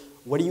said,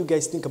 what do you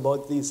guys think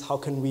about this? How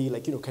can we,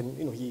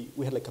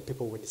 we had a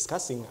paper we were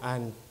discussing,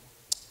 and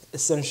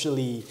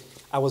essentially,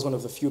 I was one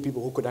of the few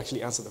people who could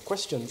actually answer the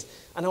questions.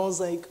 And I was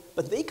like,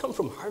 but they come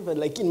from Harvard.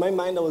 In my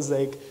mind, I was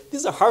like,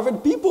 these are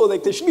Harvard people.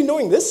 They should be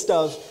knowing this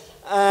stuff.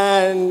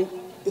 And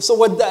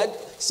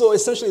so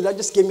essentially, that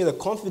just gave me the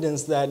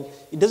confidence that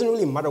it doesn't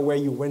really matter where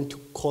you went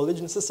to college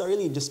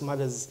necessarily. It just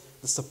matters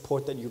the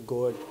support that you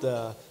got,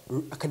 the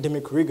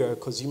academic rigor,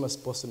 because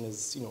UMass Boston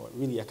is,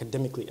 really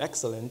academically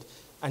excellent.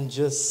 And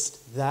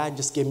that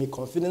just gave me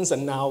confidence.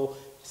 And now,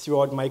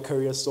 throughout my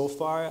career so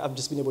far, I've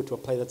just been able to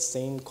apply that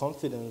same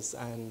confidence,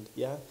 and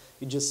yeah,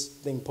 the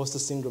imposter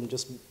syndrome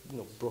just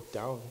broke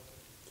down.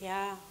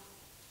 Yeah,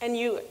 and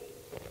you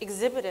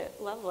exhibit it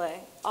lovely.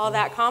 All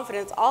that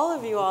confidence, all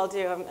of you all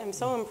do. I'm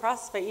so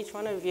impressed by each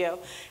one of you,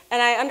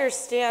 and I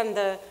understand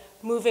the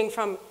moving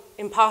from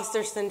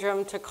imposter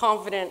syndrome to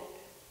confident,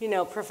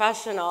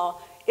 professional.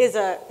 is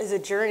a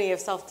journey of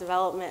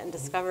self-development and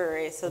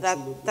discovery. So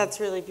that's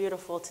really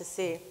beautiful to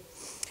see.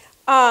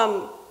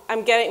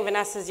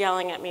 Vanessa's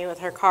yelling at me with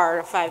her car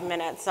of 5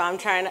 minutes, so I'm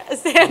trying to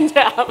stand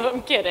up.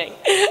 I'm kidding.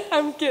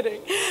 I'm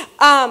kidding.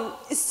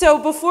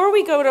 So before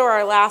we go to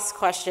our last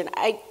question,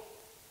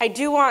 I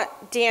do want,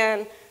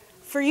 Dan,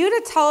 for you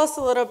to tell us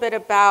a little bit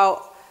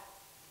about,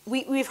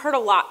 we've heard a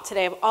lot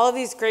today of all of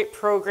these great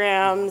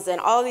programs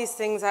and all of these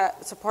things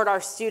that support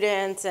our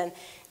students and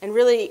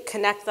really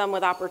connect them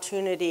with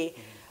opportunity.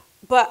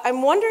 But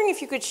I'm wondering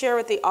if you could share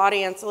with the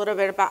audience a little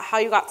bit about how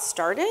you got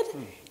started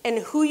and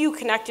who you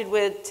connected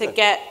with to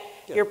get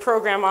your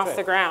program off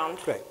the ground.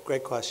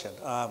 Great question.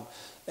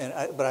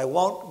 But I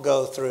won't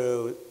go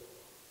through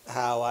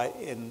how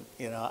in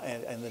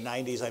the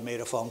 90s I made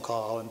a phone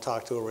call and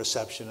talked to a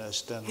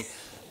receptionist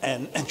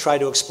and tried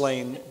to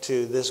explain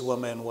to this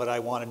woman what I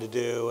wanted to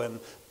do,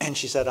 and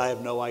she said, I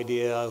have no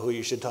idea who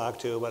you should talk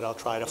to, but I'll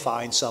try to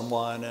find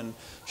someone, and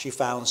she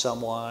found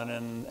someone,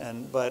 and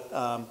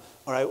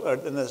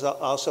there's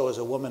also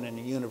a woman in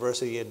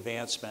university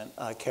advancement,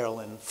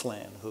 Carolyn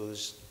Flynn, who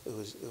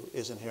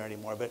isn't here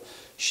anymore, but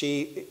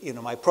she,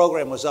 my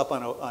program was up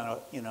on a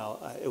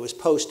it was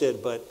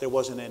posted, but there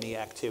wasn't any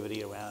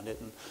activity around it,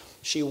 and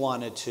she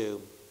wanted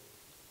to,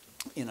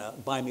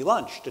 buy me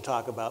lunch to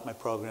talk about my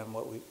program,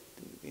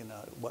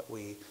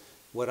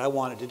 what I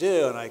wanted to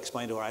do, and I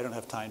explained to her, I don't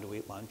have time to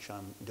eat lunch,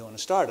 I'm doing a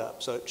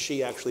startup. So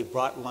she actually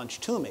brought lunch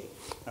to me,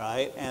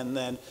 right?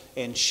 And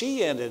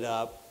she ended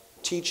up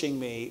teaching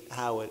me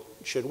how it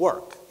should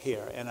work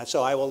here. And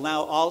so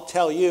I'll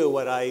tell you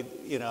what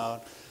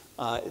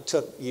it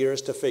took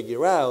years to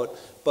figure out,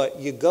 but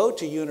you go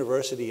to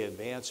university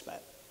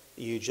advancement,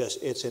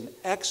 it's an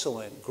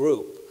excellent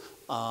group.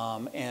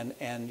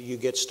 And you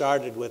get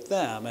started with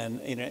them,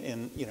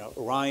 and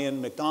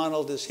Ryan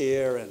McDonald is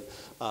here, and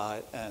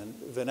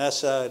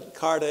Vanessa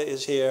Carta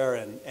is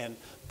here,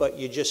 but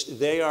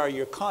they are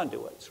your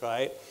conduits,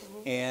 right?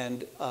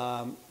 And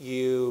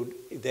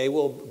they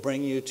will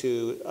bring you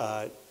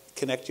to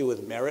connect you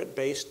with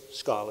merit-based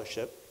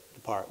scholarship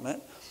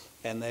department,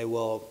 and they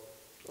will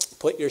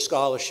put your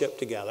scholarship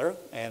together,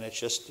 and it's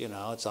just,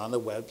 it's on the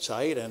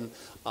website, and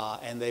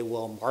they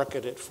will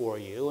market it for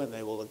you, and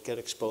they will get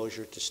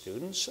exposure to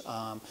students.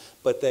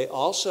 But they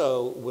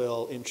also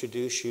will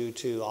introduce you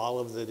to all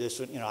of the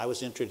different, I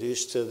was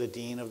introduced to the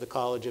Dean of the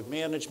College of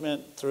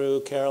Management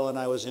through Carolyn.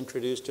 I was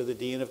introduced to the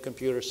Dean of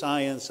Computer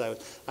Science.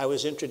 I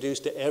was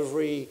introduced to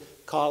every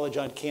college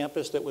on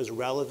campus that was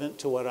relevant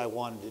to what I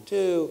wanted to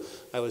do.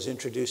 I was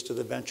introduced to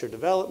the Venture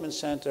Development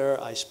Center.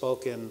 I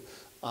spoke in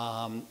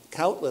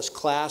countless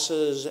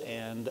classes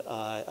and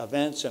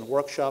events and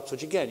workshops,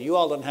 which again, you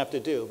all don't have to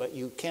do, but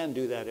you can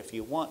do that if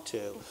you want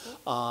to.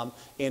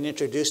 And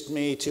introduced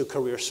me to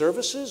career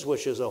services,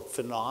 which is a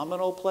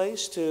phenomenal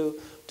place to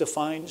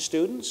find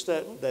students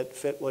that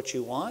fit what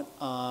you want.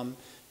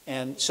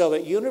 And so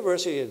at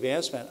university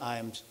advancement,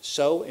 I'm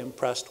so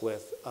impressed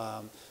with,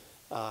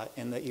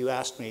 and that you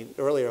asked me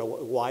earlier,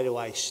 why do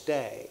I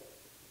stay?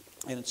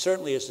 And it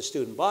certainly is the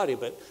student body,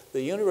 but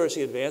the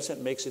university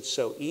advancement makes it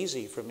so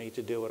easy for me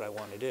to do what I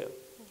want to do.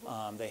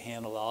 They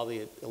handle all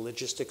the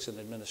logistics and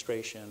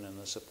administration and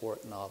the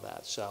support and all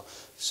that. So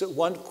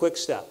one quick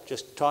step,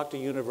 just talk to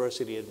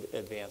university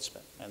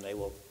advancement, and they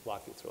will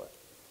walk you through it.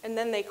 And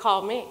then they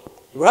call me.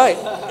 Right.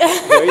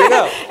 There you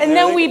go. And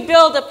then we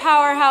build a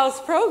powerhouse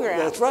program.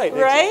 That's right.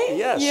 Right?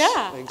 Yes.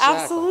 Yeah, exactly.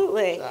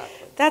 absolutely.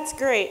 Exactly. That's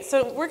great.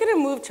 So we're going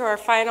to move to our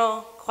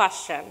final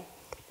question,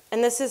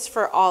 and this is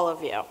for all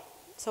of you.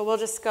 So we'll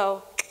just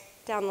go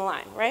down the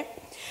line, right?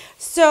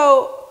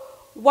 So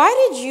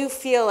why did you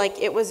feel like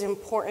it was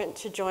important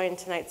to join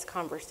tonight's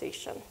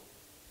conversation?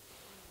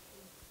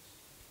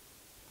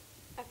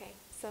 Okay,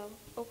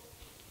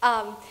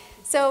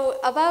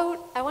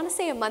 I want to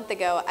say a month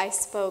ago, I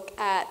spoke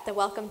at the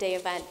Welcome Day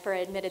event for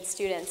admitted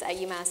students at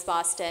UMass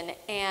Boston.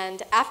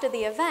 And after the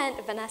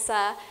event,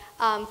 Vanessa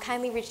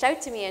kindly reached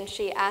out to me and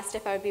she asked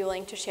if I would be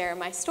willing to share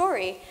my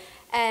story.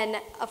 And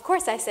of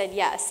course I said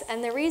yes.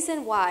 And the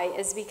reason why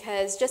is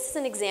because, just as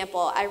an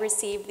example, I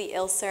received the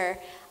ILSER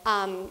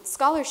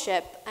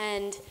scholarship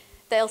and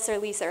the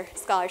ILSER-LISER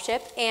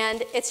scholarship.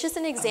 And it's just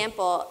an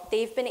example.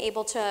 They've been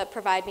able to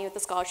provide me with the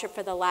scholarship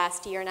for the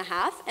last year and a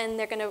half, and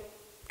they're going to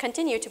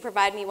continue to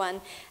provide me one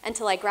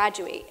until I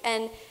graduate.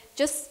 And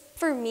just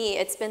for me,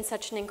 it's been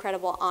such an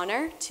incredible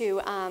honor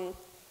to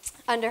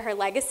under her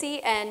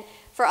legacy. And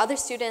for other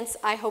students,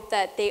 I hope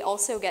that they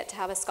also get to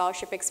have a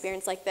scholarship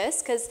experience like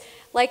this, because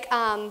like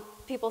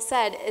people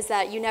said, is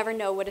that you never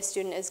know what a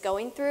student is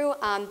going through.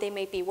 They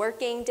may be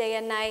working day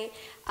and night,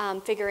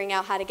 figuring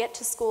out how to get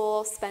to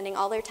school, spending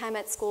all their time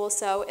at school.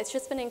 So it's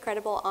just been an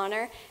incredible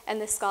honor,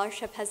 and this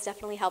scholarship has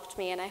definitely helped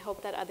me, and I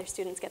hope that other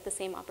students get the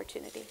same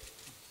opportunity.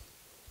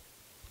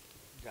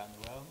 Down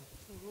the row.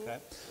 Okay.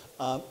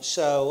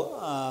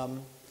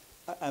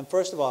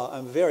 First of all,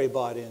 I'm very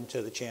bought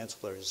into the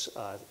Chancellor's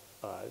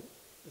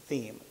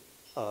theme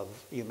of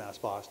UMass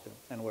Boston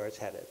and where it's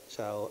headed.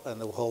 So, and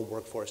the whole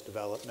workforce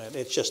development,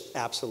 it's just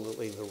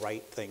absolutely the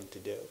right thing to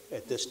do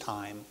at this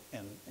time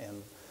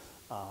in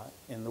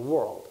in the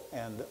world.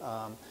 And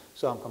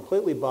so I'm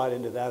completely bought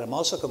into that. I'm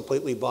also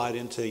completely bought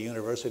into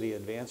university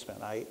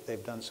advancement.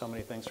 They've done so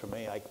many things for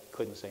me, I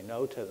couldn't say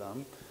no to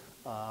them.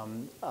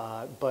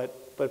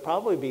 But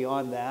probably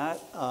beyond that,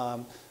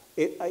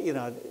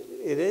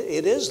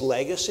 it is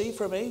legacy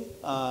for me.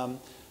 I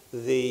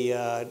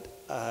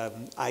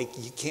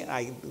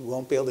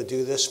won't be able to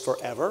do this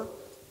forever,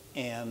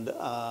 and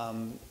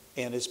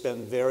it's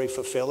been very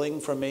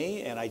fulfilling for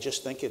me. And I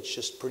just think it's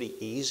just pretty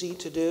easy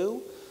to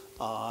do,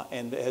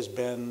 and has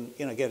been,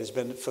 again, it's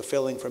been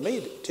fulfilling for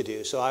me to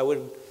do. So I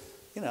would,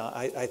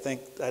 I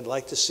think I'd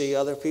like to see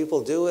other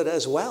people do it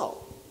as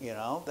well.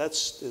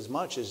 That's as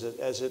much as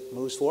it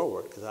moves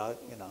forward, because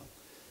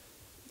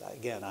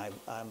again,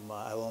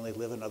 I'll only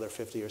live another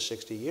 50 or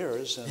 60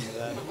 years, and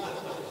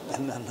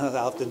then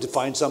I'll have to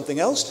find something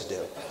else to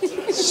do.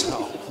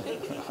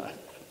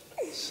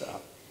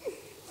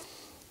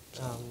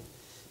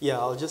 Yeah,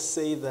 I'll just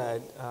say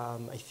that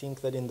I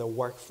think that in the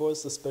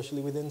workforce,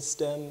 especially within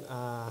STEM,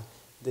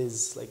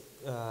 there's like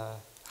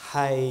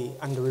high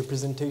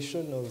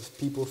underrepresentation of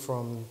people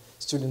from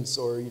students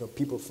or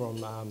people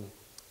from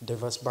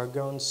diverse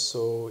backgrounds.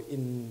 So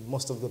in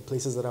most of the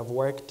places that I've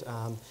worked,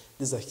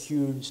 there's a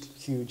huge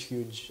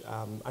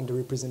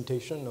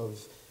underrepresentation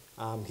of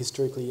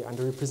historically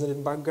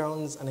underrepresented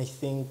backgrounds. And I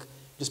think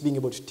just being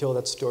able to tell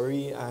that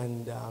story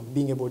and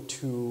being able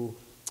to,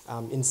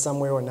 in some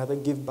way or another,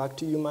 give back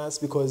to UMass,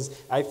 because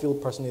I feel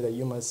personally that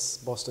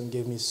UMass Boston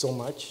gave me so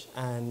much.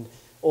 And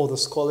all the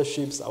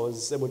scholarships, I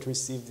was able to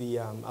receive the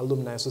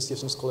Alumni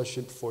Association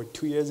Scholarship for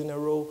 2 years in a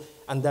row.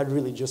 And that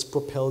really just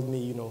propelled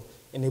me,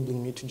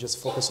 enabling me to just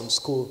focus on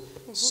school.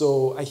 Mm-hmm.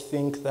 So I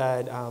think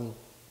that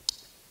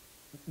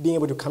being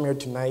able to come here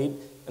tonight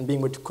and being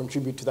able to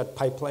contribute to that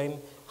pipeline,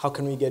 how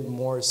can we get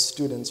more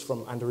students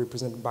from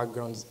underrepresented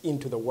backgrounds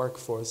into the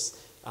workforce,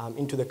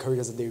 into the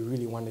careers that they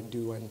really want to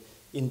do, and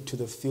into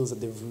the fields that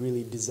they've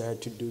really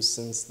desired to do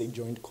since they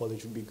joined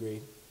college would be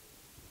great.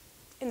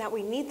 And that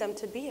we need them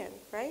to be in,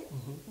 right?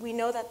 Mm-hmm. We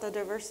know that the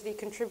diversity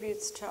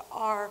contributes to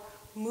our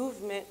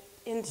movement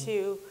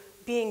into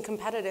being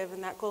competitive in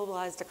that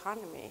globalized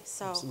economy.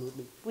 So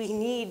absolutely, we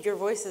need your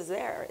voices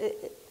there.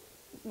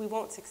 We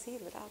won't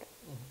succeed without it.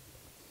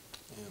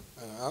 Yeah.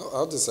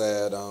 I'll just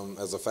add,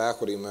 as a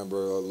faculty member,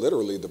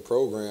 literally the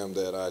program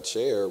that I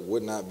chair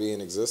would not be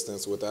in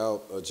existence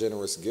without a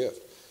generous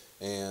gift.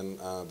 And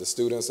the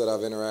students that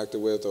I've interacted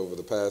with over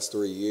the past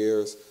 3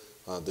 years,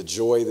 the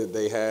joy that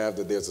they have,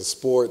 that there's a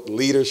sport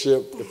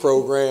leadership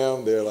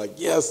program, they're like,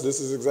 yes, this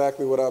is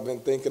exactly what I've been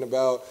thinking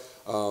about.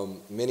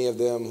 Many of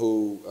them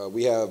who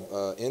we have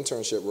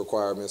internship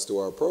requirements to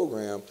our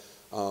program,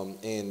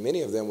 and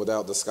many of them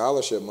without the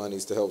scholarship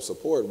monies to help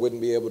support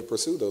wouldn't be able to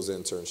pursue those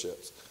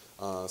internships.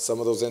 Some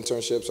of those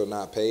internships are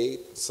not paid,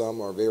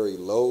 some are very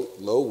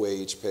low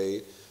wage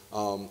paid,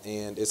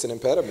 and it's an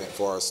impediment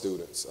for our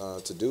students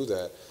to do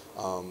that.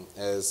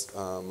 As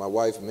my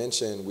wife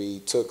mentioned, we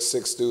took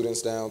 6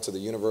 students down to the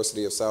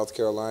University of South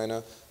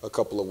Carolina a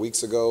couple of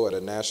weeks ago at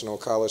a National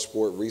College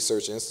Sport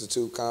Research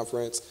Institute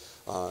conference.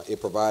 It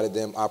provided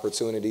them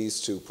opportunities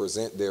to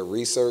present their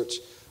research.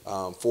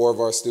 4 of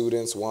our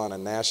students won a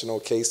national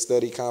case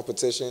study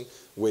competition,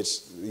 which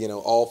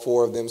all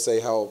 4 of them say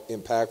how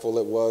impactful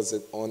it was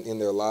in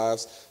their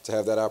lives to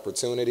have that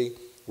opportunity.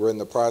 We're in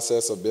the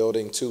process of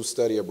building 2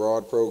 study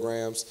abroad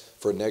programs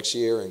for next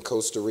year in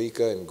Costa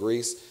Rica and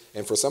Greece.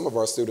 And for some of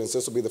our students,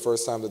 this will be the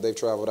first time that they've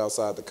traveled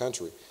outside the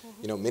country.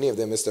 Mm-hmm. Many of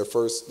them,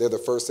 they're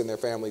the first in their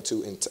family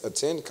to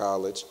attend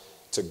college,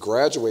 to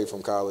graduate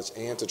from college,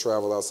 and to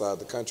travel outside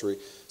the country.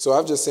 So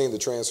I've just seen the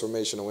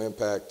transformational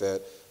impact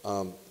that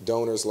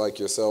donors like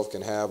yourself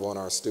can have on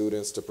our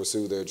students to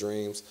pursue their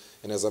dreams.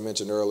 And as I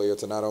mentioned earlier,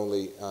 to not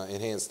only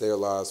enhance their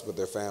lives, but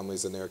their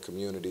families and their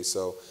community.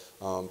 So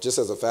just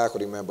as a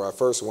faculty member, I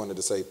first wanted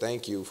to say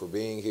thank you for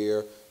being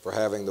here, for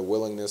having the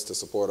willingness to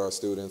support our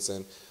students,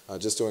 and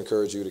just to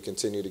encourage you to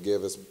continue to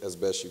give as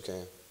best you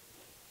can.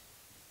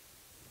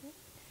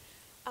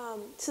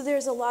 So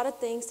there's a lot of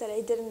things that I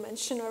didn't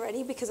mention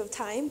already because of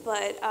time,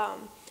 but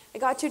I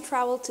got to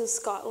travel to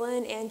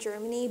Scotland and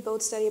Germany,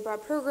 both study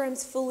abroad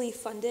programs fully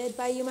funded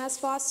by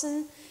UMass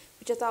Boston,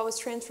 which I thought was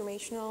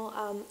transformational.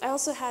 I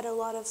also had a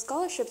lot of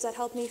scholarships that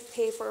helped me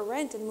pay for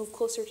rent and move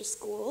closer to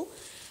school,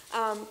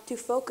 to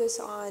focus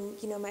on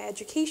my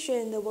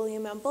education, the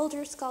William M.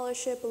 Bulger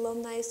Scholarship,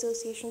 Alumni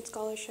Association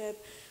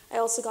Scholarship. I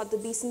also got the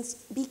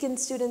Beacon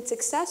Student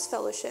Success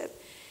Fellowship.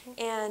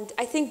 And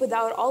I think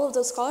without all of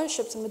those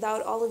scholarships and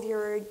without all of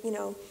your,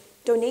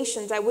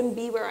 donations, I wouldn't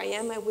be where I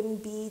am. I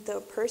wouldn't be the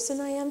person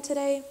I am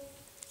today.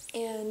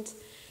 And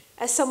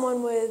as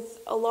someone with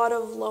a lot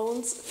of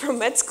loans from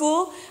med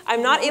school,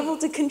 I'm not able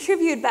to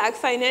contribute back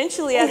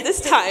financially at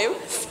this time.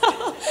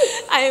 So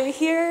I am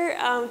here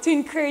to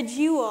encourage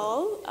you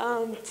all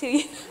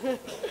to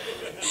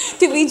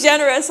be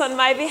generous on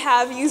my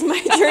behalf, use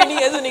my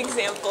journey as an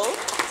example.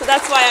 So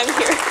that's why I'm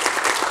here.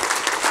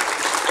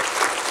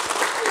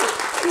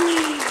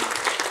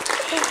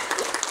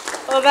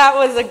 Well, that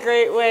was a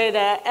great way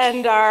to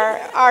end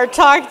our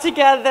talk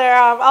together.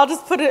 I'll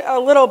just put a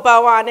little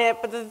bow on it,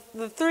 but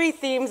the three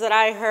themes that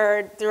I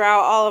heard throughout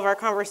all of our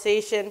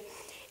conversation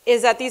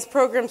is that these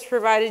programs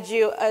provided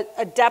you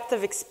a depth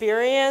of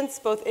experience,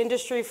 both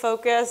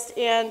industry-focused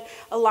and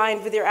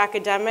aligned with your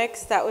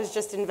academics. That was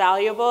just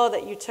invaluable,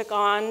 that you took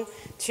on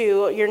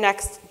to your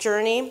next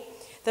journey.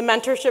 The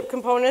mentorship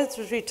components,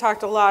 which we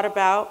talked a lot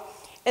about,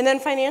 and then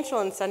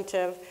financial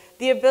incentive,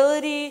 the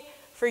ability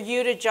for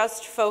you to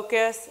just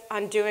focus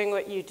on doing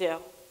what you do,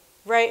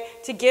 right?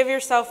 To give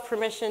yourself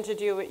permission to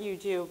do what you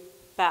do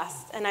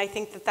best. And I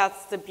think that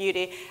that's the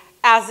beauty.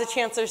 As the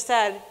Chancellor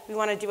said, we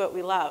want to do what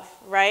we love,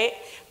 right?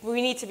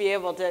 We need to be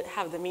able to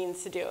have the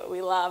means to do what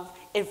we love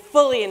and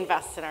fully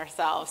invest in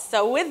ourselves.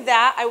 So with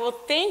that, I will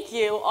thank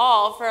you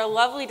all for a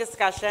lovely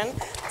discussion.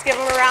 Let's give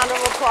them a round of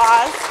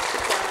applause.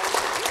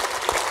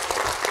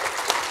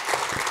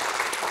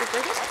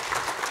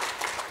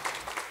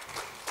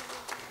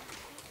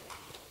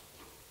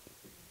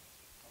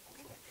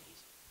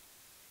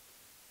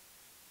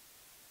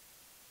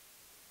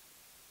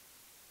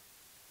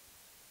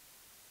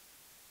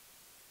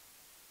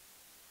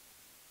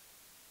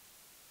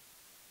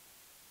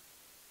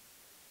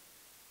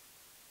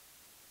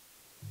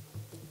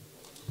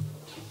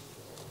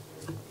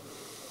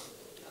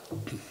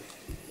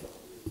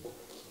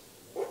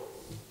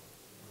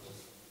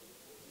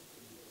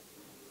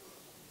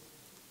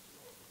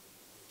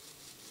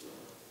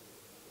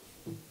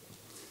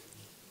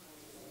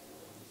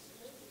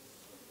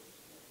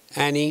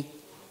 Annie,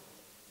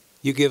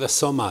 you give us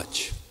so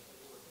much.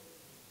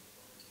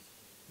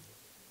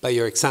 By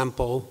your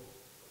example,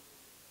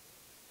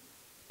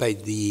 by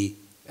the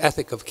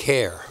ethic of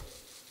care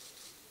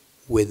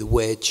with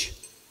which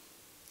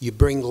you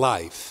bring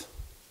life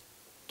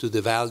to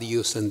the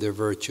values and the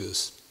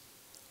virtues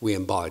we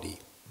embody.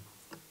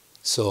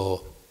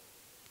 So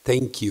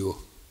thank you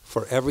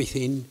for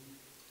everything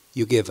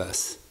you give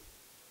us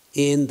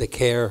in the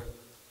care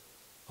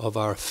of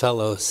our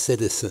fellow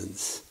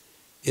citizens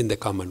in the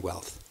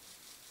Commonwealth.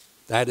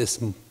 That is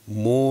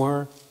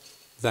more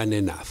than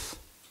enough.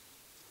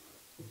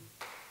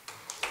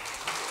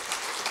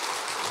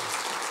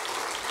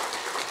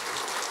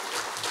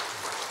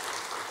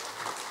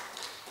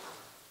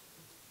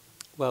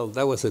 Well,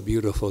 that was a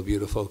beautiful,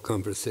 beautiful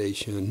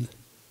conversation.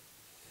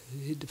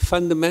 It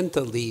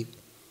fundamentally,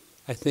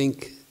 I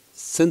think,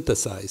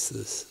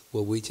 synthesizes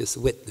what we just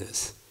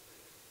witnessed.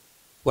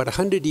 What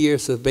 100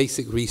 years of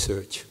basic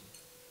research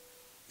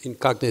in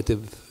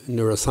cognitive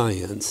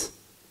neuroscience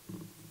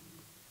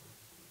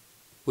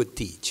would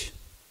teach.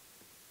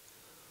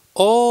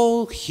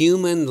 All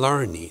human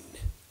learning,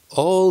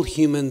 all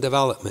human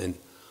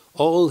development,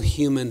 all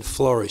human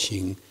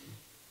flourishing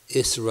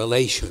is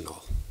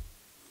relational.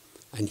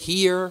 And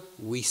here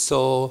we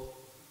saw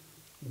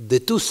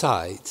the two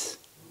sides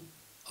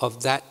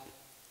of that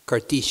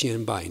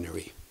Cartesian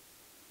binary.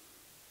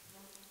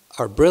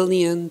 Our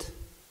brilliant,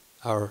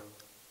 our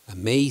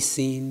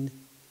amazing,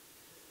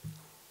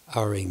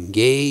 our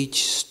engaged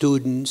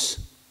students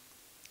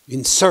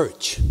in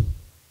search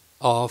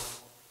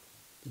of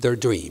their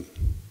dream.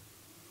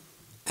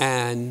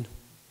 And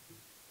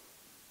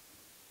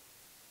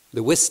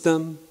the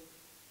wisdom,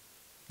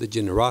 the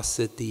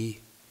generosity,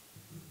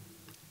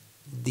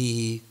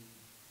 the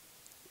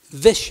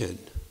vision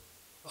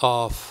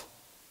of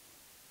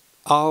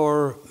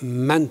our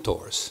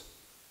mentors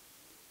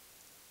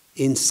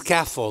in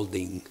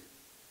scaffolding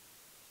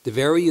the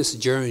various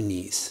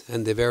journeys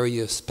and the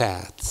various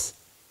paths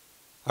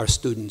our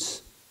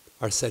students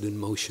are set in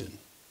motion.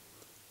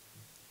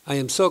 I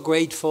am so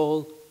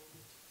grateful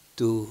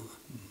to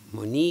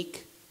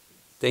Monique.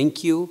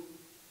 Thank you.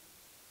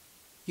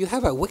 You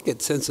have a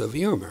wicked sense of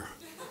humor.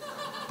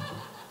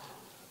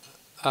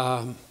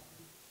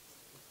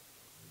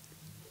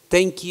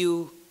 Thank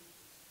you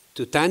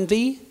to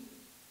Tanvi.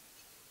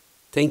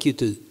 Thank you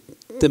to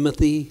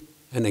Timothy.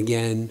 And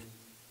again,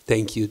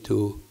 thank you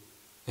to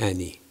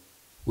Annie.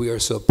 We are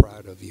so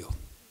proud of you.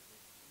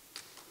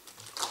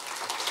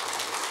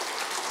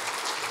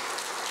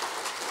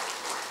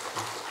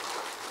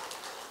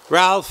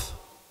 Ralph,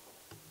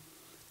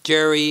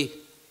 Jerry,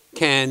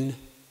 Ken,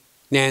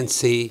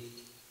 Nancy,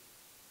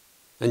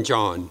 and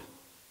John,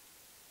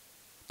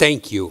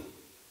 thank you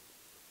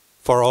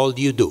for all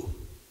you do.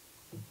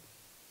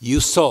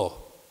 You saw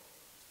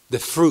the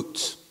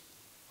fruits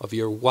of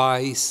your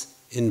wise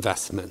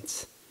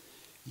investments.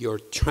 Your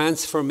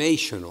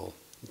transformational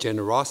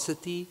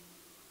generosity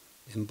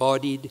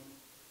embodied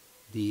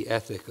the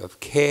ethic of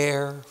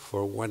care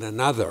for one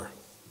another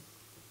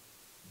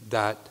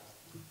that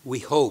we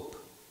hope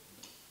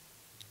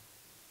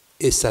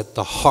is at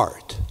the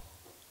heart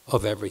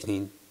of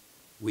everything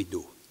we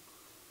do.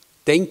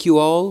 Thank you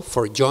all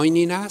for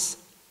joining us.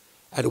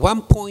 At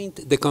one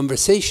point, the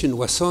conversation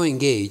was so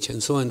engaged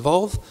and so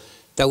involved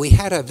that we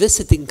had a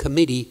visiting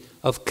committee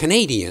of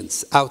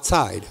Canadians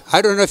outside.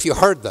 I don't know if you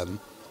heard them.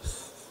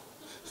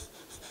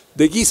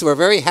 The geese were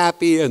very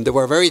happy and they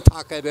were very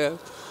talkative.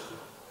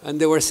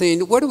 And they were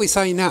saying, where do we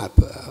sign up?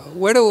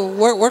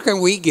 Where can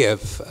we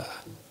give?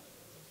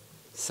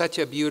 such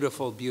a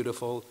beautiful,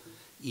 beautiful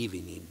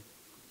evening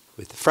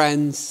with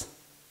friends,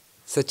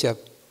 such a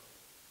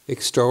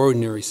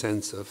extraordinary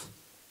sense of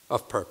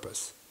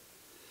purpose.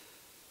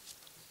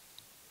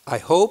 I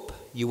hope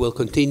you will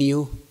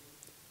continue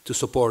to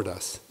support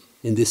us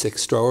in this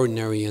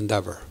extraordinary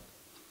endeavor.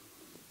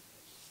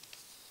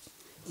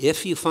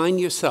 If you find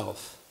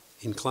yourself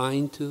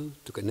inclined to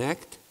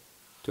connect,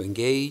 to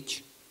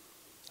engage,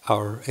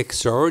 our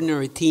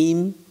extraordinary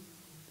team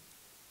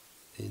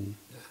in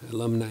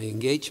alumni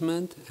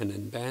engagement and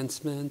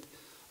advancement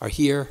are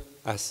here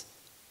as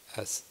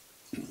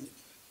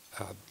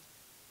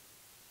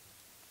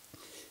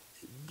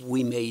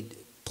we made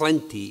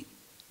plenty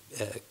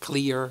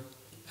clear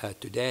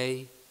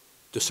today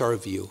to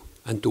serve you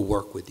and to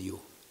work with you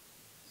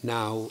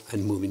now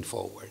and moving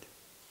forward.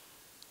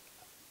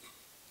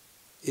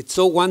 It's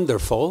so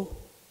wonderful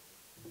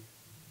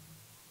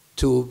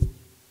to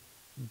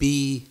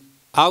be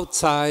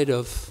outside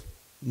of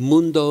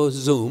Mundo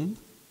Zoom,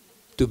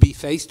 to be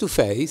face to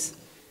face,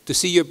 to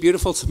see your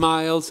beautiful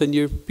smiles and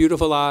your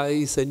beautiful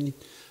eyes and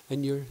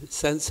your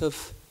sense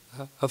of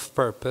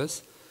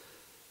purpose.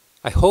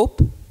 I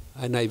hope,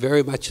 and I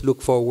very much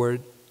look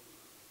forward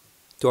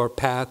to our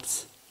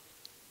paths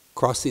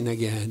crossing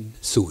again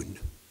soon.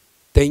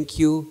 Thank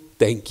you,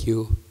 thank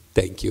you,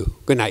 thank you.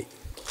 Good night.